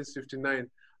model is 59.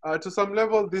 To some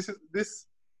level, this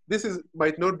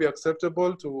might not be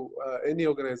acceptable to any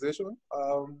organization.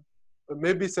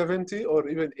 Maybe 70 or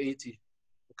even 80.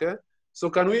 Okay. So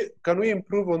can we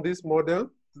improve on this model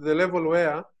to the level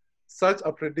where such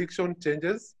a prediction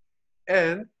changes,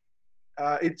 and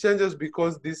it changes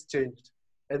because this changed,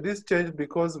 and this changed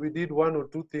because we did one or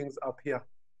two things up here.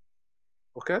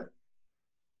 Okay.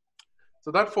 So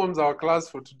that forms our class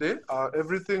for today.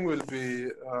 Everything will be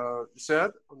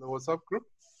shared on the WhatsApp group.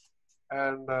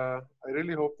 And I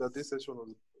really hope that this session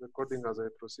was recording as I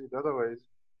proceed. Otherwise,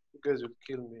 you guys will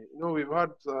kill me. You know, we've had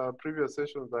previous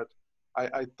sessions that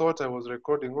I thought I was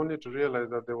recording only to realize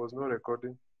that there was no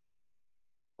recording.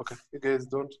 Okay, you guys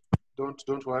don't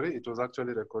worry, it was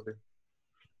actually recording.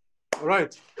 All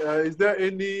right, is there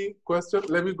any question?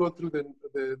 Let me go through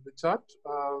the chat.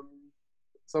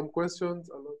 Some questions.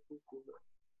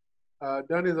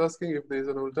 Dan is asking if there is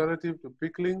an alternative to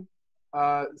pickling.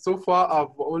 So far,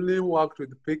 I've only worked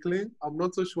with pickling. I'm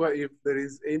not so sure if there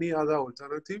is any other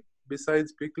alternative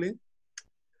besides pickling.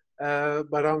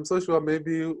 But I'm so sure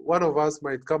maybe one of us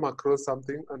might come across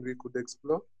something and we could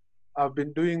explore. I've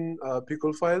been doing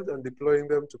pickle files and deploying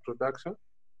them to production.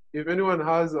 If anyone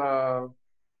has a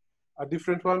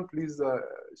different one, please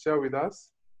share with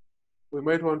us. We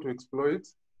might want to explore it.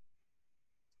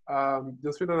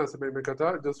 Josephine anasema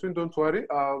imekataa. Josephine, don't worry.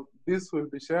 This will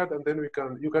be shared, and then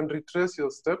you can retrace your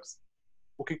steps.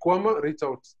 Ukikwama, reach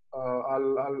out.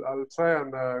 I'll try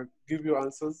and give you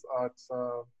answers at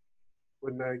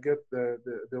when I get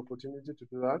the opportunity to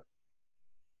do that.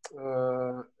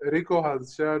 Enrico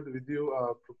has shared with you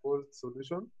a proposed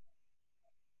solution.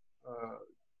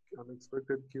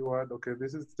 Unexpected keyword. Okay,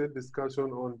 this is still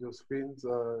discussion on Josephine's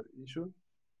issue.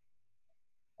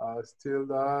 Still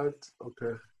that.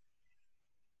 Okay.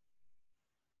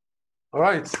 All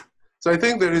right. So I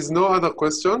think there is no other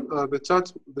question.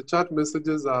 The chat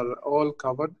messages are all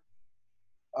covered.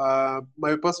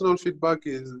 My personal feedback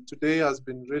is today has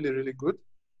been really, really good.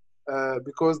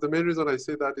 because the main reason I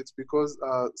say that it's because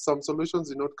some solutions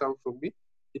did not come from me.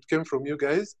 It came from you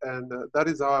guys, and that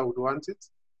is how I would want it.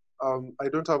 I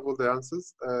don't have all the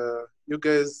answers. You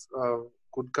guys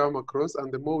could come across,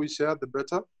 and the more we share, the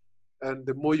better, and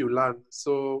the more you learn.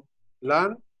 So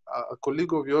learn, a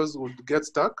colleague of yours would get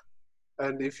stuck,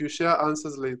 and if you share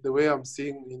answers like the way I'm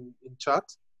seeing in chat,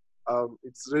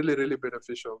 it's really, really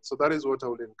beneficial. So that is what I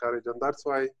would encourage, and that's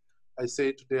why I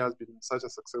say today has been such a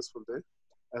successful day,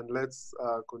 and let's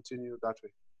continue that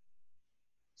way.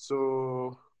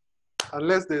 So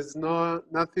unless there's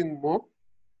nothing more,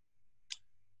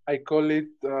 I call it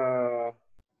a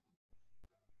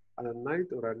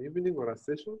night or an evening or a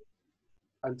session.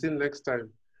 Until next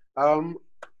time.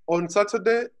 On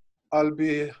Saturday, I'll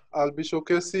be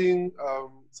showcasing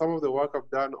some of the work I've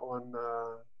done on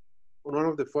one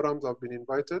of the forums I've been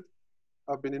invited.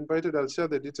 I'll share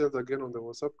the details again on the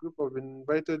WhatsApp group. I've been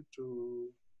invited to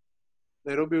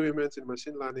Nairobi Women's in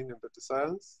Machine Learning and Data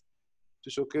Science to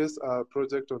showcase a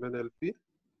project on NLP.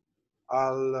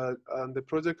 And the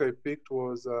project I picked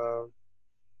was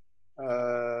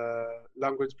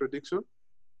language prediction.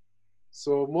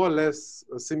 So more or less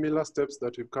similar steps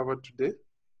that we've covered today.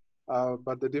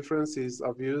 But the difference is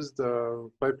I've used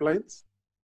pipelines,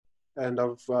 and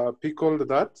I've pickled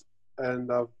that, and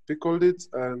I've pickled it,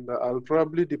 and I'll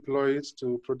probably deploy it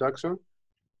to production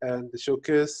and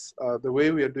showcase the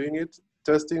way we are doing it,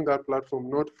 testing that platform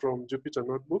not from Jupyter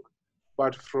Notebook,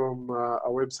 but from a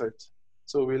website.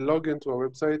 So we log into a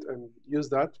website and use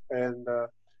that, and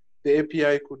the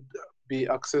API could be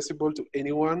accessible to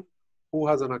anyone who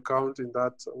has an account in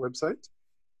that website.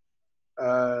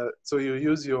 So you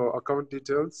use your account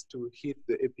details to hit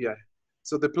the API.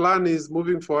 So the plan is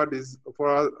moving forward is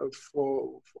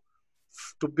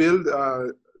to build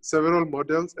several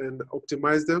models and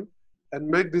optimize them and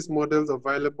make these models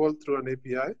available through an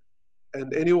API.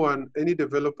 And any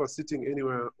developer sitting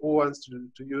anywhere who wants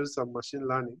to use some machine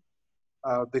learning,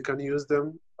 they can use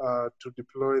them to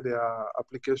deploy their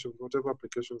applications, whatever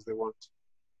applications they want,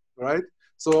 right?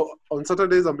 So on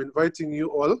Saturdays, I'm inviting you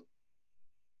all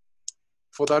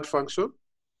for that function.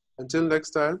 Until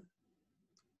next time,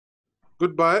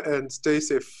 goodbye and stay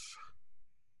safe.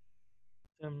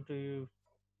 Same to you.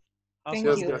 Thank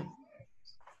Cheers, you. guys.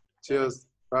 Cheers.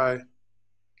 Bye.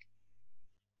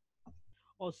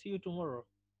 Oh, see you tomorrow.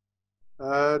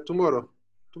 Tomorrow.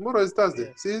 Tomorrow is Thursday.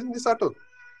 Yeah. See, it's Saturday.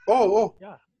 Oh.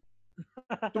 Yeah.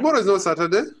 Tomorrow is not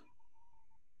Saturday.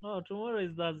 No, tomorrow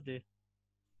is Thursday.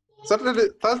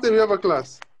 Thursday we have a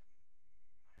class.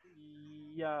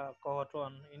 Yeah, cohort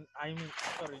 1. In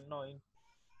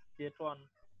gate 1.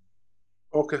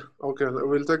 Okay,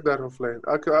 we'll take that offline.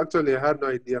 Actually, I had no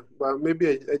idea, but maybe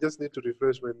I just need to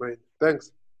refresh my mind.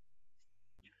 Thanks.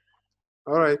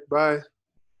 All right, bye.